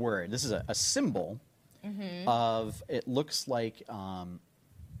Elvish word. This is a symbol of, it looks like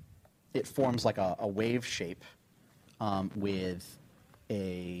it forms like a wave shape with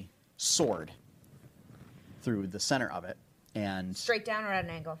a sword through the center of it. And straight down or at an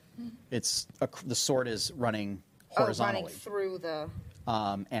angle. the sword is running Oh, horizontally. running through the.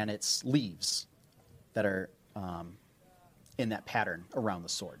 And it's leaves that are in that pattern around the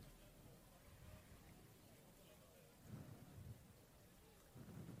sword.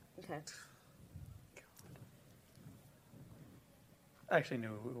 Okay. I actually knew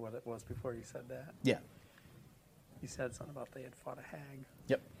what it was before you said that. Yeah. You said something about they had fought a hag.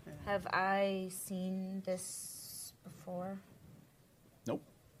 Yep. Have I seen this before? Nope.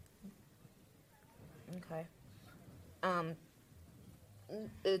 Okay.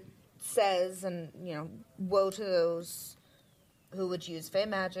 It says, and woe to those who would use fey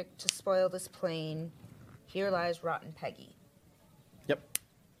magic to spoil this plane. Here lies rotten Peggy. Yep.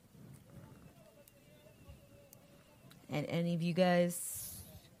 And any of you guys?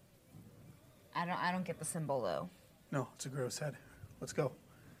 I don't get the symbol though. No, it's a gross head. Let's go.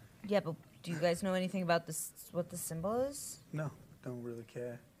 Yeah, but do you guys know anything about this? What the symbol is? No, don't really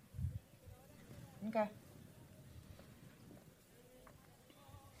care. Okay.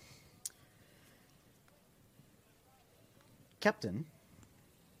 Captain,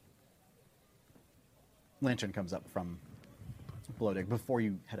 lantern comes up from below deck before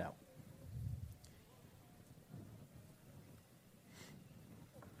you head out.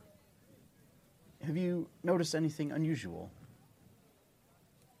 Have you noticed anything unusual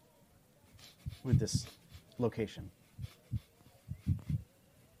with this location?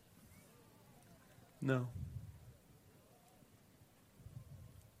 No.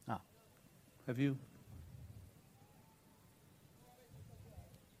 Ah, Have you?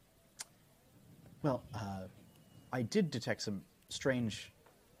 Well, I did detect some strange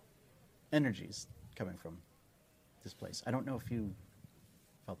energies coming from this place. I don't know if you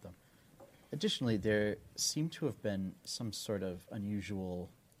felt them. Additionally, there seemed to have been some sort of unusual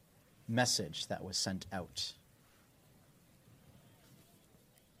message that was sent out.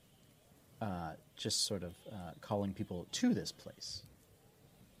 Just sort of calling people to this place.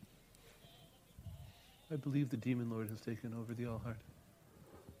 I believe the Demon Lord has taken over the Allheart.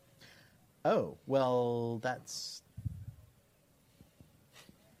 Oh, well, that's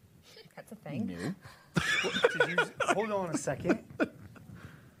That's a thing. new. Did you hold on a second?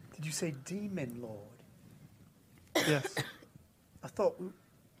 Did you say Demon Lord? Yes. I thought.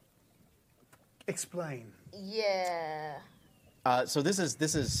 Explain. Yeah. So this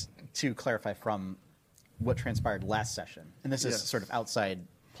is to clarify from what transpired last session, and this is Yes. sort of outside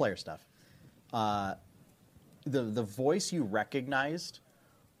player stuff. The voice you recognized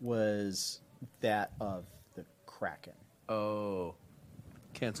was that of the Kraken. Oh.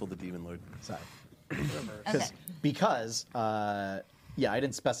 Cancel the Demon Lord. Sorry, Okay. because yeah, I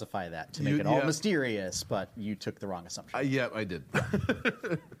didn't specify that to make You- it all yeah. mysterious, but you took the wrong assumption. Yeah, I did.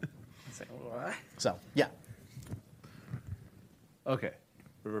 Say what? So yeah, Okay.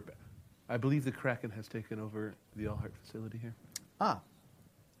 We're back. I believe the Kraken has taken over the Allheart facility here. How?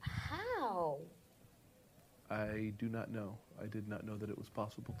 I do not know. I did not know that it was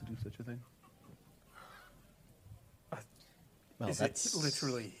possible to do such a thing. well, Is that's it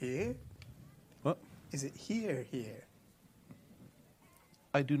literally here? What? Is it here?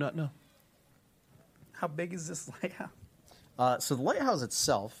 I do not know. How big is this lighthouse? So the lighthouse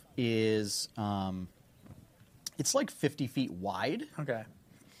itself is it's like 50 feet wide, Okay.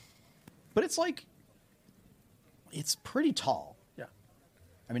 but it's pretty tall. Yeah.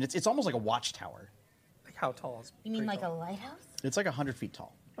 I mean, it's almost like a watchtower. Like how tall is? You mean pretty like a tall? lighthouse? It's like 100 feet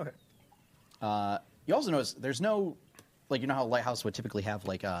tall. Okay. You also notice there's no, like, you know how a lighthouse would typically have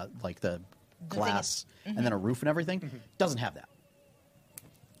like the thing glass is- and then a roof and everything? Doesn't have that.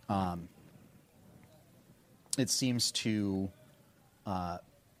 It seems to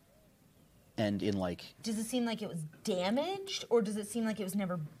end in like, Does it seem like it was damaged, or does it seem like it was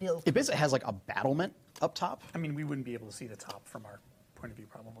never built? it basically has like a battlement up top. I mean, we wouldn't be able to see the top from our point of view,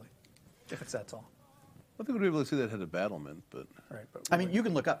 probably, if it's that tall. I think we'd be able to see that it had a battlement, but... Right. But I mean, you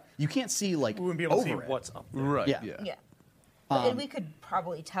can look up. You can't see like we wouldn't be able to see over it. what's up there. Right, Yeah. yeah. Yeah. And we could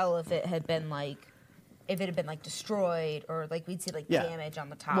probably tell if it had been like destroyed, or like we'd see like Yeah. damage on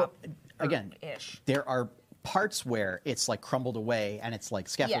the top. Well, again, ish. there are parts where it's like crumbled away and it's like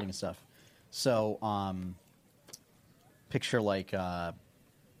scaffolding Yeah. and stuff. So, picture like I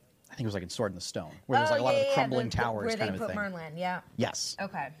think it was like in Sword in the Stone, where there's like a lot of the crumbling towers where kind they of a put thing. Merlin. Yeah. Yes,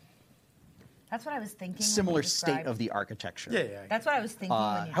 Okay. That's what I was thinking. when you similar state described- of the architecture. Yeah. That's what I was thinking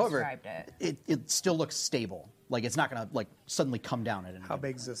when you however, described it. it still looks stable. Like it's not going to like suddenly come down at any. How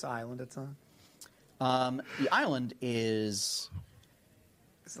given big is this island it's on? The island is,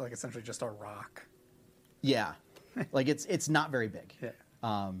 It's like essentially just a rock. yeah, like it's not very big.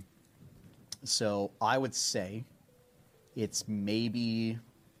 Yeah. So I would say it's maybe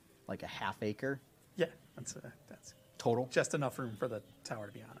like a half acre Yeah. That's total. just enough room for the tower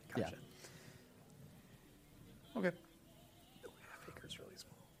to be on it. Gotcha. Okay. Half acre's really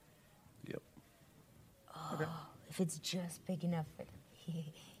small. Yep. Okay. If it's just big enough for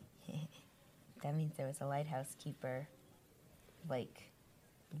that means there was a lighthouse keeper, like,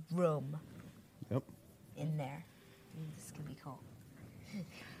 room Yep. in there. This could be cool.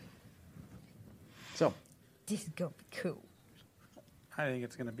 So This is gonna be cool. I think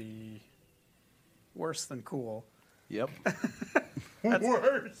it's going to be worse than cool. Yep.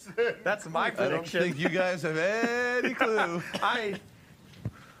 Worse. That's my I don't prediction. think you guys have any clue. I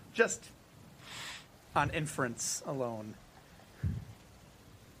just on inference alone.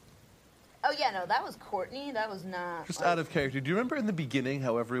 Oh yeah, no, that was Courtney. That was not. Just out of character, do you remember in the beginning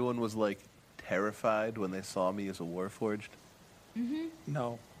how everyone was like terrified when they saw me as a Warforged?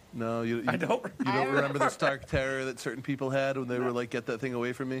 No. No, you I don't. You don't remember the stark terror that certain people had when they were like, "Get that thing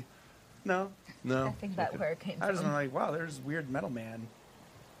away from me." No. No. I think that's where it came I was from. like, wow, there's weird metal man.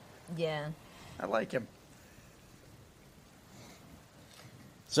 Yeah. I like him.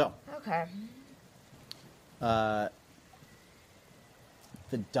 So Okay. the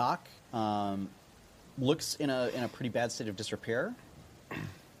dock looks in a pretty bad state of disrepair,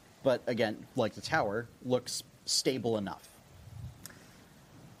 but again, like the tower, looks stable enough.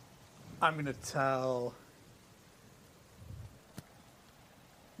 I'm going to tell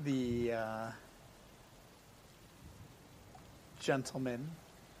the gentleman,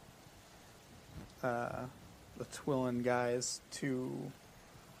 the Twillin guys, to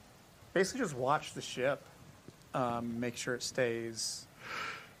basically just watch the ship, make sure it stays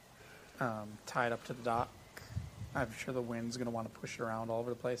tied up to the dock. I'm sure the wind's going to want to push it around all over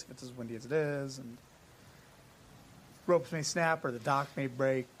the place if it's as windy as it is, and ropes may snap or the dock may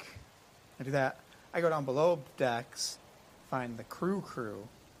break. I do that. I go down below decks, find the crew,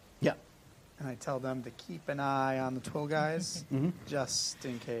 Yeah. and I tell them to keep an eye on the Twill guys, just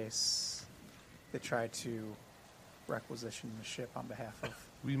in case they try to requisition the ship on behalf of.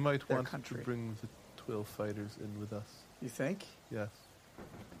 We might Their want country. to bring the 12 fighters in with us. You think? Yes.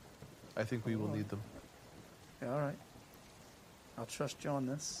 I think we will need them. Yeah, all right. I'll trust you on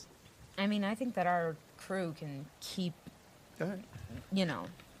this. I mean, I think that our crew can keep, All right. you know,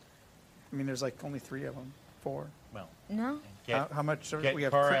 I mean, there's like only 3 of them. 4. Well, no? get, How much? get we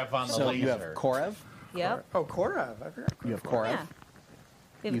have Korev on the So laser. you have Korev, Yep. Oh, Korev. I forgot. you have Korev, Yeah.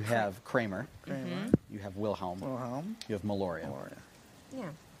 We you a cra- have Kramer, Kramer. you have Wilhelm, Wilhelm. you have Meloria, Meloria. Yeah.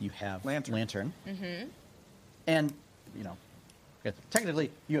 you have Lantern. and, you know,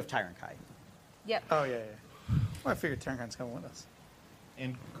 technically you have Tyrant Kai. Yep. Oh, yeah. Well, I figured Terrancon's coming with us.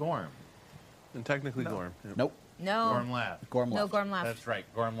 And Gorm. And technically No. Gorm. Yep. Nope, No. Gorm left. Gorm No, left. Gorm left. That's right.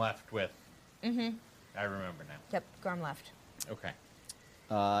 Gorm left with. Mm-hmm. I remember now. Yep, Gorm left. Okay.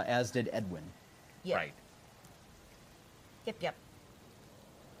 As did Edwin. Yep. Right. Yep.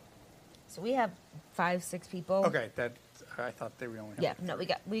 So we have 5, 6 people. Okay, that I thought they were only. Yeah, no, we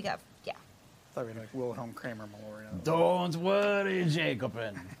got, yeah. I thought we had like Wilhelm, Kramer, Meloria. Don't worry,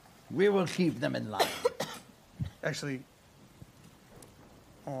 Jacobin. We will keep them in line. Actually,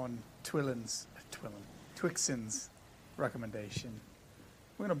 on Twixen's recommendation,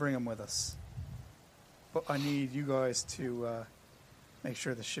 we're gonna bring them with us. But I need you guys to make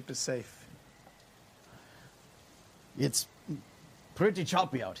sure the ship is safe. It's pretty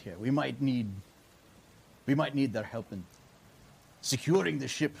choppy out here. We might need their help in securing the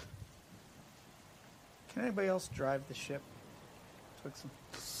ship. Can anybody else drive the ship, Twixen?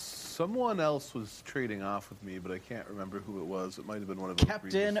 Someone else was trading off with me, but I can't remember who it was. It might have been one of those.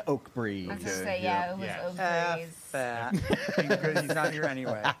 Captain Oakbreeze. I was gonna Okay, say, yeah. it was Yeah. Oakbreeze. That. He's not here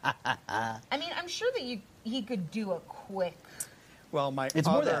anyway. I mean, I'm sure that he could do a quick. Well, my It's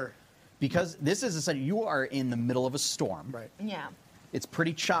more other that because this is essentially you are in the middle of a storm. right. Yeah. It's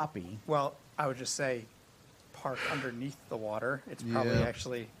pretty choppy. Well, I would just say park underneath the water. It's probably Yeah.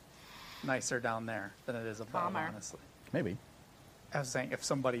 actually nicer down there than it is above, Calmer. honestly. Maybe. I was saying if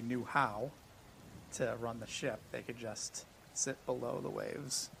somebody knew how to run the ship, they could just sit below the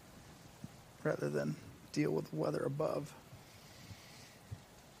waves rather than deal with the weather above.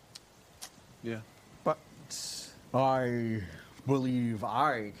 Yeah. But I believe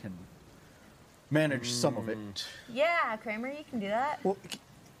I can manage some of it. Yeah, Kramer, you can do that. well,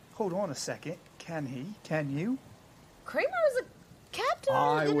 hold on a second. Can he? Can you? Kramer was a captain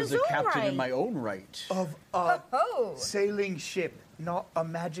I in was his a own captain right. in my own right. Of a Oh, sailing ship, not a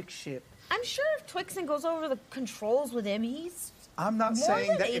magic ship. I'm sure if Twixen goes over the controls with him, he's I'm not More saying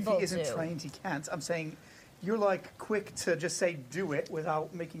than that if he able isn't to. trained, he can't. I'm saying you're like quick to just say do it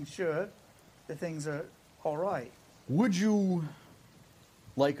without making sure that things are all right. Would you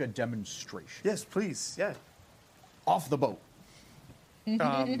like a demonstration? Yes, please. Yeah. Off the boat.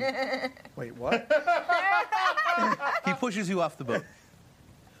 Wait, what? He pushes you off the boat.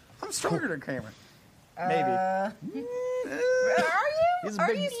 I'm stronger than Kramer. Maybe. Are you? He's a Are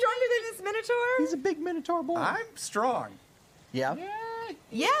big- you stronger than this Minotaur? He's a big Minotaur boy. I'm strong. Yeah.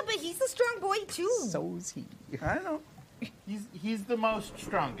 Yeah, but he's a strong boy too. So's he. I know. He's the most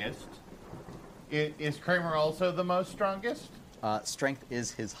strongest. Is Kramer also the most strongest? Strength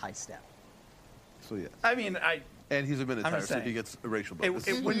is his high stat. So yeah. I mean, And he's a Minotaur, just so saying. he gets a racial bonus.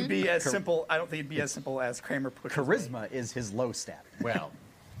 it wouldn't be as simple. I don't think it'd be as simple as Kramer pushes me. Charisma is his low stat. Well,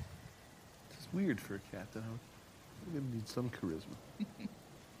 It's weird for a captain. I'm gonna need some charisma.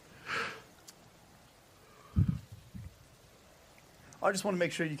 I just want to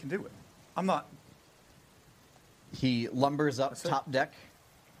make sure you can do it. I'm not. He lumbers up That's it. top deck.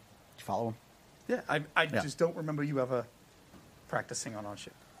 You follow him? Yeah, I Yeah. just don't remember you ever practicing on our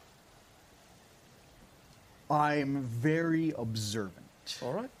ship. I'm very observant.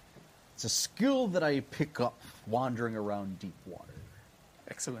 All right. It's a skill that I pick up wandering around deep water.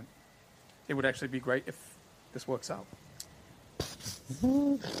 Excellent. It would actually be great if this works out.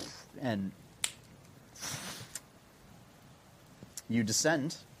 And you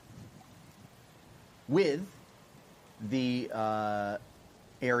descend with the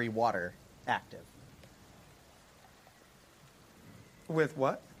airy water active. With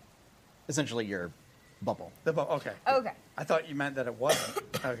what? Essentially your bubble. The okay. Okay. I thought you meant that it wasn't.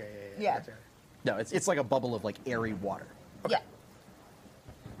 Okay, yeah. Yeah. Gotcha. No, it's like a bubble of like airy water. Yeah.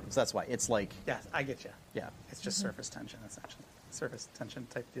 So that's why it's like, Yeah, I get you. yeah. It's just surface tension, essentially. Surface tension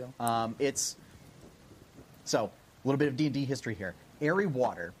type deal. It's so a little bit of D&D history here. Airy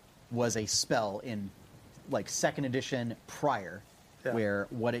Water was a spell in like 2nd edition prior, Yeah. where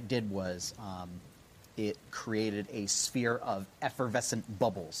what it did was it created a sphere of effervescent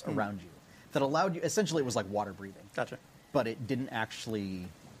bubbles around you that allowed you. Essentially, it was like water breathing, Gotcha. but it didn't actually.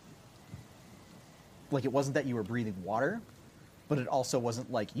 Like, it wasn't that you were breathing water, but it also wasn't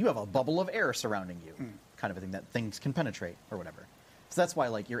like you have a bubble of air surrounding you, kind of a thing that things can penetrate or whatever. So that's why,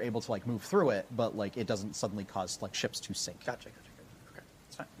 like, you're able to, like, move through it, but, like, it doesn't suddenly cause, like, ships to sink. Gotcha. Okay,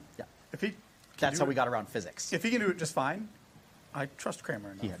 that's fine. Yeah. If he can That's do how we it- got around physics. If he can do it just fine, I trust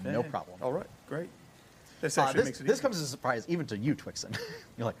Kramer enough. He had no problem. All right, great. This actually makes it this easy. comes as a surprise even to you, Twixen.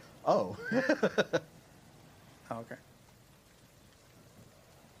 You're like, oh. Oh, okay.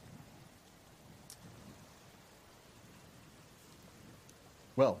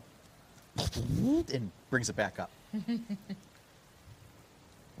 Well, and brings it back up.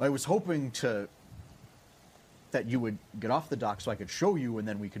 I was hoping that you would get off the dock so I could show you, and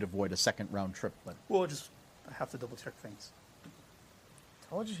then we could avoid a second round trip. But Well, I have to double check things.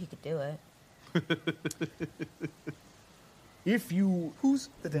 Told you he could do it. if you Who's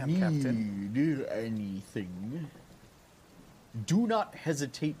the damn captain? need anything, do not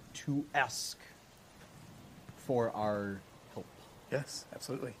hesitate to ask for our help. Yes,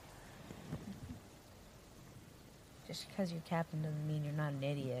 absolutely. Just because you're captain doesn't mean you're not an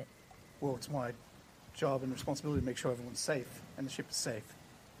idiot. Well, it's my job and responsibility to make sure everyone's safe and the ship is safe.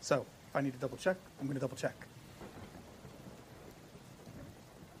 So, if I need to double check, I'm going to double check.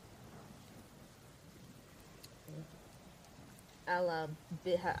 I'll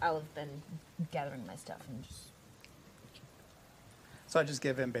have been gathering my stuff and just. So I just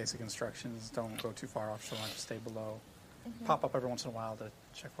give him basic instructions. Don't go too far offshore. Stay below. Pop up every once in a while to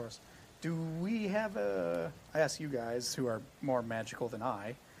check for us. Do we have a... I ask you guys, who are more magical than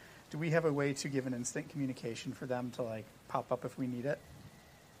I, do we have a way to give an instant communication for them to, like, pop up if we need it?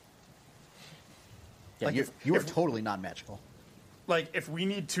 Yeah, Like you are if- totally non-magical. Like, if we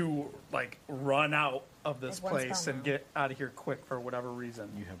need to, like, run out of this Like one place spell and now. get out of here quick for whatever reason.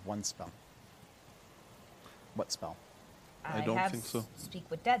 You have one spell. What spell? I don't have think so. Speak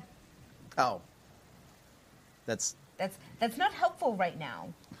with dead. Oh. That's... That's not helpful right now.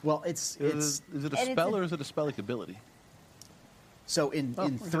 Well, it's... Is it a and it's spell a- or is it a spell-like ability? So in Oh,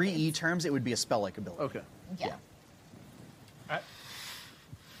 3E terms, it would be a spell-like ability. Okay. Yeah.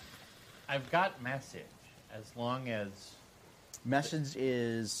 I've got message as long as Message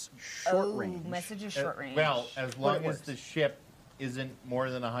is short range. Message is short range. well, as But long it as works. the ship isn't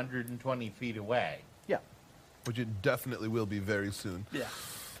more than 120 feet away. Yeah. Which it definitely will be very soon. Yeah.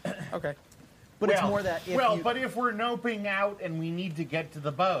 Okay. But it's more that if you... but if we're noping out and we need to get to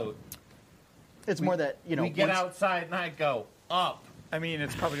the boat, it's more that, you know... we get once- outside and I go up. I mean,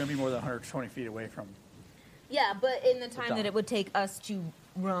 it's probably going to be more than 120 feet away from... Yeah, but in the time dock. that it would take us to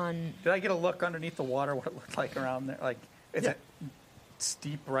run. Did I get a look underneath the water, what it looked like around there? Like, is Yeah. it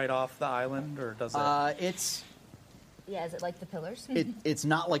steep right off the island, or does it... It's... Yeah, is it like the pillars? It's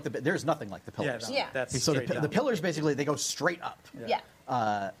not like the... There's nothing like the yeah, pillars. no, Yeah. that's So straight the down. pillars, basically, they go straight up.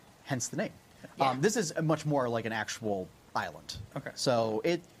 Yeah. Hence the name. Yeah. This is much more like an actual island. Okay. So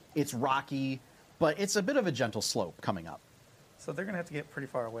it's rocky, but it's a bit of a gentle slope coming up. So they're going to have to get pretty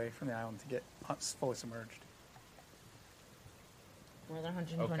far away from the island to get fully submerged. More than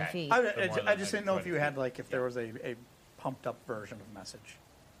 120 Okay. feet. I, more I than just didn't know if you 120 had, feet. like, if there was a pumped up version of message.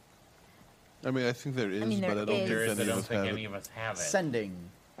 I mean, I think there is, mean, but I there don't is. There think is, I any of don't us think have any it. of us have it. Sending.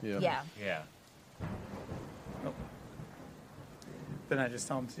 Yeah. Yeah. Yeah. Nope. Then I just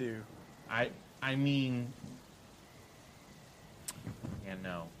tell them to... I mean, yeah,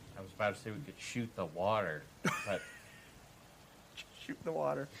 no. I was about to say we could shoot the water, but shoot in the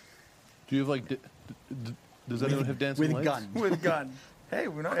water Do you have, like, does anyone have dancing With lights? gun. with a gun. Hey,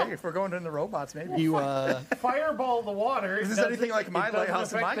 hey, if we're going in the robots, maybe. You, fireball the water. If It there's doesn't- anything like my it doesn't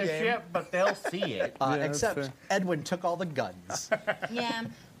lighthouse in affect my the game. ship, but they'll see it. Yeah, that's except fair. Edwin took all the guns Yeah.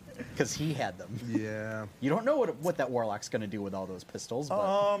 because he had them. Yeah. You don't know what that warlock's going to do with all those pistols,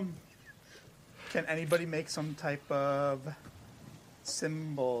 but Can anybody make some type of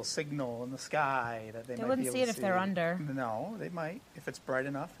signal in the sky that they They might wouldn't be able see it to if they're under. No, they might if it's bright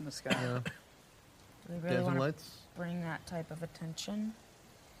enough in the sky. Yeah. Do we really Dancing want to lights? bring that type of attention?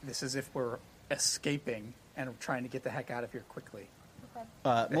 This is if we're escaping and trying to get the heck out of here quickly.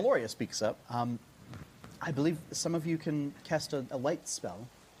 Meloria speaks up. I believe some of you can cast a light spell.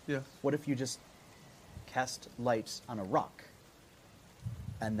 Yeah. What if you just cast light on a rock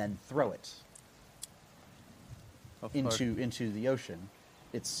and then throw it How far? into the ocean?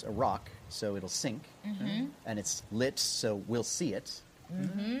 it's a rock, so it'll sink, and it's lit, so we'll see it.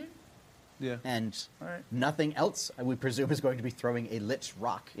 Yeah. And All right. nothing else, I would presume, is going to be throwing a lit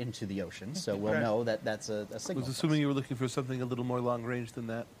rock into the ocean. So we'll Okay. know that that's a I signal. was to assuming us. you were looking for something a little more long range than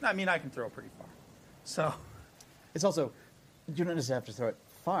that. I mean, I can throw pretty far. So It's also, you don't necessarily have to throw it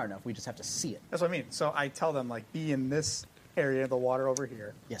far enough. We just have to see it. that's what I mean. So I tell them, like, be in this area of the water over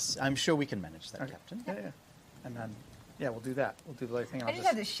here. Yes, I'm sure we can manage that, Okay. Captain. Yeah, yeah. And then, yeah, we'll do that. We'll do the other thing. I I'll just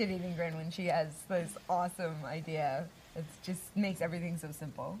have this shit-eating grin when she has this awesome idea. It just makes everything so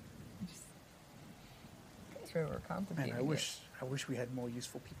simple. Just sure we're complicated. Man, I wish we had more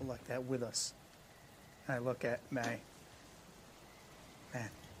useful people like that with us. And I look at May. Man,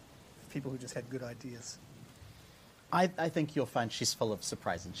 people who just had good ideas. I think you'll find she's full of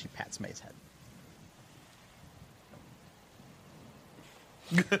surprise, and she pats May's head.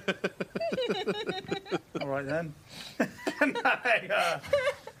 All right then. And I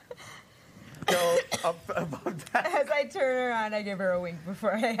go up above that. As I turn around, I give her a wink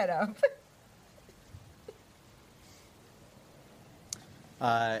before I head up.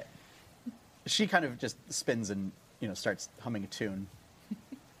 She kind of just spins and starts humming a tune.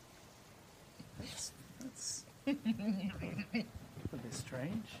 That's a bit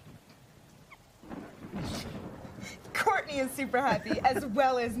strange. Courtney is super happy, as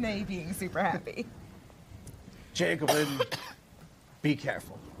well as May being super happy. Jacobin, be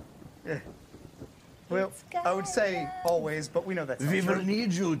careful. Well, I would say always, but we know that's not We will true.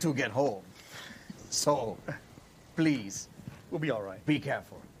 need you to get home. So, please, We'll be all right. be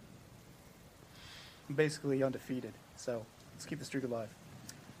careful. I'm basically undefeated, so let's keep the streak alive.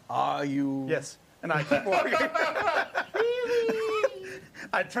 Are you... Yes, and I keep walking.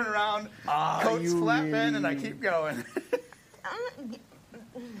 I turn around, Are coats you flapping, and I really? keep going.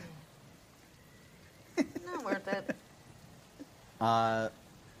 Not worth it.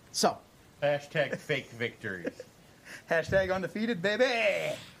 So, Hashtag fake victories. Hashtag undefeated,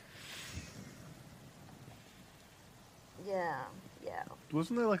 baby. Yeah.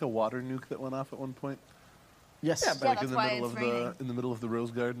 Wasn't there like a water nuke that went off at one point? yes. Yeah, but- Yeah, Like that's in the why middle it's of raining. in the middle of the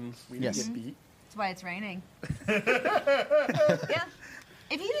rose gardens. We Yes. didn't get beat. That's why it's raining. Yeah.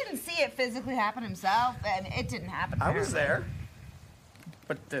 If he didn't see it physically happen himself, and it didn't happen. I was apparently. there,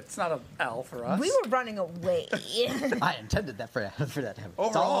 but it's not an L for us. We were running away. I intended that for that to happen. It's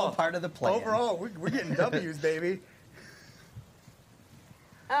Overall, all part of the plan. Overall, we're getting W's, baby.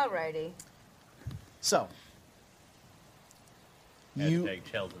 Alrighty. So, you... Hashtag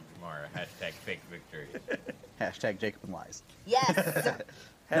Sheldon tomorrow. Hashtag fake victories. Hashtag Jacob and Lies. Yes.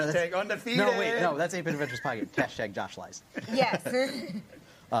 Hashtag undefeated. No, wait, no, that's 8-Bit Adventures Pocket. Hashtag Josh Lies. Yes.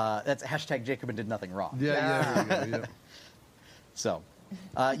 That's hashtag Jacob and did nothing wrong. Yeah, there we go. So,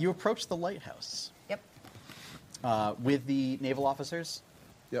 you approach the lighthouse Yep. with the naval officers,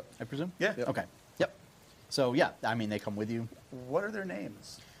 Yep. I presume? Yeah. Yep. Okay. Yep. So, yeah, I mean, they come with you. What are their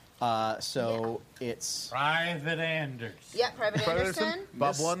names? It's... Private Anders. Yep. Private Anderson, Anderson.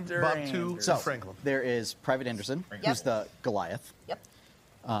 Bob 1, Mr. Bob 2, Anderson. So, Franklin. there is Private Anderson, Yep. who's the Goliath. Yep.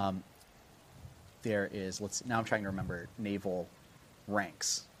 There is, now I'm trying to remember naval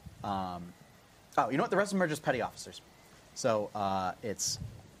ranks. You know what? The rest of them are just petty officers. So it's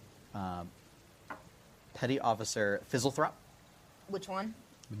Petty Officer Fizzlethrop. Which one?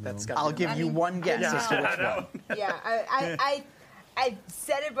 That's got. I'll give you one guess as to which one. Yeah. I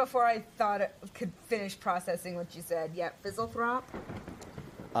said it before I thought it could finish processing what you said. Yeah. Fizzlethrop.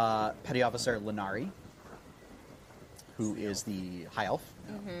 Petty Officer Lenari, who is the High Elf.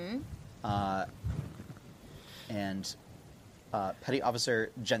 And Petty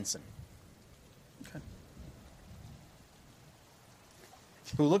Officer Jensen. Okay.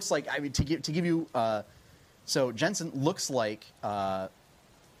 Who looks like, I mean, to give you, so Jensen looks like,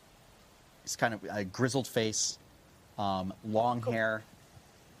 he's kind of a grizzled face, long hair,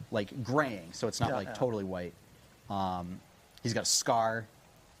 like graying, so it's not Yeah, like yeah. totally white. He's got a scar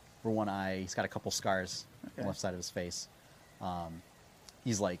for one eye. He's got a couple scars on the Okay. left side of his face.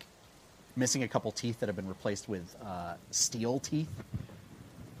 He's like missing a couple teeth that have been replaced with steel teeth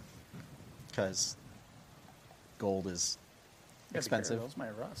because gold is Gotta be careful, expensive. Those my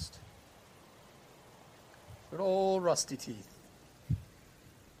rust. Good old rusty teeth.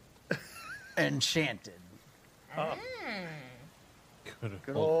 Enchanted.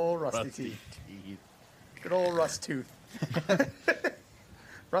 Good old rusty teeth. Good old rust tooth.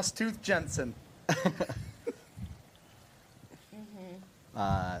 Rust tooth Jensen.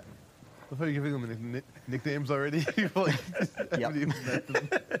 I thought you were giving them nicknames already. Like, haven't even met them.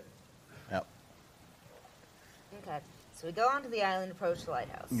 Yep. Okay. So we go onto the island, approach the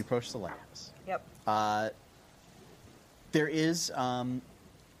lighthouse. You approach the lighthouse. Yep. There is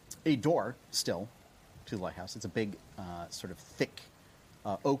a door still to the lighthouse. It's a big, sort of thick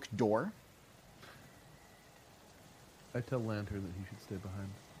oak door. I tell Lantern that he should stay behind.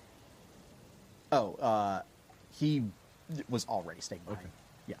 Oh, he was already staying behind. Okay.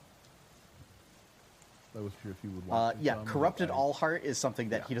 Yeah. I was sure if you would want to. Yeah, corrupted Allheart is something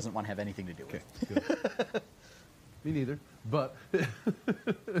that he doesn't want to have anything to do Okay, with. good. Me neither, but You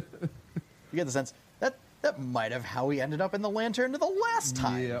get the sense that might have how he ended up in the Lantern the last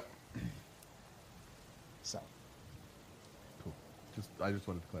time. Yep. So, Cool. I just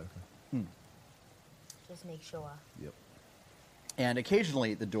wanted to clarify. Just make sure. Yep. and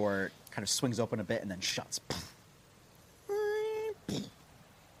occasionally the door kind of swings open a bit and then shuts. It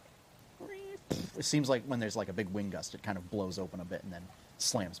seems like when there's like a big wind gust, it kind of blows open a bit and then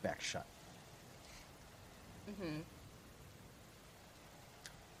slams back shut. Mm-hmm.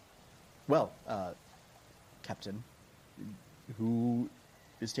 Well, Captain, who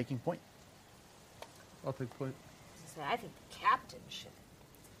is taking point? I'll take point. So I think the captain should.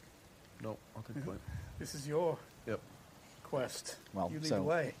 No, I'll take point. This is your Yep. quest. Well, you lead so the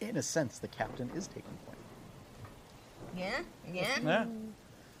way. in a sense, the captain is taking point. Yeah? Yeah? Yeah.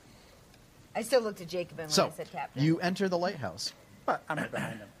 I still looked at Jacob when So I said captain. you enter the lighthouse. But I'm right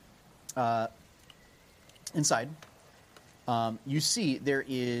behind him. Inside, you see there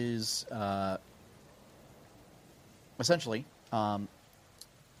is essentially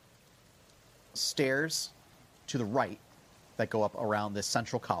stairs to the right that go up around this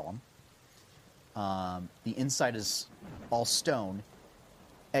central column. The inside is all stone,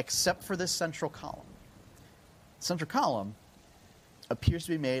 except for this central column. The central column appears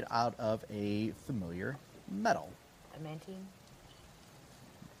to be made out of a familiar metal. Adamantine?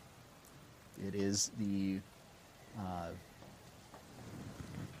 It is the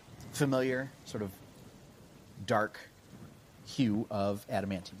familiar sort of dark hue of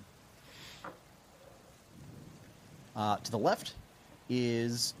adamantine. To the left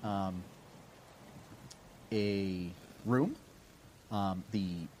is a room.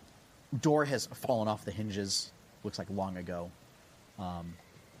 The door has fallen off the hinges, looks like long ago.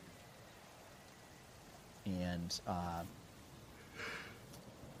 And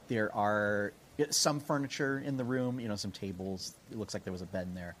there are some furniture in the room, some tables. It looks like there was a bed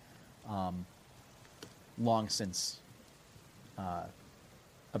in there. Long since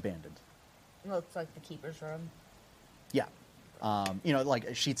abandoned. Looks like the keeper's room. Yeah.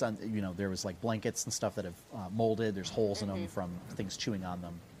 Like sheets on, there was like blankets and stuff that have molded. There's holes in them from things chewing on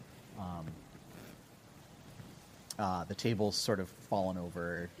them. The table's sort of fallen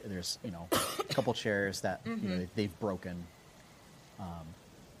over. There's, a couple chairs that, they've broken.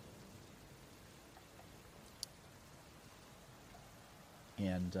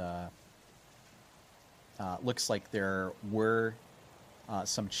 And looks like there were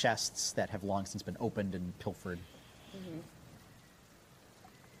some chests that have long since been opened and pilfered.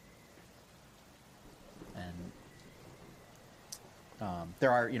 And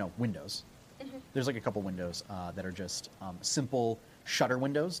there are, windows. There's like a couple windows that are just simple shutter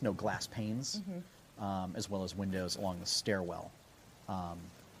windows, no glass panes, as well as windows along the stairwell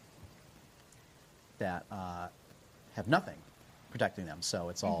that have nothing protecting them. So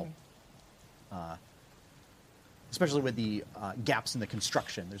it's all, especially with the gaps in the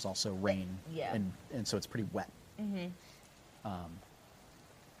construction, there's also rain, Yeah. and so it's pretty wet.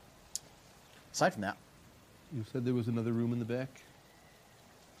 Aside from that, You said there was another room in the back?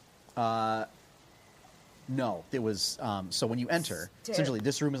 no, there was. So when you enter, essentially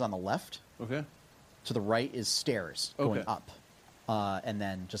this room is on the left. Okay. To the right is stairs going Okay. up, and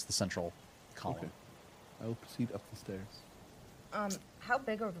then just the central column. Okay. I will proceed up the stairs. How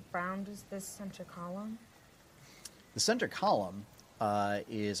big of a round is this center column? The center column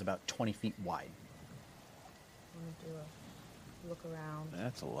is about 20 feet wide. I'm gonna do a look around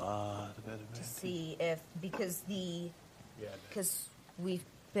That's a lot of to adamantine. see if because we've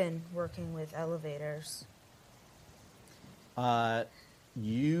been working with elevators.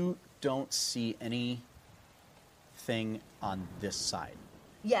 You don't see anything on this side.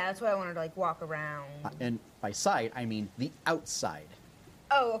 Yeah, that's why I wanted to walk around. And by side, I mean the outside.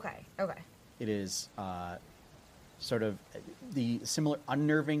 Oh, okay, okay. It is sort of the similar,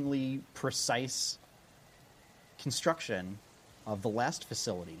 unnervingly precise construction of the last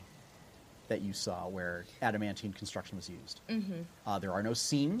facility that you saw where adamantine construction was used. There are no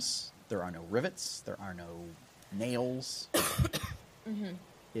seams, there are no rivets, there are no nails.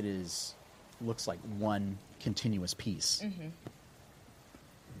 It looks like one continuous piece.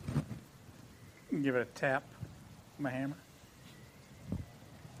 Give it a tap. My hammer.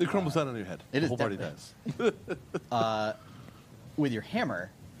 It crumbles down on your head. It the is whole party definitely- does. With your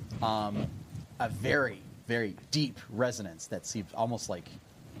hammer, a very, very deep resonance that seems almost like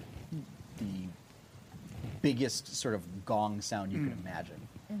the biggest sort of gong sound you can imagine.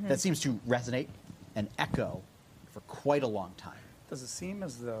 That seems to resonate and echo for quite a long time. Does it seem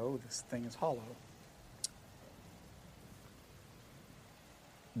as though this thing is hollow?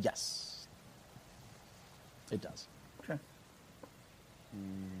 Yes, it does. Okay.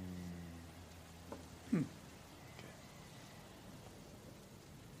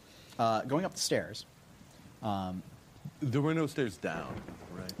 Going up the stairs, There were no stairs down,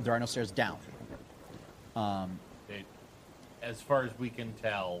 right? there are no stairs down. As far as we can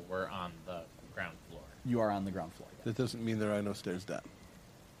tell, we're on the ground floor. You are on the ground floor. That doesn't mean there are no stairs down.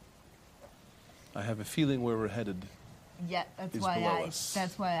 I have a feeling where we're headed. Yeah, that's Is why below I. us.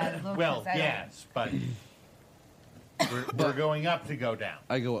 That's why I looked. Well, 'cause I don't- yes, but we're going up to go down.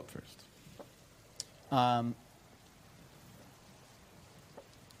 I go up first.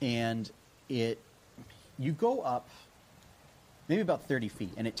 And you go up maybe about 30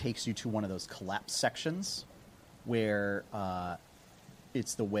 feet, and it takes you to one of those collapsed sections where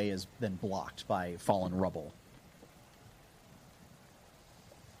the way is then blocked by fallen rubble.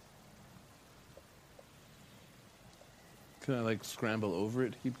 Can I like scramble over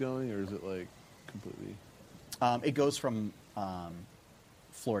it to keep going, or is it like completely? It goes from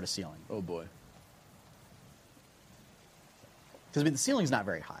floor to ceiling. Oh boy. Because the ceiling's not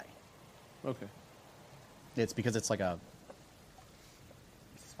very high. Okay. It's because it's like a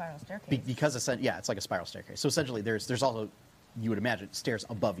Spiral staircase. because it's like a spiral staircase. So essentially, there's also, you would imagine, stairs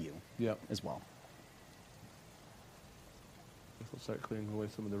above you. Yep. As well. Guess I'll start clearing away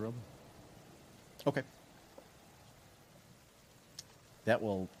some of the rubble. Okay. That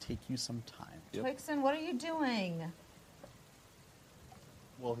will take you some time. Yep. Twixen, what are you doing?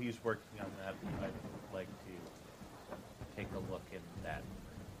 While he's working on that, I'd like to take a look in that.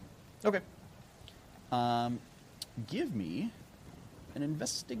 Okay. Give me an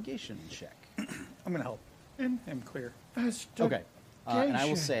investigation check. I'm going to help him clear. Okay. And I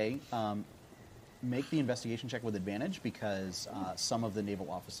will say, make the investigation check with advantage because some of the naval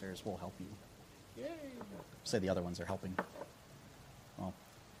officers will help you. Yay! Say the other ones are helping. Well,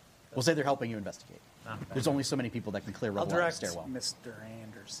 we'll say they're helping you investigate. Not bad. There's only so many people that can clear I'll rubble out of a direct stairwell. Mr.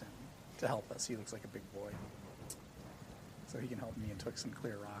 Anderson to help us. He looks like a big boy. So he can help me and Twixen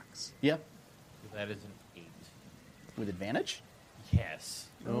clear rocks. Yeah. That is an 8. With advantage? Yes.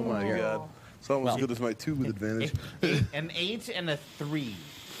 Oh my Ooh. god. It's almost Well- as good as my 2 with advantage. An 8 and a 3.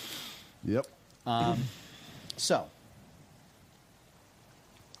 Yep. So,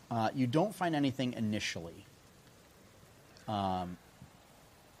 you don't find anything initially.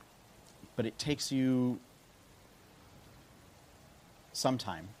 But it takes you some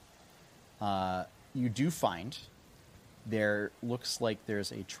time. You do find there looks like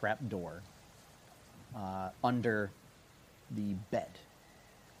there's a trap door under the bed.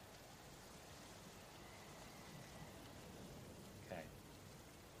 Okay.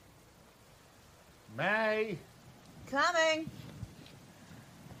 May! Coming.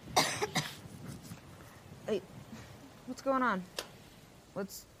 Wait, what's going on?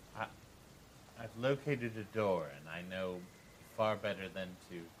 What's? I've located a door, and I know far better than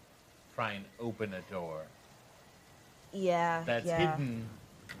to try and open a door Yeah. that's yeah. hidden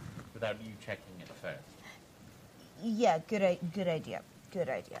without you checking it first. Yeah. Good idea. Good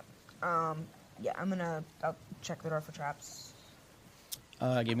idea. Yeah. I'll check the door for traps.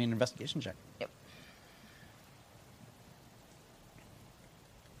 Give me an investigation check. Yep.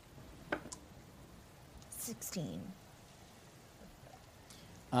 $16.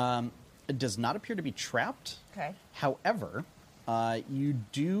 It does not appear to be trapped. Okay. However, you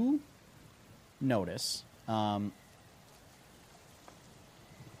do notice that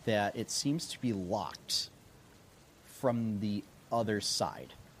it seems to be locked from the other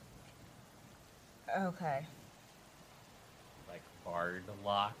side. Okay. Like barred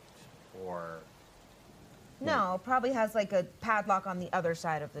locked, or No, probably has like a padlock on the other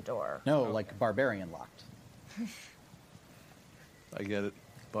side of the door. No, like barbarian locked. I get it.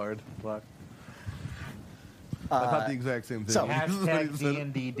 Barred, block. I thought the exact same thing. so- hashtag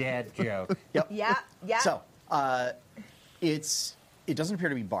D&D dad joke. Yep. Yeah. Yeah. So, it doesn't appear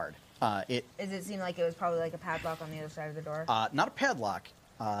to be barred. It Does it seem like it was probably like a padlock on the other side of the door? not a padlock.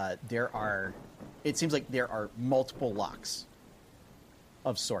 It seems like there are multiple locks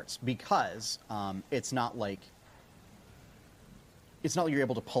of sorts because it's not like you're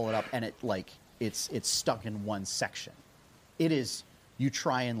able to pull it up and it's stuck in one section. It is, you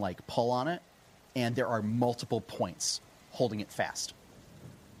try and like pull on it and there are multiple points holding it fast.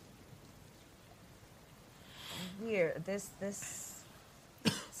 Weird. This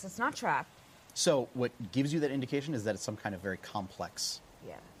it's not trapped. So what gives you that indication is that it's some kind of very complex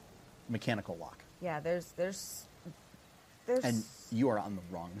Yeah. mechanical lock. Yeah, there's And you are on the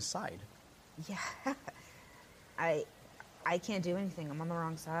wrong side. yeah. I can't do anything. I'm on the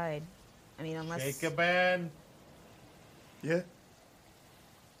wrong side. I mean, unless Jacobin, Yeah.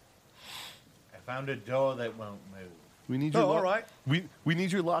 I found a door that won't move. We need your Oh, all right. We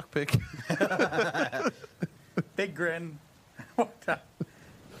need your lockpick. Big grin.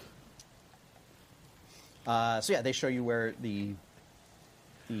 So yeah, they show you where the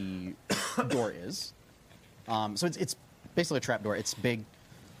door is. So it's basically a trap door. It's big,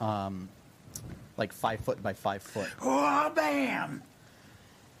 like 5 foot by 5 foot. Oh, bam!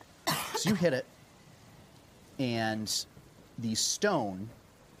 So you hit it, and the stone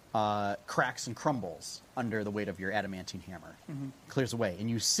cracks and crumbles under the weight of your adamantine hammer. Clears away, and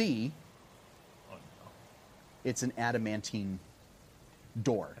you see Oh, no. it's an adamantine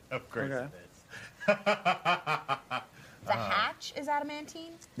door. Of course Okay. it is. the hatch is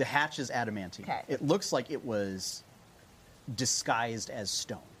adamantine. The hatch is adamantine. Okay. It looks like it was disguised as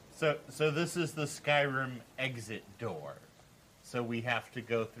stone. So this is the Skyrim exit door. So we have to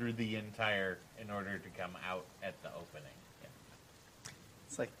go through the entire in order to come out at the opening. Yeah.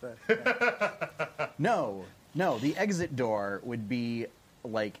 It's like the. No, the exit door would be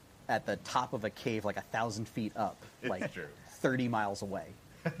like at the top of a cave, like 1,000 feet up, It's like true. 30 miles away.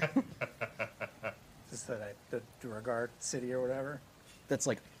 Just the Duragard city or whatever. That's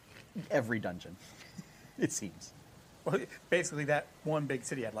like every dungeon, it seems. Well, basically, that one big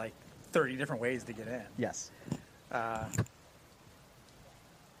city had like 30 different ways to get in. Yes.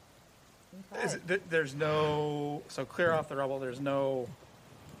 There's no. So clear off the rubble. There's no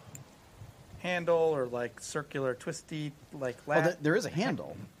handle or like circular twisty like Well, lat. there is a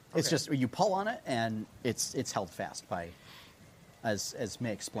handle. It's Okay. just you pull on it and it's held fast by, as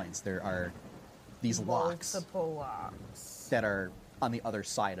May explains, there are these locks Multiple locks. that are on the other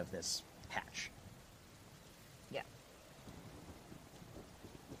side of this hatch. Yeah.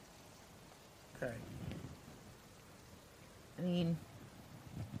 Okay. I mean,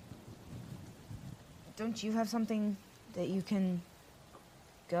 don't you have something that you can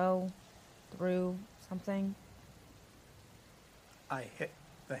go through something? I hit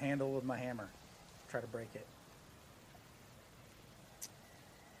the handle with my hammer. Try to break it.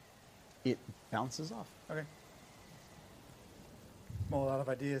 It bounces off. Okay. I'm all out of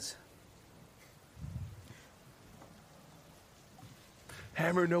ideas.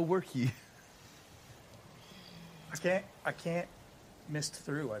 Hammer no worky. I can't mist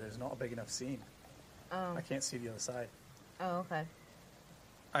through. There's not a big enough seam. Oh. I can't see the other side. Oh, okay.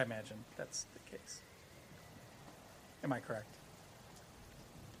 I imagine that's the case. Am I correct?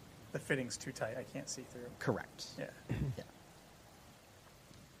 The fitting's too tight. I can't see through. Correct. Yeah. Yeah.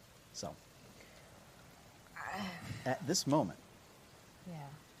 So, at this moment, Yeah.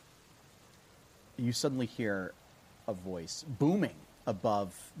 you suddenly hear a voice booming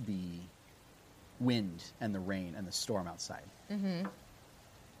above the wind and the rain and the storm outside. Mm-hmm.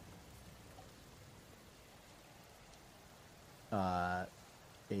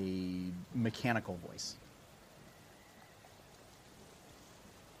 A mechanical voice.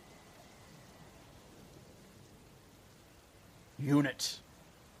 Unit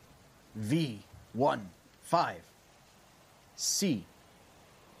V15 C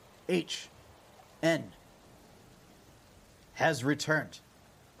H N has returned.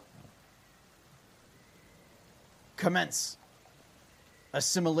 Commence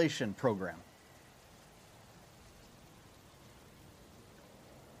assimilation program.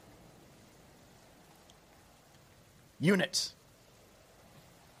 Unit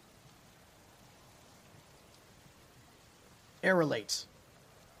Aerolate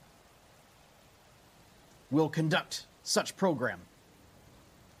will conduct such program.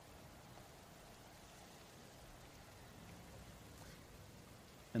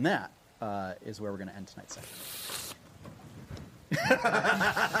 And that is where we're going to end tonight's session.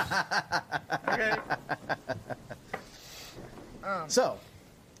 Okay. So,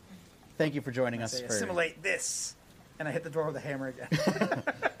 thank you for joining us. Say, For assimilate this. And I hit the door with a hammer again.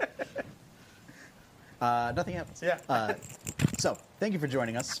 nothing happens. Yeah. So, thank you for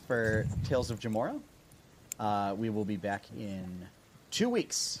joining us for Tales of Jamora. We will be back in 2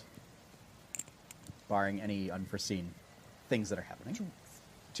 weeks, barring any unforeseen things that are happening.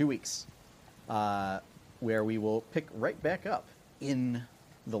 2 weeks, where we will pick right back up in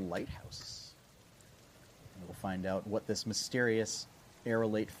the lighthouse. And we'll find out what this mysterious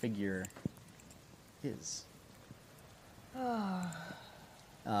aerolate figure is.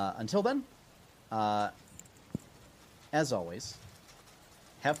 Until then, as always,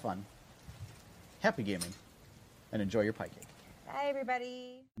 have fun, happy gaming, and enjoy your pie cake. Bye,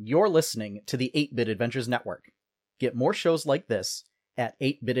 everybody. You're listening to the 8-Bit Adventures Network. Get more shows like this at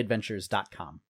 8bitadventures.com.